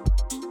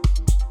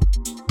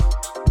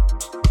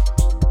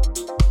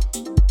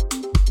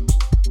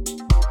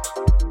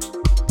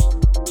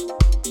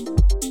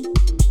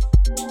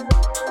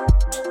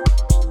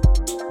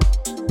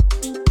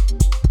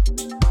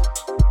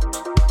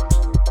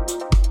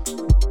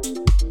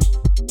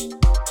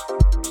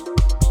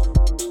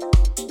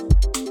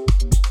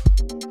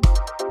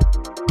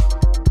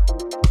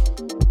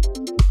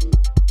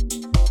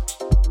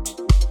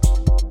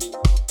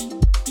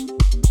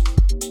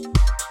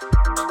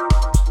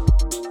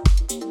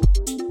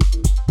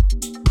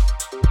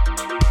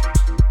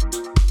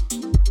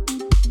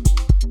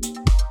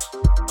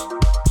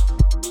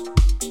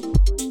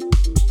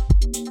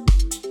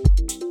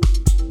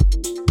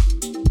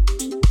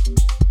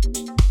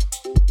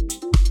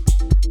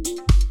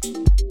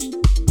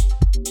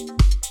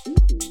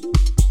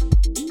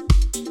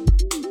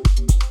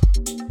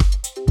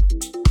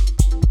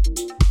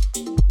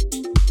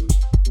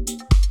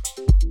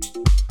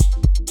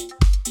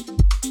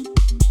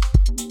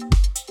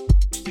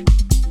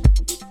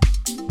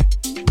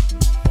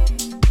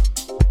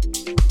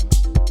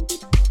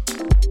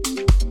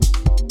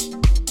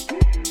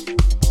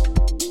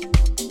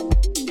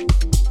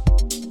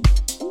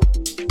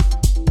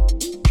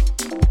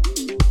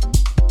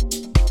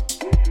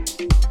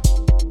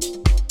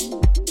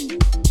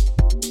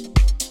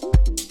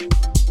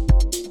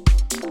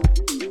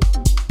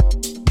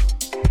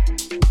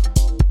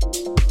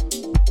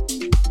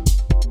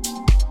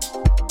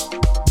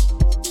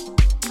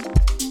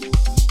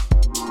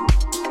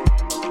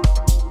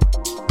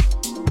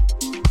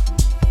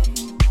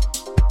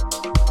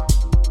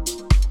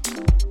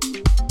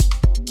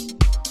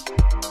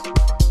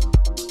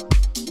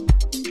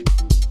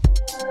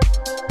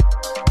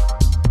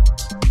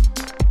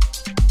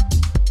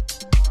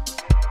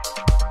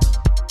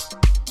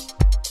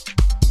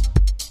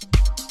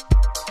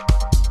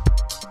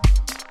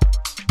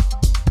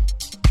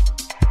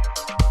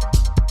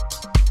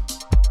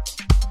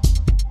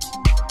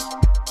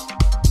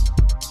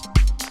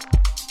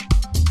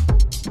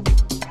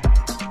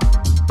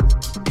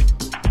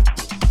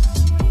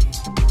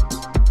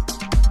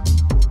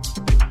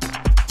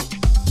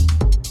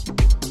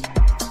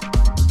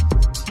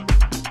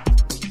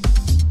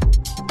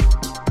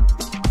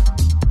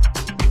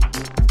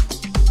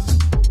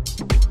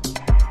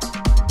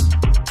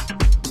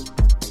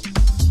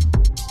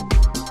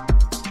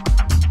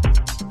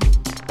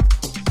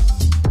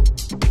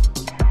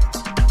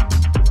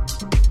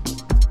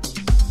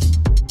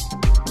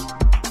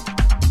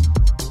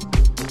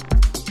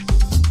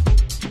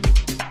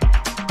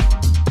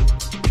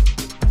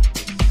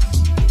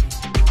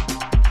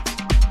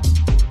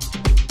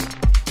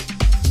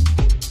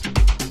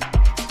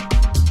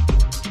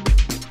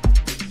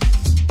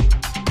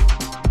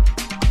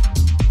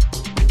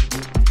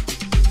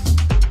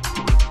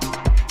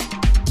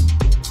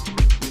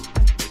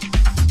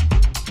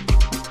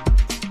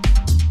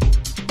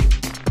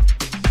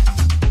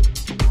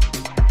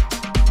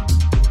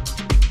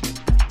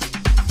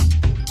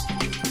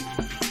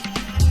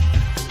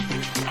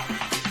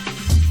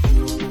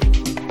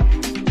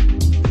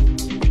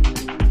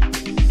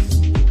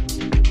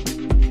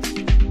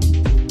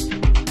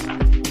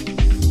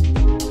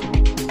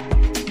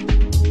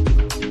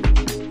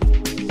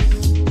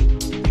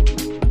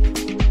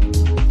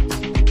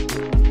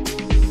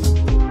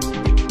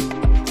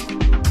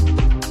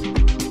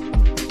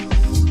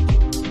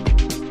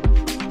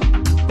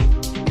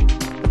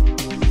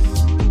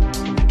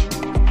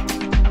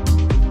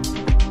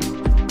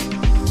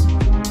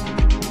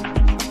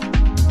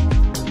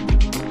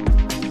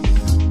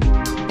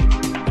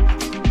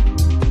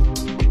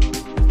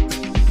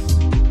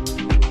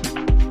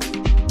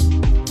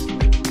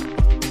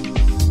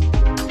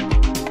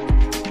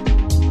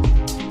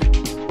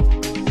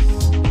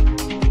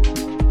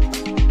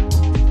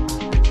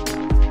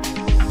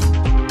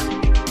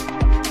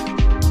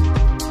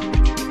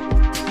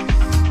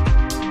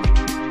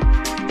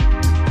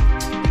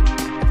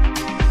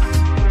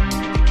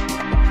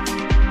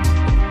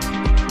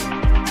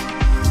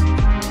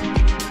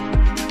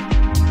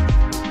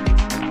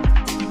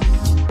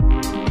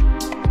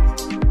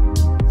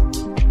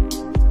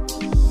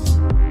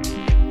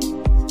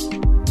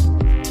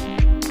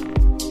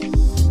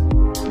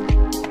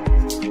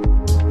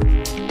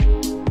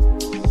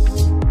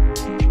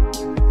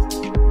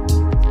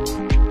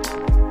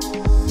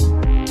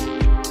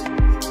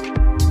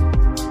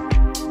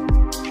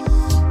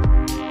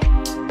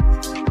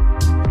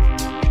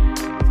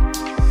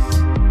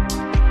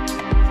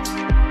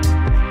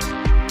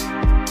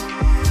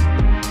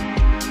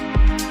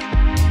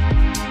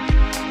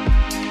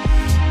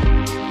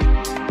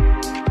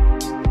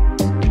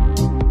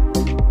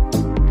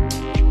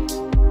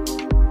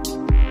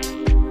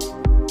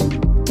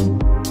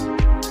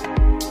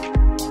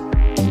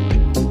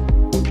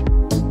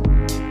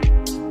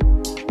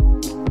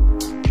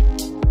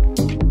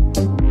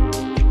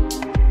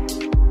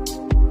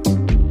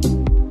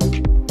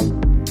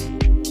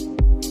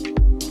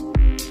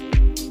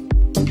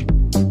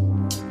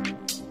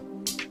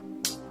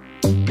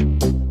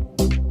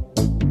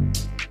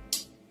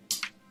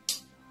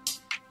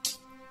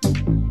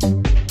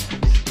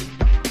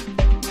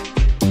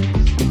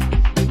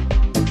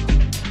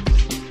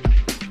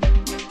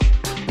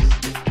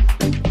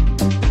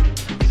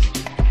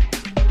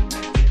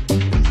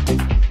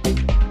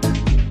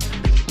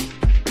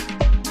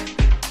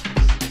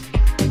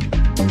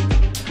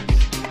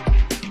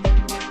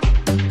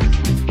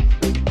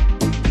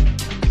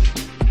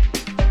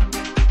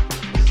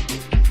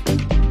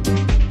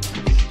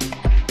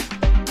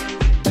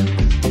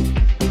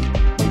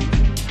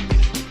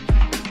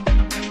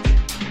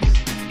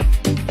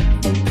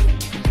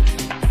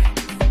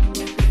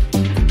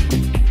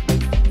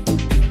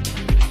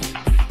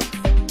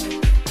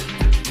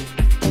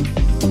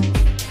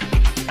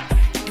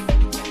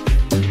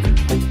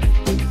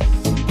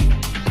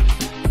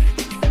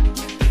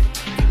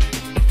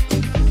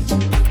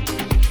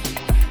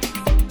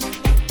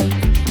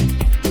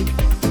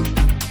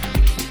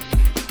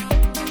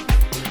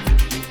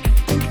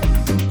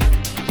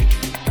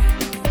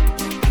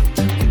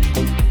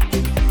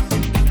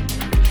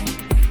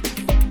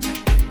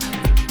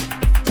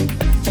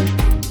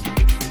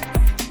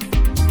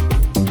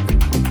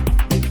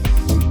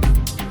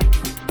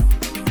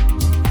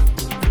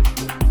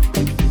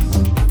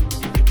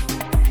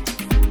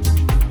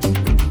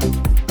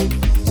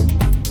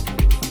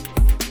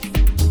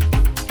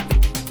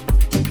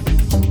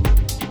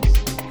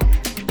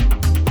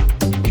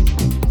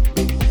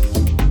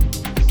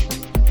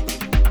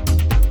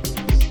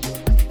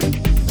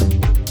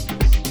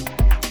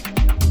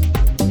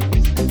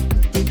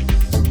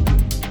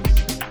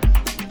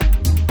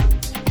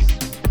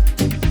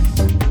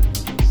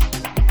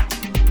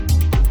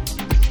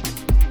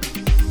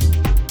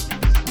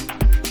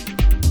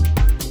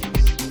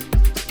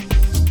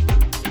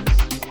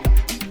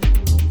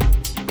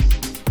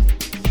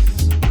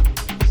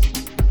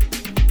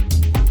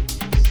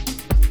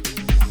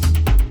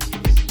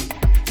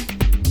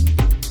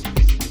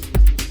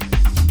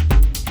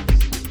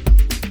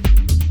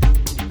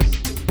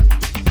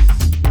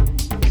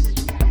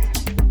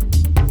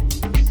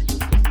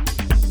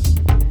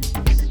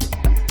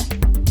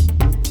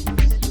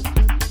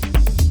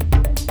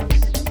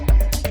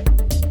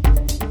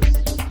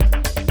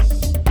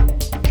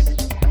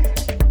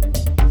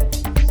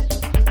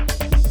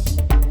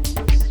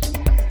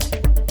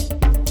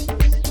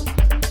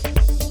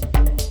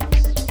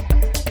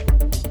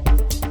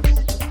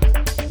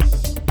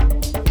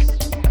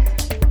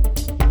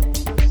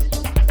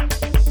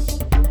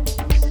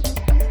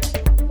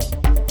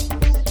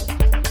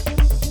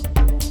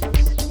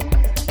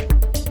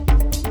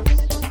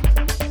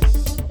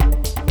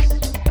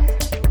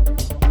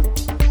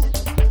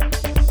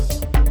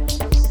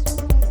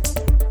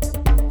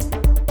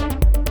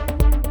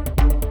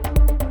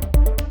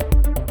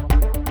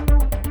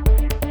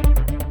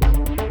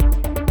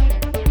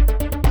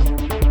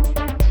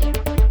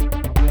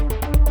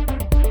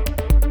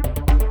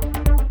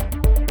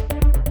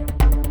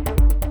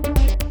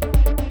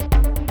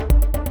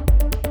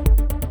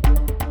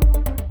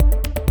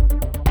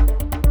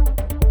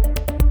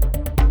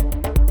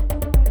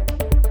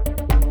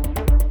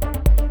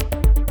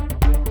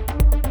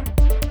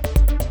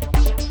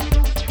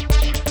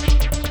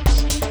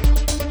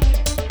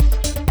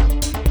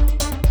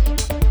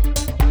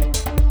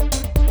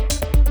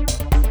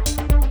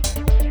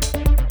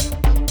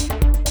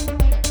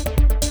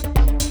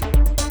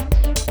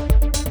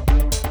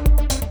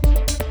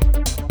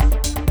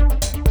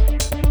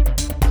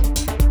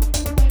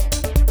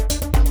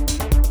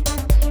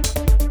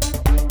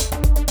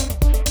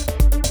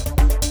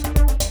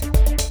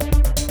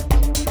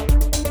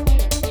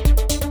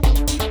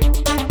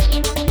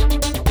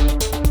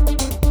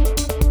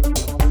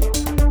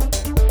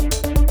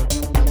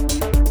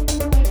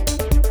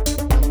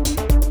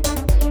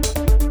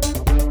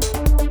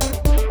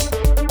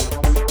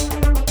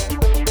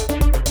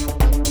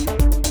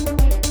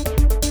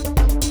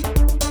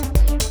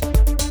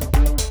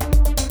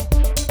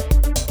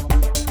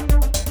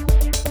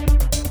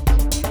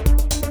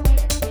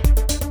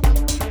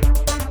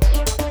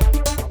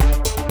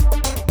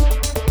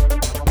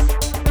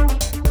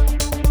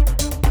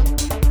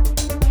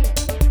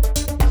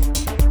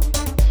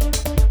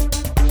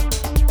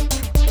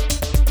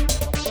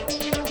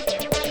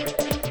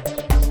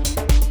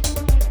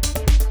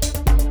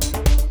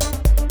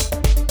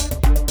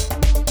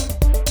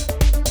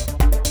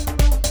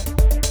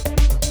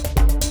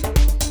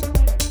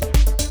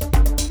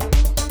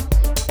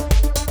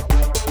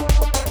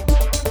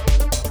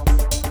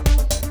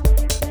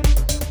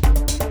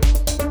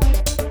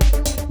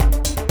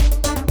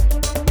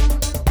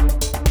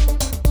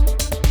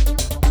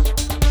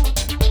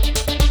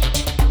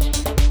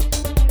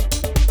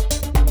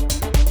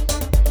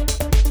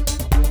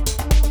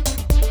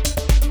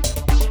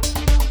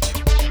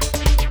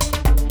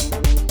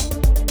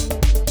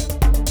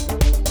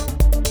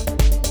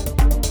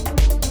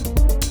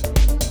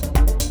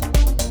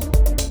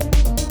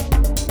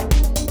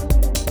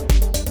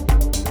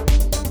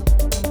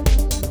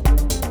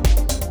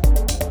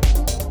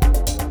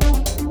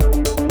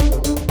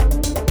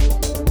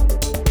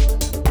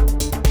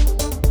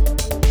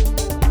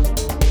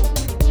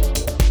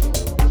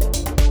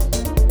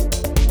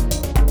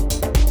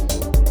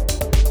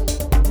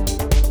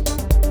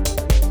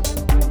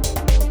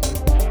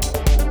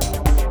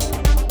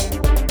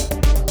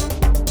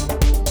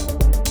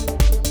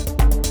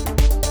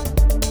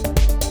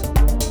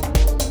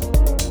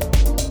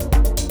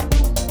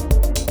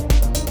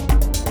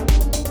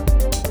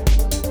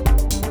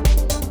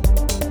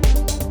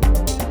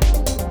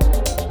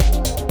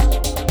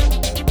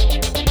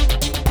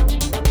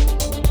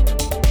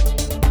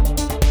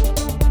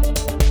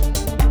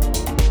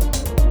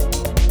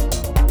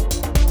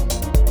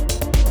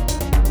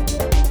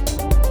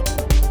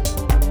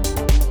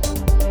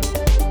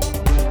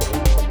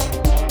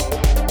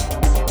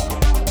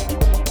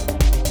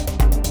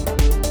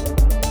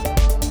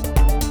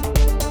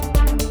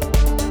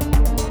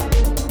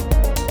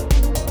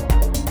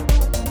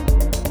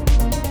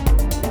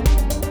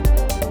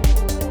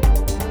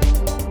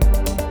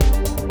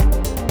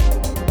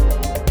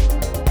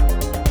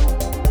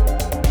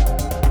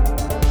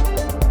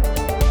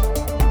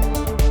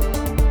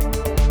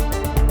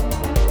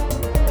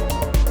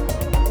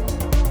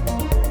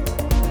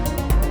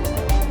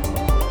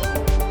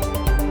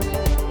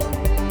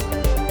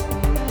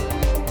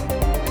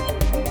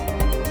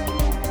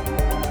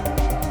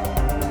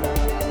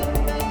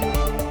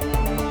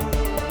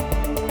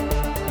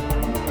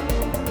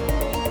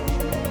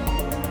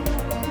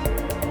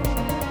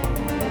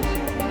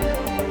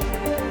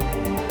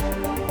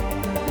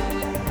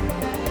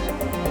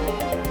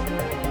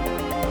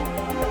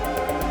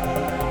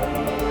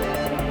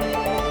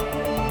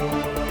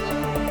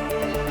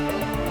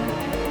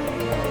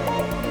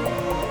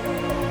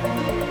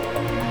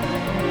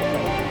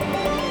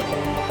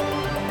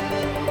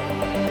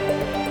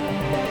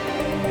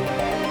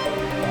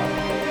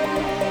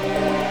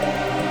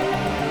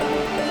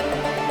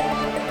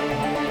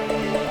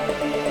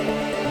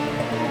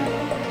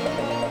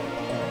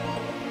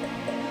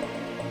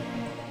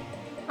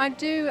 I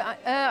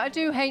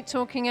do hate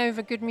talking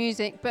over good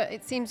music, but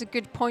it seems a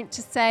good point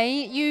to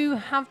say. You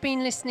have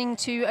been listening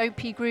to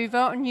OP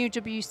Groover on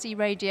UWC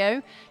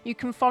Radio. You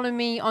can follow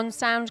me on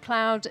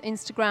SoundCloud,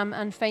 Instagram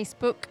and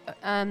Facebook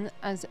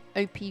as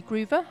OP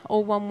Groover,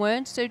 all one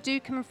word. So do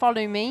come and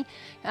follow me.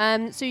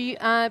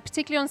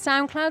 Particularly on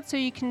SoundCloud, so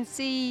you can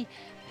see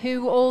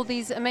who all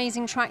these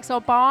amazing tracks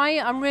are by.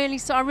 I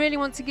really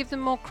want to give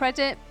them more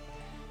credit.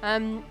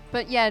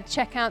 But yeah,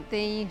 check out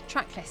the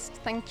track list.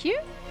 Thank you.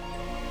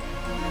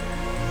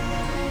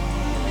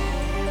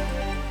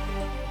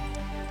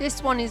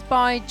 This one is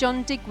by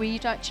John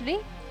Digweed, actually.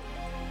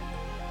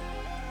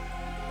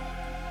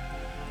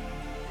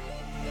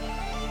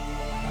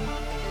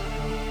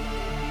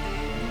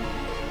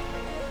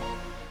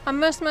 I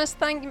must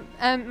thank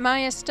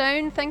Maya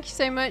Stone. Thank you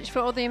so much for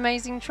all the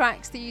amazing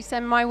tracks that you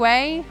send my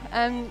way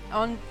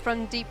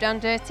from Deep Down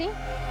Dirty.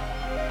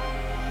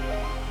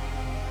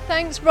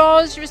 Thanks,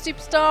 Roz. You're a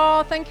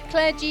superstar. Thank you,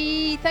 Claire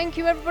G. Thank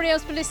you, everybody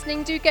else, for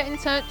listening. Do get in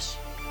touch.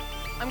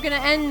 I'm gonna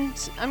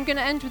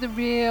end with a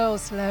real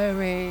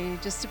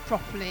slowy, just to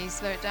properly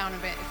slow it down a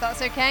bit, if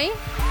that's okay.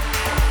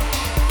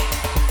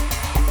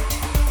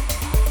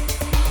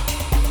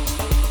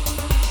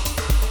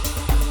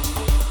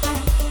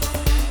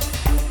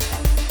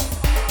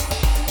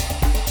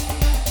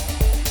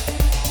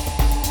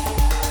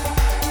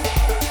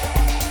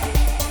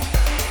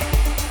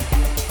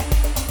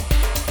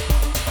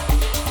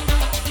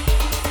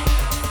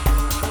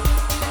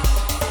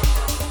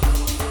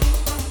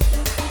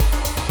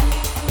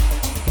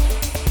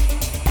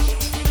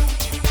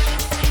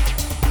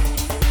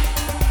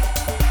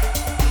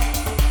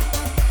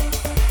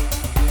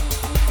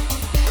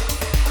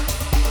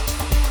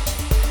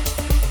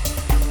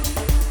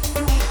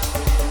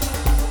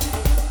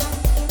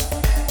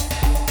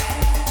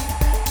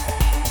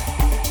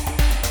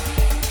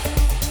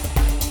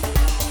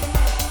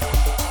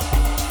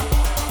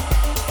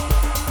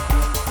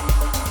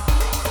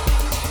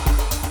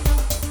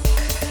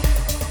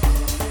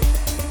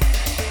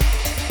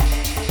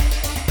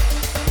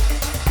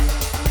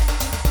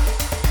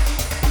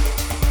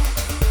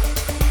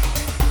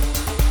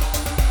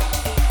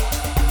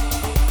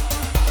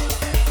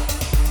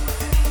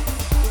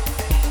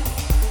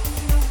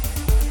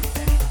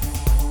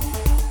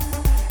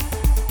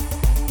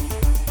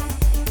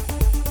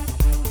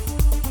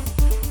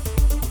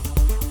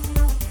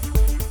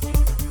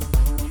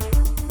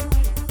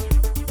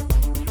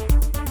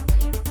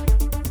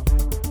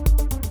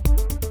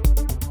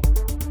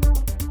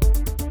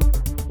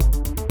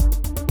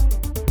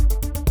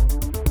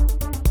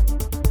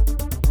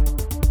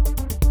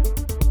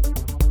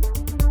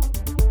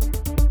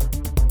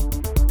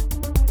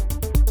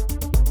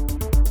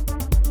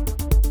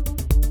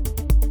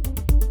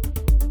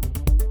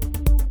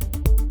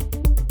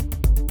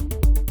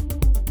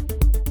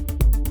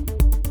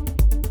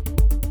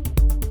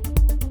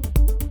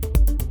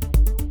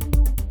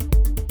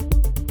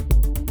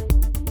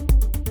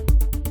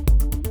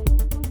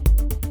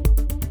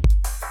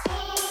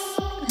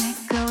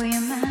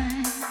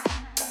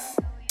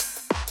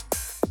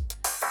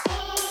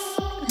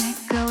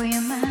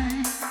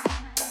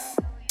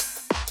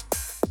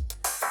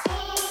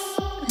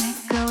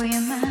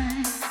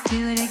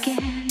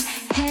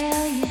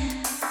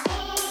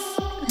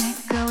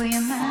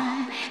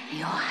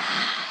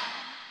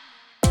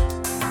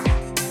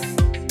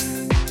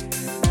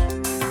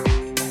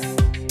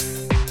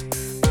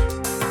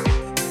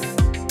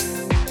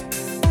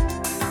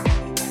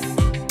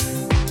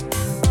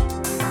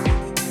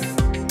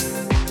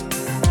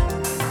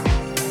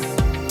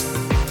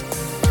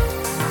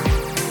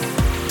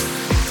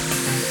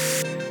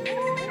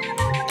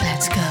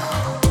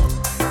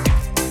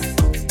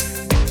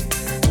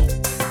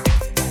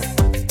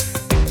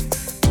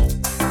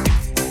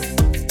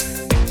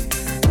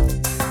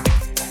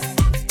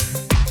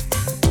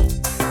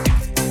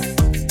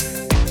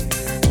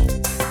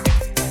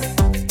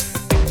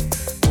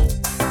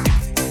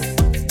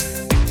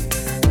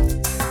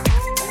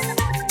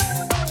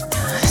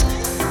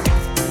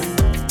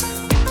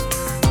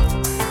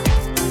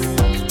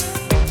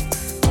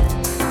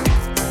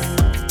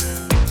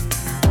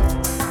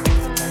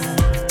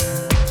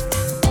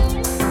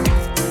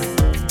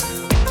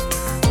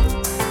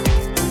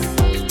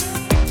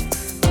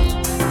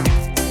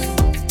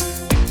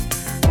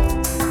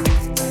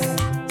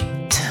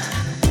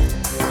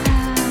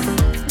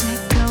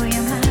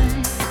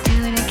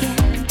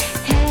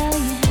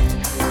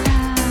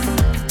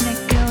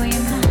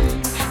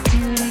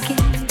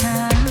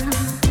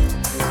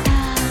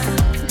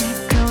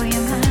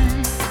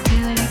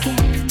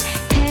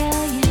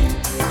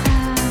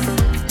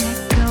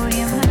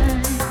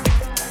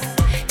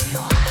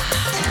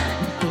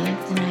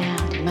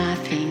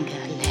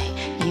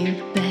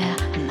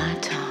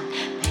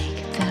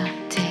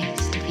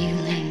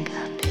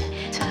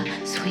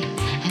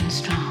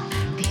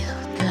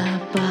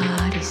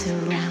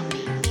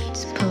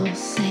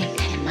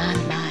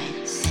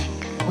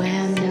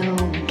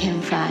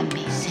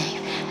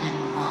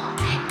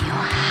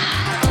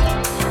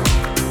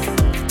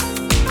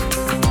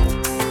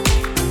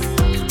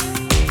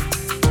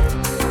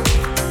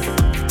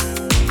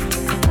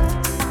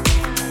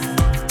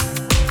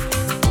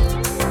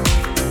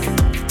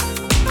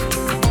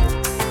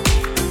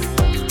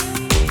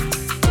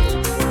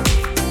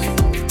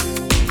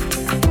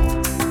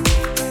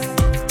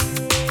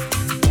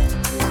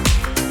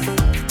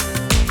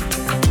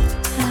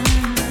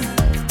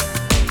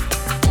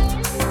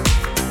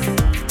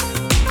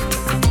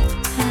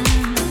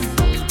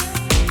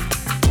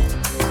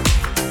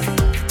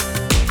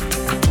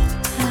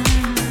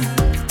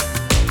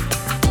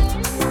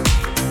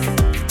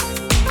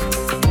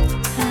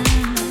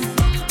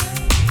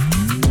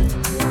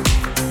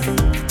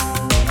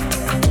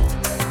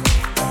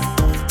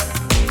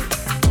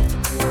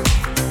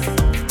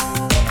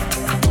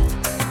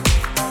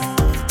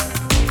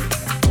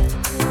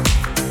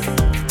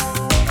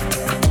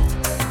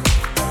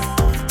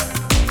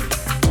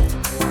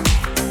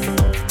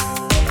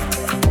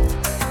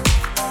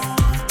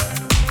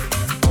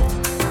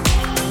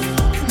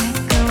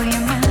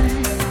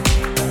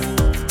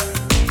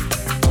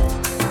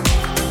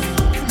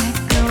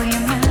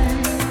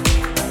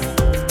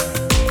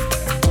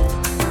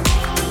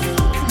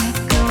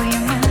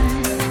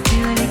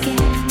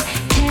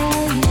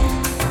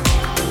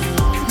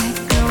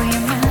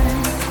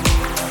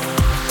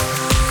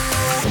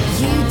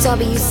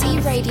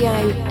 UWC Radio,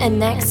 a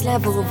next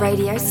level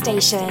radio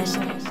station.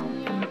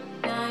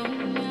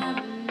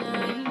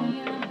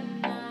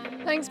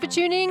 Thanks for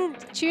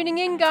tuning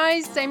in,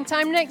 guys. Same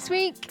time next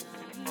week.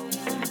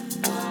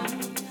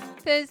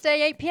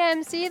 Thursday, 8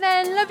 p.m. See you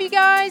then. Love you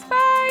guys.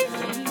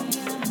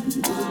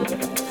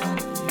 Bye.